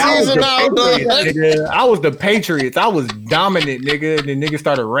of the season out, nigga. I was the Patriots. I was dominant, nigga. And then niggas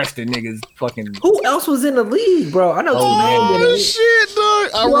started arresting niggas. Fucking. Who else was in the league, bro? I know. Shit, dog.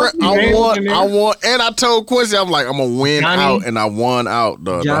 I won, and I told Quincy, I'm like, I'm gonna win out, and I won out,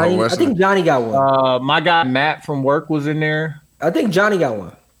 dog. I think Johnny got one. My guy Matt from work was in there. I think Johnny got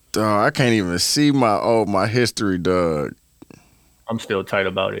one. Dog, I can't even see my history, dog. I'm still tight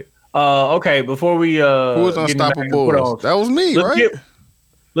about it. Okay, before we who was Unstoppable? That was me, right?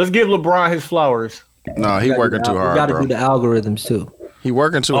 Let's give LeBron his flowers. No, he working too hard. You got to do the algorithms too. He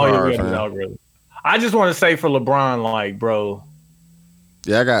working too hard, fam. I just want to say for LeBron, like, bro.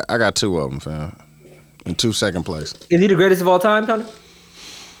 Yeah, I got 2 of them, fam. In 2 second place. Is he the greatest of all time, Tony?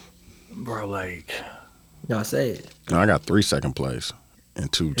 Bro, like. No, say it. No, I got 3 second place in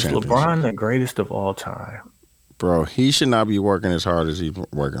 2 championships. LeBron the greatest of all time. Bro, he should not be working as hard as he's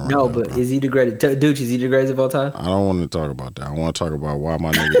working right now. No, but is he the greatest? Dude, is he the greatest of all time? I don't want to talk about that. I want to talk about why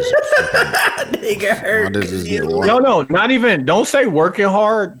my niggas nigga hurt. No, not even. Don't say working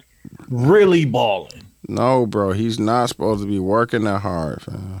hard. Really balling. No, bro, he's not supposed to be working that hard,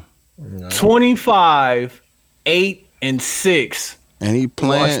 fam. 25, 8, and 6. And he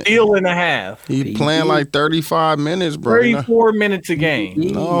playing a steal and a half. He playing like 35 minutes, bro. 34 minutes a game.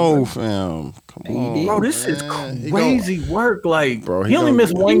 No, fam. Come on, bro. This is crazy work. Like, bro, he only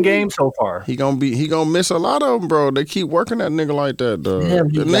missed 1 game so far. He gonna miss a lot of them, bro. They keep working that nigga like that, dog.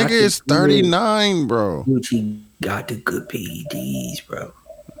 The nigga is 39, bro. He got the good PEDs, bro.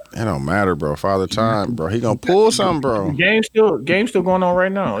 It don't matter, bro. Father time, bro. He gonna pull something, bro. Game still going on right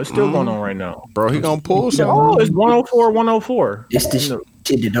now. It's still going on right now, bro. He gonna pull something. Oh, it's 104. It's the shit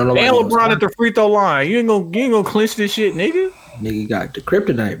that don't know. And LeBron at the free throw line. You ain't gonna clinch this shit, nigga. Nigga got the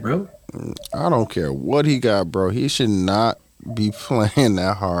kryptonite, bro. I don't care what he got, bro. He should not be playing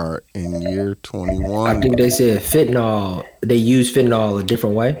that hard in year 21. I think they said fentanyl. They use fentanyl a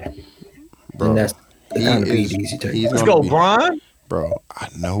different way, bro. And that's the kind of PEDs you take. Let's go, Bron. Bro, I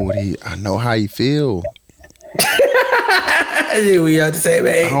know how he feel. We have the same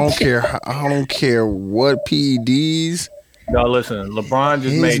age. I don't care what PEDs. No, listen. LeBron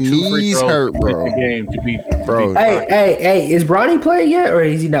just made 2 free throws hurt, bro. The game to beat. Bro, hey, is Bronny playing yet, or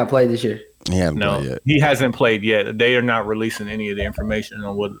has he not played this year? He hasn't played yet. He hasn't played yet. They are not releasing any of the information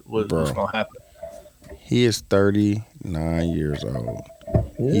on what's going to happen. He is 39 years old.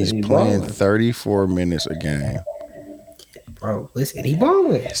 He's playing 34 minutes a game. Bro, listen, he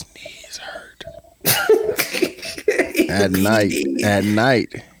balling. His knees hurt. At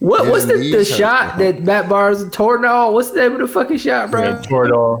night. What's the knees shot that Matt Barnes tore off? What's the name of the fucking shot, bro? Yeah, tore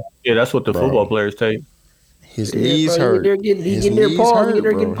it off. Yeah, that's what the football players take. His knees hurt. His knees hurt,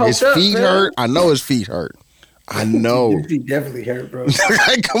 bro. His feet hurt. I know his feet hurt. I know. His feet definitely hurt, bro.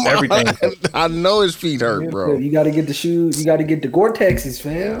 Come on. I know his feet hurt, bro. You got to get the shoes. You got to get the Gore-Texes,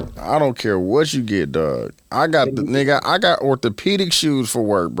 fam. I don't care what you get, dog. I got orthopedic shoes for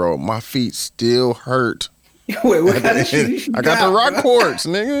work, bro. My feet still hurt. Wait, what kind of shoes you I got the Rockports,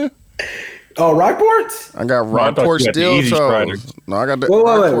 nigga. Oh, Rockports? I got Rockport steel toes. No, I got the.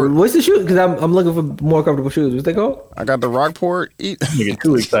 Wait. What's the shoe? Because I'm looking for more comfortable shoes. What's they called? I got the Rockport. Nigga,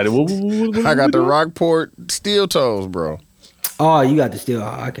 too excited. I got the Rockport steel toes, bro. Oh, you got the steel. Oh,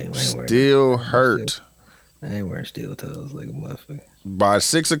 I can't wear. Still hurt. I ain't wearing steel toes like a motherfucker. By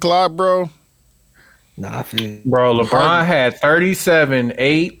 6 o'clock, bro. Nah, I feel. Bro, LeBron had 37,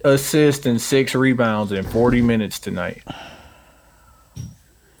 8 assists, and 6 rebounds in 40 minutes tonight.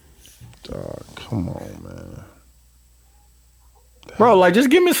 Dog, come on, man. Bro, like, just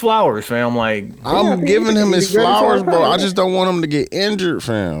give him his flowers, fam. Like, I'm giving him his flowers, bro. I just don't want him to get injured,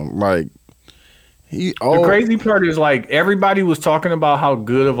 fam. Like, the crazy part is, like, everybody was talking about how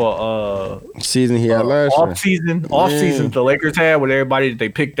good of a season he had last year. Off season the Lakers had with everybody that they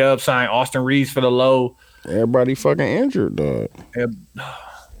picked up, signed Austin Reeves for the low. Everybody fucking injured, dog.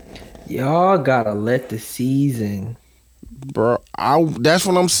 Y'all gotta let the season. Bro, that's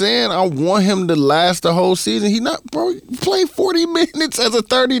what I'm saying. I want him to last the whole season. He played 40 minutes as a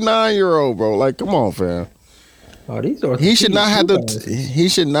 39-year-old, bro. Like, come on, fam. Oh, he should not have to. He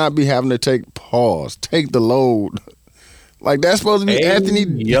should not be having to take the load. Like, that's supposed to be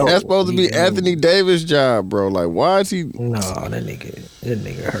Anthony Davis' job, bro. Like, why is he? No, that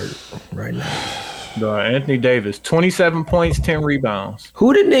nigga hurt right now. Anthony Davis, 27 points, 10 rebounds.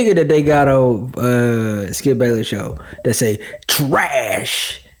 Who the nigga that they got on Skip Bayless show that say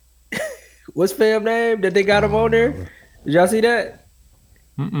trash? What's fam name that they got him on there? Did y'all see that?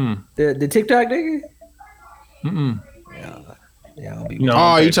 The TikTok nigga? Yeah,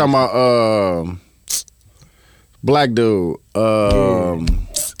 no, you talking about black dude? Oh,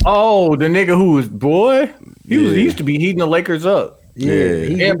 the nigga who was he used to be heating the Lakers up. Yeah,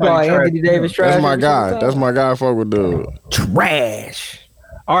 he called Anthony Davis trash. That's my guy. That's my guy. Fuck with dude. Trash.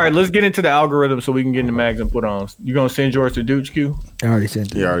 All right, let's get into the algorithm so we can get in the mags and put on. You gonna send yours to Dooch Q? I already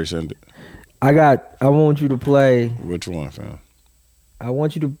sent it. Yeah, I already sent it. I want you to play. Which one, fam? I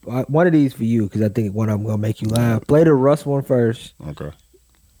want you to one of these for you because I think one of them gonna make you laugh. Play the Russ one first. Okay.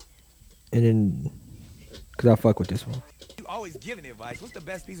 And then, because I fuck with this one. Always giving advice. What's the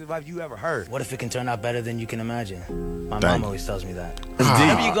best piece of advice you ever heard? What if it can turn out better than you can imagine? My mom always tells me that.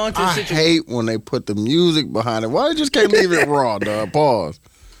 Whenever you go into I hate when they put the music behind it. Why you just can't leave it raw, dog? Pause.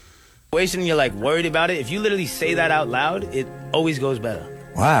 Situation you're like worried about it. If you literally say that out loud, it always goes better.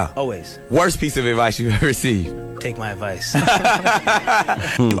 Wow. Always. Worst piece of advice you've ever received. Take my advice.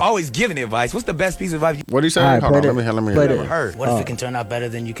 Always giving advice. What's the best piece of advice? What do you say? Hold on, let me hear. Heard. What if it can turn out better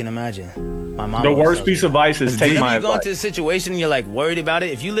than you can imagine? My mom. The worst piece of advice is take my advice. If you go into a situation you're like worried about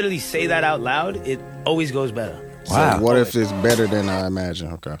it, if you literally say that out loud, it always goes better. Wow. So what if it's better than I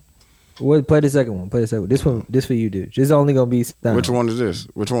imagine? Okay. Play the second one. This for you, dude. This is only gonna be. Which one is this?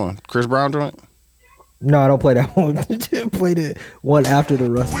 Which one? Chris Brown joint? No, I don't play that one. Play the one after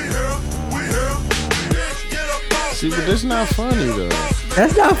the Russ. See, but this not funny though.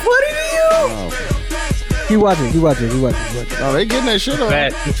 That's not funny to you. No. He watching. Oh, they getting that shit on.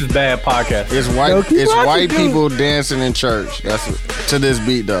 This is bad podcast. It's white people dancing in church. That's to this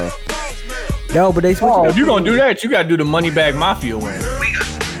beat though. No, but they switch. If you gonna do that, you gotta do the Moneybag Mafia win.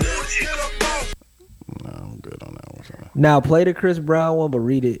 No, I'm good on that one. Sorry. Now play the Chris Brown one, but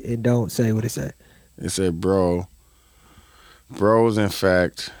read it and don't say what it said. It said, bros, in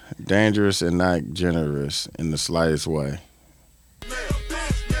fact, dangerous and not generous in the slightest way.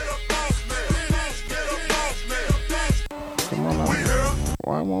 Come on now.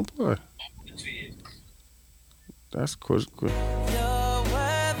 Why I won't play? That's quick.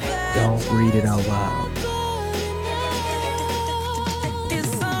 Don't read it out loud.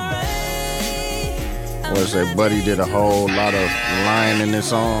 What it say? Buddy did a whole lot of lying in this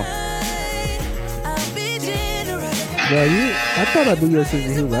song. Bro, I thought I'd do your sense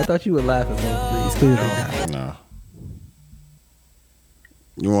of humor. I thought you would laugh at most. It's clearly not. No.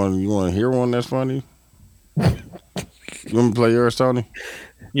 You want to hear one that's funny? You want me to play yours, Tony?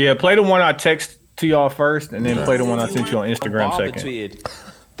 Yeah, play the one I text to y'all first, and then play the one I sent you on Instagram second. Tweeted.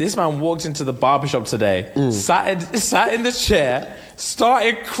 This man walked into the barbershop today, sat in the chair,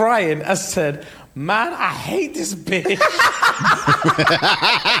 started crying, and said, "Man, I hate this bitch."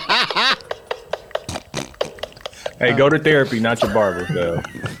 Hey, go to therapy, not your barber. So.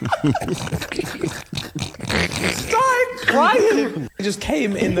 Started crying. He just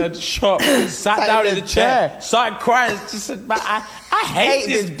came in the shop, sat down in the chair, started crying. Just said, "Man, I hate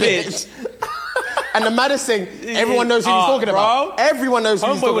this bitch." And the maddest thing, everyone knows who he's talking about. Everyone knows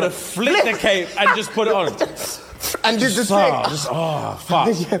who he's Homeboy talking would about. have flipped the cape and just put it on. And did the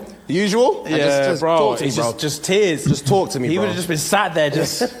thing. Fuck. Usual? Yeah, just bro. talk to me, It's bro. just tears. Just talk to me, He bro. would have just been sat there,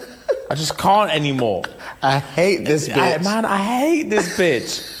 I just can't anymore. I hate this bitch. I hate this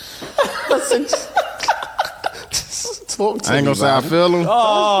bitch. Listen, just talk to me, I ain't gonna say I feel him.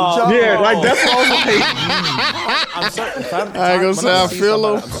 Yeah, like that's all the hate. I ain't gonna say I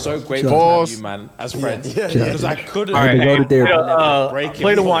feel him. I'm so grateful Pause. to have you, man, as friends. Because I couldn't. All right, go to therapy.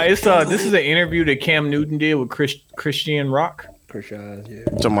 play the one. It's this is an interview that Cam Newton did with Christian Rock. Kershaw, yeah.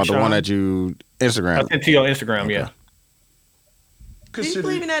 Talking about the one that you I Instagram. sent to your Instagram. Yeah. Do you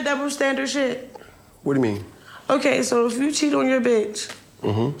believe in that double standard shit? What do you mean? Okay, so if you cheat on your bitch,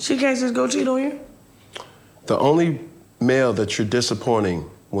 she can't just go cheat on you? The only male that you're disappointing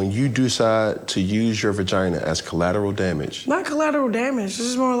when you decide to use your vagina as collateral damage. Not collateral damage. This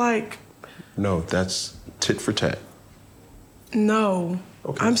is more like, No, that's tit for tat. no.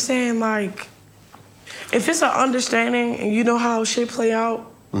 Okay. I'm saying like, if it's an understanding and you know how shit play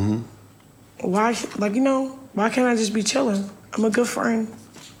out, why, like, you know, why can't I just be chilling? I'm a good friend.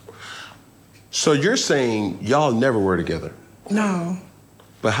 So you're saying y'all never were together. No.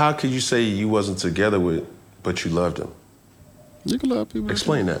 But how could you say you wasn't together with, but you loved him? You can love people.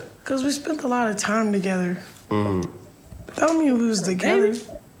 Explain that. Because we spent a lot of time together. That don't mean we was together.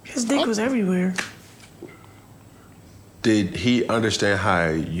 His dick was everywhere. Did he understand how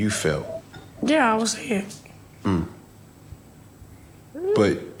you felt? Yeah, I was here.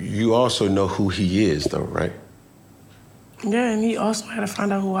 But you also know who he is, though, right? Yeah, and he also had to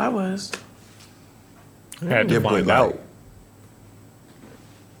find out who I was. Had to find out.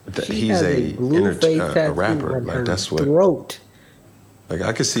 That She he's has a blue face a tattoo rapper. on her Like that's what. throat. Like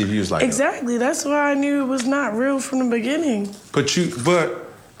I could see if he was like. Exactly. That's why I knew it was not real from the beginning. But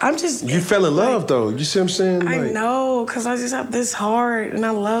I'm just. you fell in love though. You see what I'm saying? I Like, know, because I just have this heart, and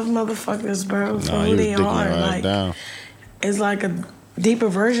I love motherfuckers, bro, for Nah, who you was they dicking are. your ass Like, down. it's like a deeper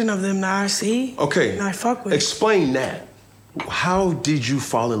version of them that I see. Okay. And I fuck with. Explain that. How did you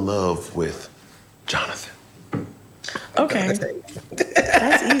fall in love with Jonathan? Okay. That's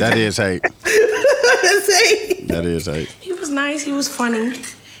easy. That is hate. That is hate. He was nice. He was funny.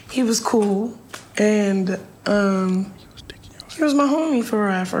 He was cool, and he was my homie for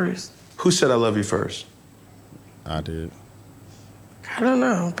at first. Who said I love you first? I did. I don't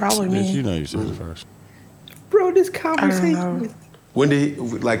know. Probably Bitch, me. you know you said it first. Bro, this I don't conversation know. with When did he,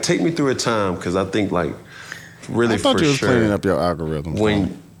 like, take me through a time, because I think, like, really I thought for you was sure. cleaning up your algorithm.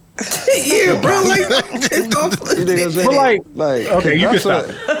 When, yeah, bro, like But like, okay, you can stop.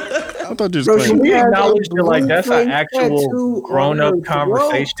 I thought you was Bro, cleaning. Can we has a acknowledge that like that's an blue actual tattoo grown on up her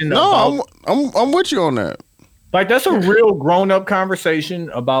conversation? No, about, I'm with you on that. like that's a real grown up conversation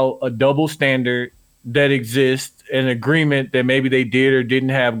about a double standard that exists, an agreement that maybe they did or didn't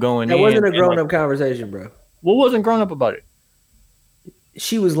have going That in. wasn't a and, grown like, up conversation, bro. What wasn't grown up about it?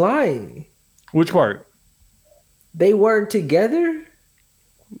 She was lying. Which part? They weren't together?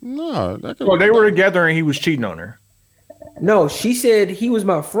 No, that could Well, they were together and he was cheating on her. No, she said he was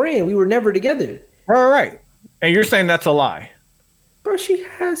my friend. We were never together. Right. And you're saying that's a lie. Bro, she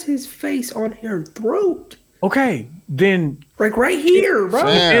has his face on her throat. Okay, then Like right here, bro.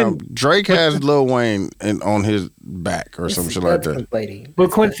 Damn, Drake has Lil Wayne on his back or some shit like That's that. conflating.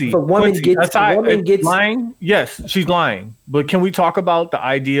 but Quincy, If a woman Quincy, gets- aside, a woman gets- lying. Yes, she's lying. But can we talk about the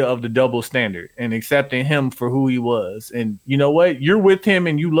idea of the double standard and accepting him for who he was? And you know what? You're with him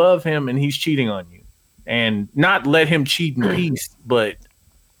and you love him, and he's cheating on you. And not let him cheat in peace, but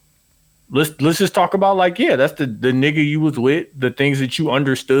let's just talk about like, yeah, that's the nigga you was with, the things that you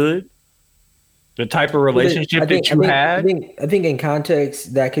understood, the type of relationship that you had. I think in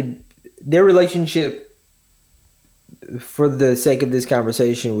context that their relationship for the sake of this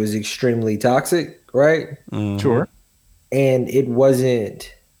conversation was extremely toxic, right? Sure. And it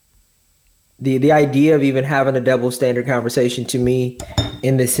wasn't the idea of even having a double standard conversation to me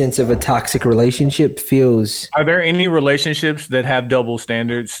in the sense of a toxic relationship feels. Are there any relationships that have double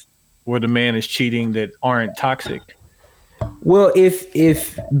standards where the man is cheating that aren't toxic? Well, if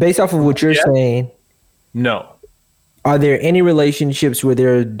based off of what you're saying, No. are there any relationships where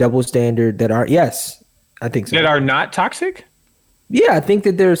there are double standard that are? Yes, I think so. That are not toxic? Yeah, I think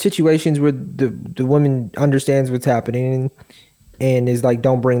that there are situations where the woman understands what's happening and is like,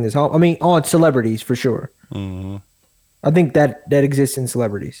 don't bring this home. I mean, on celebrities for sure. I think that exists in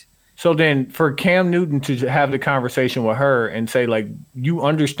celebrities. So then for Cam Newton to have the conversation with her and say, like, you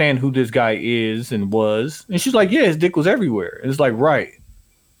understand who this guy is and was. And she's like, yeah, his dick was everywhere. And it's like, right.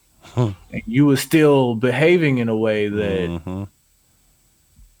 And you were still behaving in a way that, you know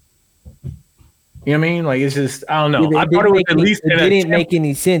what I mean? Like, it's just, I don't know. I thought it was at least it didn't make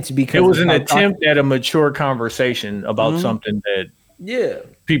any sense because it was an attempt at a mature conversation about something that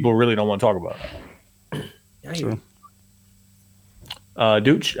people really don't want to talk about. True.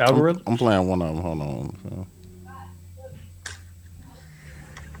 Dooch, algorithm? I'm playing one of them. Hold on.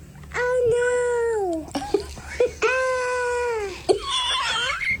 Oh no!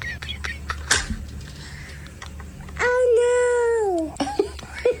 Oh no!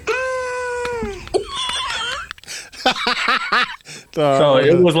 So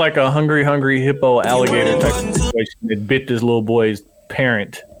it was like a hungry hippo alligator type of situation that bit this little boy's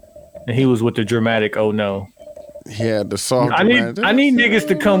parent, and he was with the dramatic "oh no." He had the soft. I need niggas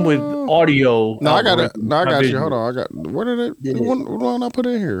to come with audio. No, I got it. No, I got you. Hold on. I got. What did it? What did I put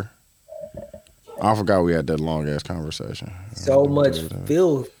in here? I forgot we had that long ass conversation. So much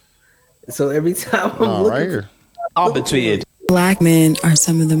filth. So every time I'm looking, right here. Arbitrated. Black men are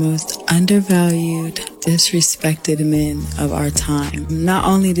some of the most undervalued, disrespected men of our time. Not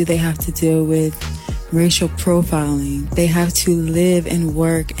only do they have to deal with racial profiling, they have to live and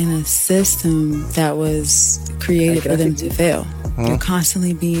work in a system that was created for them to fail. They're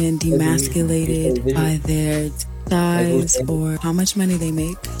constantly being demasculated by their size or how much money they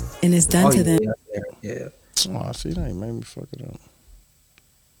make, and it's done to them. Yeah. Oh, see, that made me fuck it up.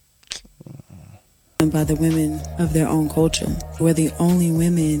 By the women of their own culture. We're the only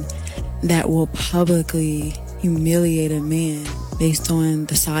women that will publicly humiliate a man based on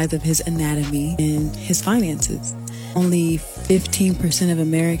the size of his anatomy and his finances. Only 15% of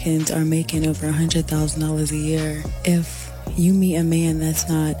Americans are making over $100,000 a year. If you meet a man that's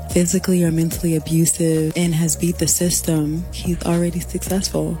not physically or mentally abusive and has beat the system, he's already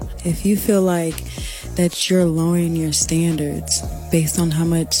successful. If you feel like that you're lowering your standards based on how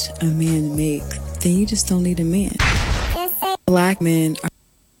much a man makes, then you just don't need a man. Black men are...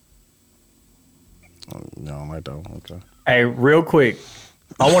 No, I don't. Okay. Hey, real quick,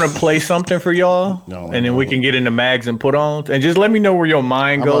 I want to play something for y'all, and then we can get into mags and put on. And just let me know where your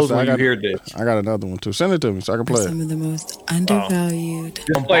mind goes when you hear this. I got another one too. Send it to me so I can play it. Some of the most undervalued.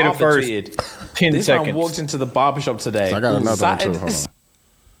 Just play the first 10 this seconds. Man walked into the barbershop today. So I got another one too. Hold on.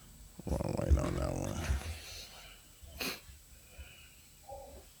 Well, I'm waiting on that one.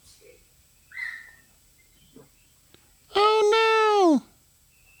 Oh no!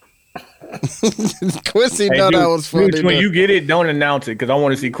 Quincy thought that was funny. Dude, when you get it, don't announce it because I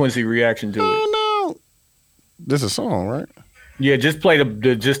want to see Quincy's reaction to it. Oh no! This is a song, right? Yeah, just play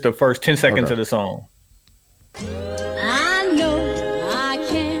the first 10 seconds of the song. I know I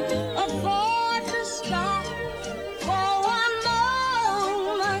can't afford to stop for one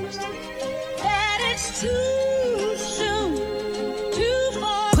moment. That it's too soon to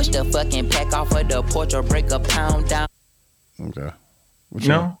fall. Push the fucking pack off of the porch or break a pound down. Okay.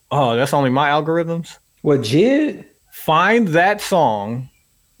 No? Oh, that's only my algorithms? What, Jid? Find that song.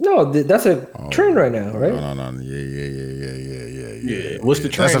 No, that's a trend right now, right? No. Yeah. What's the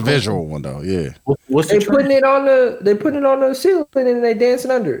trend? That's a visual one though. Yeah. What's the trend? They putting it on the ceiling and they dancing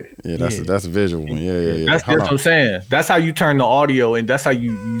under it. Yeah, that's a visual one. Yeah. That's what I'm saying. That's how you turn the audio, and that's how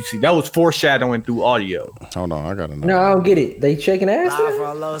you see. That was foreshadowing through audio. Hold on, I got another. No, I don't get it. They shaking ass.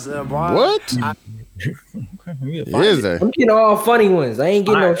 What? Is they? I'm getting all funny ones. I ain't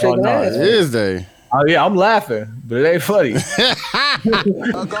getting no shaking ass. Is they? Oh yeah, I'm laughing, but it ain't funny. Oh,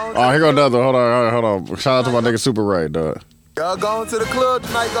 here go another. Hold on. Shout out to my nigga Super Ray, dog. Y'all going to the club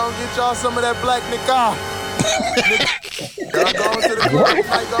tonight, gonna get y'all some of that black nigga. Y'all going to the club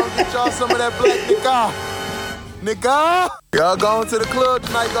tonight, gonna get y'all some of that black nigga. Y'all going to the club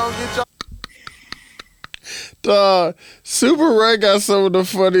tonight, gonna get y'all. Dog, Super Ray got some of the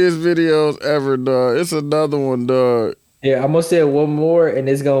funniest videos ever, dog. It's another one, dog. Yeah, I'm gonna say one more, and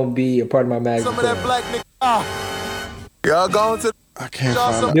it's gonna be a part of my magazine. Some of that black nigga. Y'all going to. I can't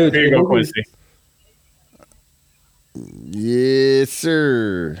find it. Dude, here you go, Quincy. Yes,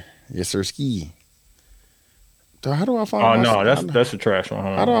 sir. Yes, sir. Ski. Dog, how do I find? Oh no, that's a trash one.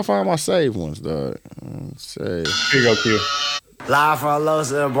 How do I find my save ones, dog? Save. Here you go, Q. Live from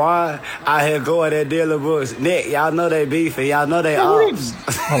Los Angeles, out here going at dealer books. Nick, y'all know they beefing. Y'all know they ops.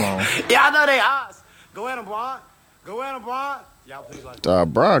 Hold on. Y'all know they ops. Go at him, Brian. Go at him, Brian. Y'all please like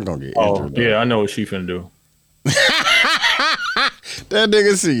Brian gonna get injured. Yeah, I know what she finna do. That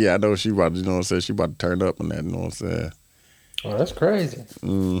nigga see, yeah, I know what she about to, you know what I'm saying? She about to turn up on that, you know what I'm saying? Oh, that's crazy.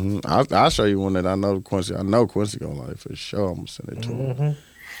 Mm-hmm. I'll show you one that I know Quincy gonna like for sure. I'm gonna send it to him.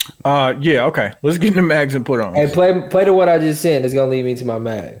 Yeah, okay. Let's get in the mags and put on. Hey, play the what I just said. It's gonna lead me to my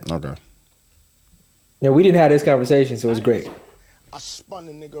mag. Okay. Now we didn't have this conversation, so it's great. I spun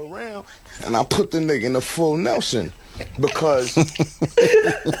the nigga around and I put the nigga in the full Nelson because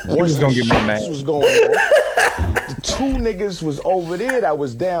once gonna get my mag was going on, the two niggas was over there that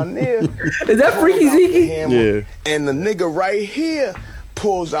was down there. Is that Freaky Zeke? Yeah. And the nigga right here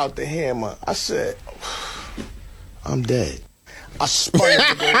pulls out the hammer. I said, I'm dead. I spun the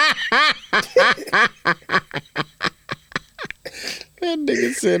nigga. That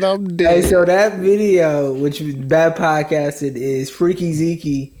nigga said I'm dead. Hey, so that video, which was bad podcasted, is Freaky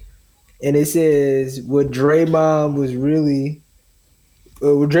Zeke, and it says what Draymond was really,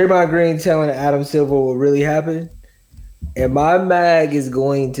 what Draymond Green telling Adam Silver what really happened, and my mag is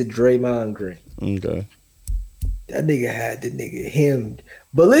going to Draymond Green. Okay. That nigga had the nigga hemmed.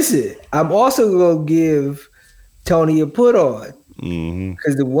 But listen, I'm also gonna give Tony a put on,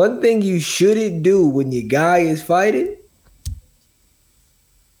 because the one thing you shouldn't do when your guy is fighting.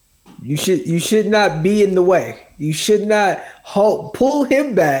 You should not be in the way. You should not pull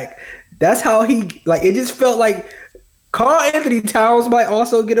him back. That's how he it just felt like Carl Anthony Towns might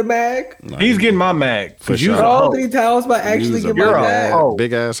also get a mag. He's getting my mag. For sure. Carl Anthony Towns might actually get my mag.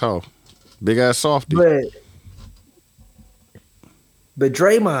 Big ass hoe. Big ass softy. But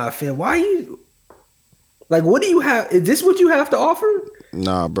Draymond, fam, why you what do you have? Is this what you have to offer?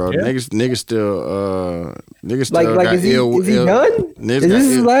 Nah, bro. Yeah. Niggas still got is he done? Is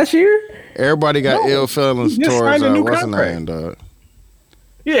this his last year? Everybody got ill feelings towards what's his name, dog.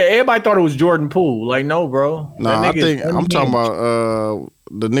 Yeah, everybody thought it was Jordan Poole. Like, no, bro. Nah, I think I'm talking about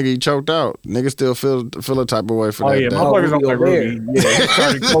the nigga he choked out. Niggas still feel a type of way for that. Oh yeah, motherfuckers don't like Rudy. Yeah, he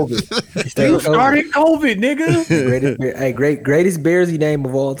started COVID. He started COVID, nigga. Greatest Bearsy name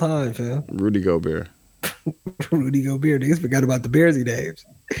of all time, fam. Rudy Gobert. Rudy Gobert. Niggas forgot about the Bearsy names.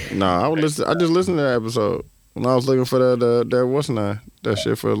 Nah, I just listened to that episode when I was looking for that what's name, that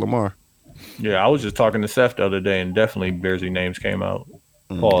shit for Lamar. Yeah, I was just talking to Seth the other day, and definitely Bearsy names came out.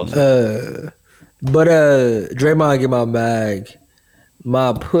 Pause. But Draymond get my mag.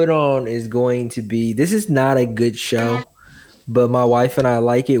 My put on is going to be. This is not a good show, but my wife and I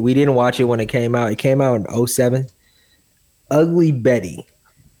like it. We didn't watch it when it came out. It came out in 2007. Ugly Betty.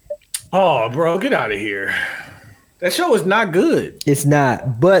 Oh, bro, get out of here. That show is not good. It's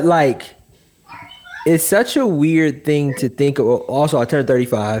not. But, it's such a weird thing to think of. Also, I turned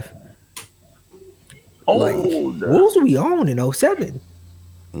 35. Oh, what was we on in 2007?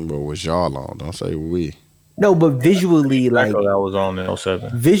 But was y'all on? Don't say we. No, but visually, that was on in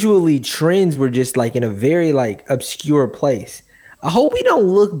 2007. Visually, trends were just, in a very, obscure place. I hope we don't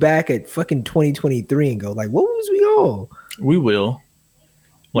look back at fucking 2023 and go, what was we on? We will.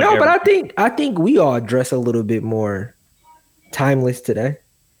 But I think we all dress a little bit more timeless today.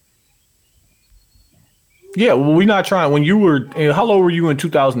 Yeah, well, we're not trying. When you were, how old were you in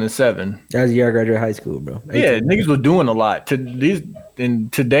 2007? That was the year I graduated high school, bro. 18. Yeah, niggas was doing a lot.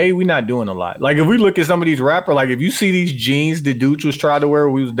 And today we not doing a lot. If we look at some of these rappers, if you see these jeans that Dooch was trying to wear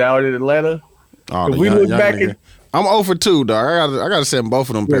when we was down in Atlanta, if we look back at. I'm 0 for 2, dog. I gotta send both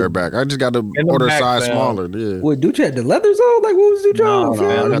of them pair back. I just got to order a size smaller. Yeah. What, Dooch had the leathers on? What was Dooch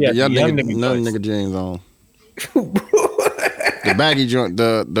on? I got the young nigga jeans on. The baggy joint,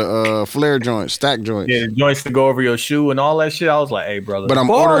 the flare joint, stack joints. Yeah, joints to go over your shoe and all that shit. I was like, hey, brother. But I'm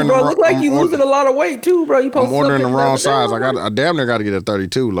ordering bro. Look like you losing a lot of weight too, bro. I'm ordering the wrong size. I damn near got to get a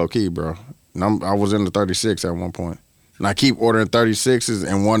 32, low key, bro. And I was in the 36 at one point. And I keep ordering 36s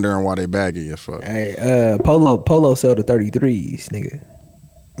and wondering why they baggy as fuck. Hey, Polo sell the 33s, nigga.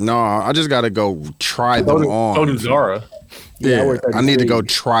 No, I just got to go try them on. So do Zara. Yeah, I need to go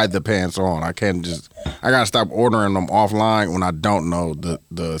try the pants on. I can't I got to stop ordering them offline when I don't know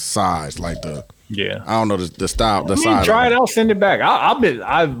the size, I don't know the style, the size. Try it out, send it back.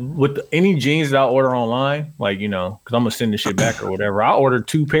 I with any jeans that I order online, because I'm gonna send the shit back or whatever. I ordered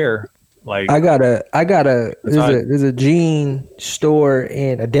 2 pair. I got a there's a jean store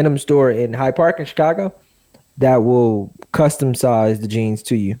and a denim store in Hyde Park in Chicago that will custom size the jeans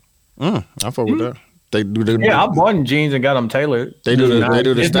to you. I fuck with that. They do. I bought jeans and got them tailored. They do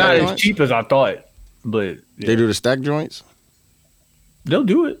the It's stack not joints? as cheap as I thought, but They do the stack joints. They'll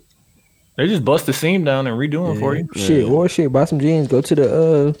do it. They just bust the seam down and redo them for you. Shit, buy some jeans. Go to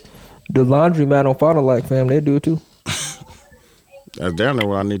the laundry mat on Fond du Lac, fam. They do it too. That's down there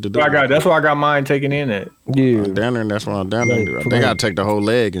what I need to do. That's why I got mine taken in at. Yeah. Down there, and that's what I'm down there. They got to take the whole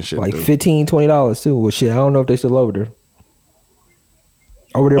leg and shit. $15, $20 too. Well, shit, I don't know if they still over there.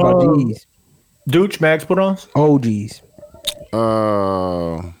 Over there by G's. Dooch, Max put on? OGs.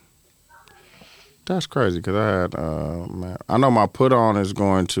 That's crazy because I had man. I know my put on is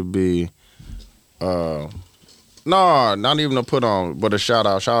going to be no, not even a put on, but a shout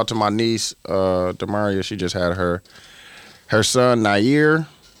out. Shout out to my niece, Demaria. She just had her son Nair.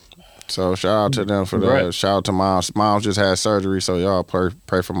 So shout out to them for that. Right. Shout out to Moms. Moms just had surgery, so y'all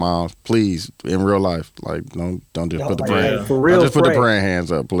pray for Moms, please. In real life, like don't just put the praying. For real, just put the praying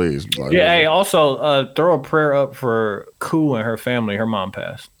hands up, please. Like, yeah. Hey, also throw a prayer up for Koo and her family. Her mom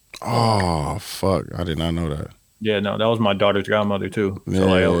passed. Oh fuck! I did not know that. Yeah, no, that was my daughter's godmother too.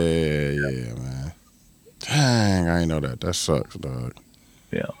 So yeah, man. Dang, I ain't know that. That sucks, dog.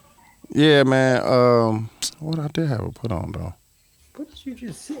 Yeah. Yeah, man. What I did have a put on though. What did you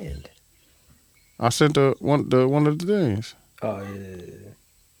just send? I sent one of the things. Oh yeah.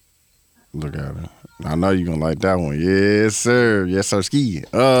 Look at it. I know you're gonna like that one. Yes, sir. Yes, sir. Ski.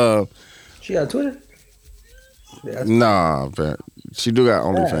 She got Twitter? Yeah, nah, but she do got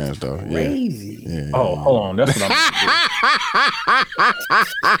OnlyFans though. Crazy. Yeah. Oh, hold on. That's what I'm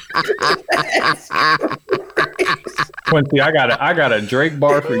Quincy, I got a Drake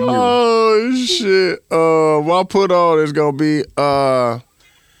bar for you. Oh shit. My put on is gonna be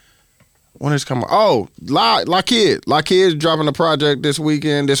when it's coming. Oh, La Kid dropping a project this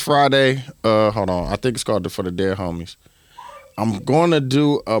weekend, this Friday. Hold on. I think it's called For the Dead Homies. I'm going to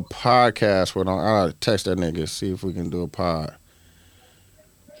do a podcast with him. I gotta text that nigga, see if we can do a pod.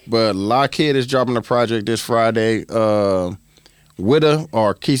 But La Kid is dropping a project this Friday. Witta,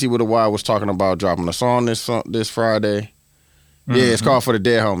 or Kesey with a Y, was talking about dropping a song this Friday. Mm-hmm. Yeah, it's called For the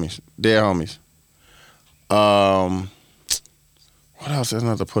Dead Homies. Dead Homies. What else? There's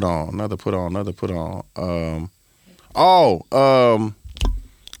another put on.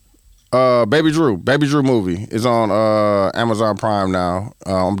 Baby Drew movie is on Amazon Prime now.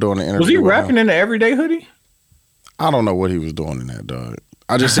 I'm doing an interview. Was he rapping in the Everyday hoodie? I don't know what he was doing in that, dog.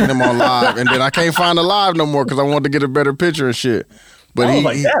 I just seen him on live, and then I can't find the live no more because I wanted to get a better picture and shit. But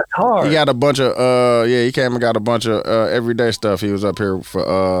that's hard. He got a bunch of he came and got a bunch of everyday stuff. He was up here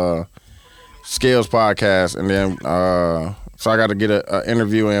for Scales podcast, and then so I got to get an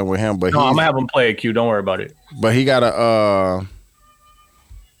interview in with him. But I'm gonna have him play it, Q. Don't worry about it. But he got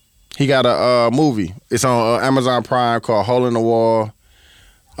a movie. It's on Amazon Prime called Hole in the Wall,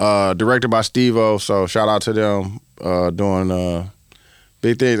 directed by Steve-O. So shout out to them doing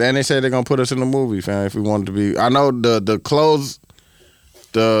big things. And they said they're gonna put us in the movie, fam. If we wanted to be, I know the clothes,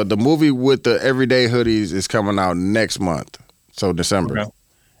 the movie with the everyday hoodies is coming out next month, so December. Okay.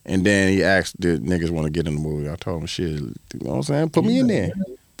 And then he asked, did niggas want to get in the movie? I told him, shit, you know what I'm saying? Put me in there.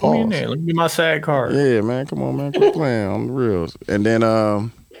 Put me in there. Let me get my SAG card. Yeah, man. Come on, man. Quit playing on the reels. And then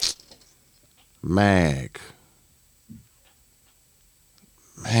Mag.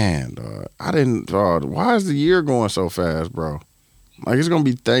 Man, dog. Why is the year going so fast, bro? Like, it's going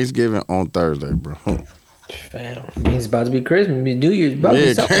to be Thanksgiving on Thursday, bro. Fam, it's about to be Christmas. New Year's about to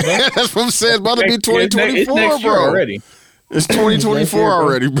be something, bro. That's what I'm saying. It's about to be 2024, bro. Already. It's 2024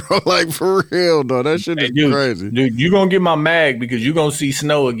 already, bro. Like, for real, though. That shit is crazy. Dude, you going to get my mag because you going to see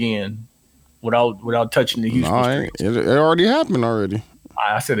snow again without touching the Houston streets. It already happened already.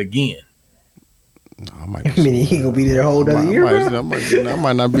 I said again. No, I might he gonna be there a whole other year, bro? I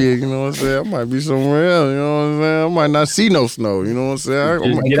might not be, you know what I'm saying? I might be somewhere else, you know what I'm saying? I might not see no snow, you know what I'm saying?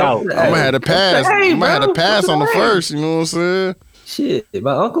 I'm gonna have to pass. I might have to pass on the first, you know what I'm saying? Shit,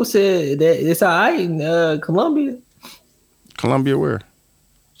 my uncle said that it's all right in Columbia. Columbia where?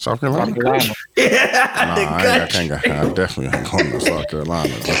 South Carolina? I definitely ain't going to South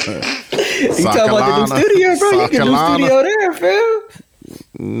Carolina. You talking about the new studio, bro? You can do studio there, fam.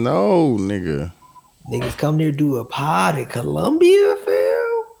 No, nigga. Niggas come there do a pod in Columbia,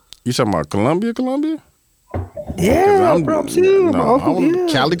 fam. You talking about Columbia? Yeah, I'm too.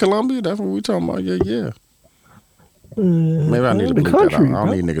 Cali, Columbia? That's what we talking about. Yeah. Maybe I need to bleep that out. I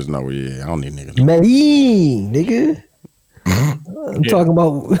don't need niggas to know. Yeah, I don't need niggas to know. Medellin, nigga. I'm talking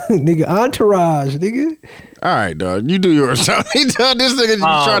about nigga Entourage, nigga. All right, dog. You do yours. This nigga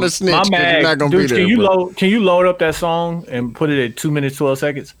trying to snitch. You're not gonna be there. Can you load up that song and put it at 2 minutes 12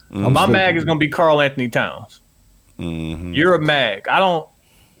 seconds? Mm-hmm. My mag is gonna be Karl Anthony Towns. Mm-hmm. You're a mag. I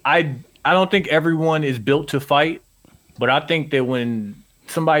don't think everyone is built to fight, but I think that when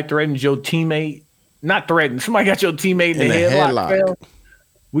somebody threatens your teammate, not threaten, somebody got your teammate in the headlock, fam,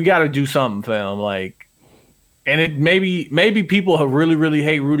 we got to do something, fam. Like. And it maybe people really, really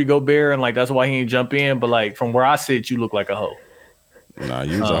hate Rudy Gobert and like that's why he ain't jump in. But like from where I sit, you look like a hoe. Nah,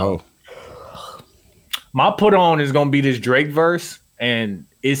 you's a hoe. My put on is gonna be this Drake verse, and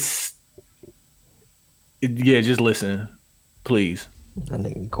just listen, please. I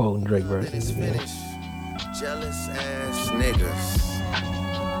think quoting Drake verse. Jealous ass niggas.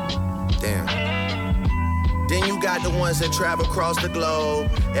 Damn. Then you got the ones that travel across the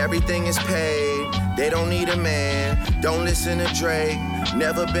globe. Everything is paid. They don't need a man. Don't listen to Drake.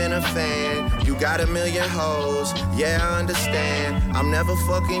 Never been a fan. You got a million hoes. Yeah, I understand. I'm never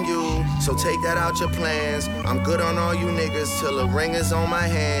fucking you, so take that out your plans. I'm good on all you niggas till the ring is on my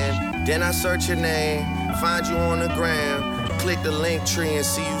hand. Then I search your name, find you on the gram. Click the link tree and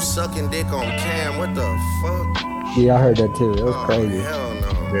see you sucking dick on cam. What the fuck? Yeah, I heard that too. It was crazy. Hell no.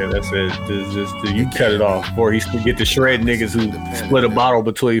 Yeah, that's it. You cut it off before he get to shred niggas who split a bottle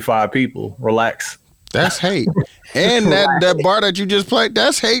between 5 people. Relax. That's hate. And that bar that you just played,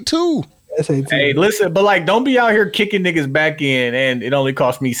 that's hate too. That's hate too. Hey, listen, but like, don't be out here kicking niggas back in, and it only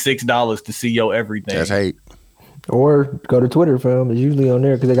cost me $6 to see your everything. That's hate. Or go to Twitter, fam. It's usually on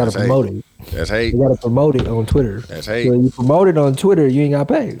there because they got to promote it. That's hate. You got to promote it on Twitter. That's hate. So you promote it on Twitter, you ain't got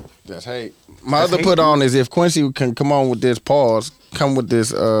paid. That's hate. My other put on is if Quincy can come on with this come with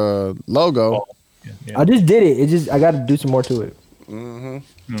this logo. Yeah. I just did it. I got to do some more to it.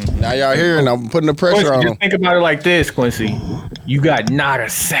 Now y'all hearing? I'm putting the pressure Quincy, on. just think about it like this, Quincy. You got not a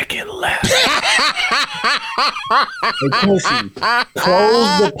second left. Hey, Quincy,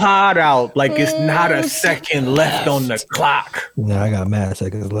 close the pod out like it's not a second left on the clock. Nah, I got mad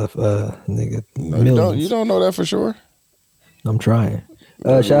seconds left, nigga. No, you don't know that for sure. I'm trying.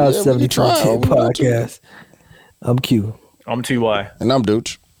 Shout out 72 Podcast. I'm Q. I'm TY. And I'm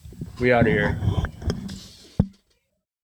Dooch. We out of here.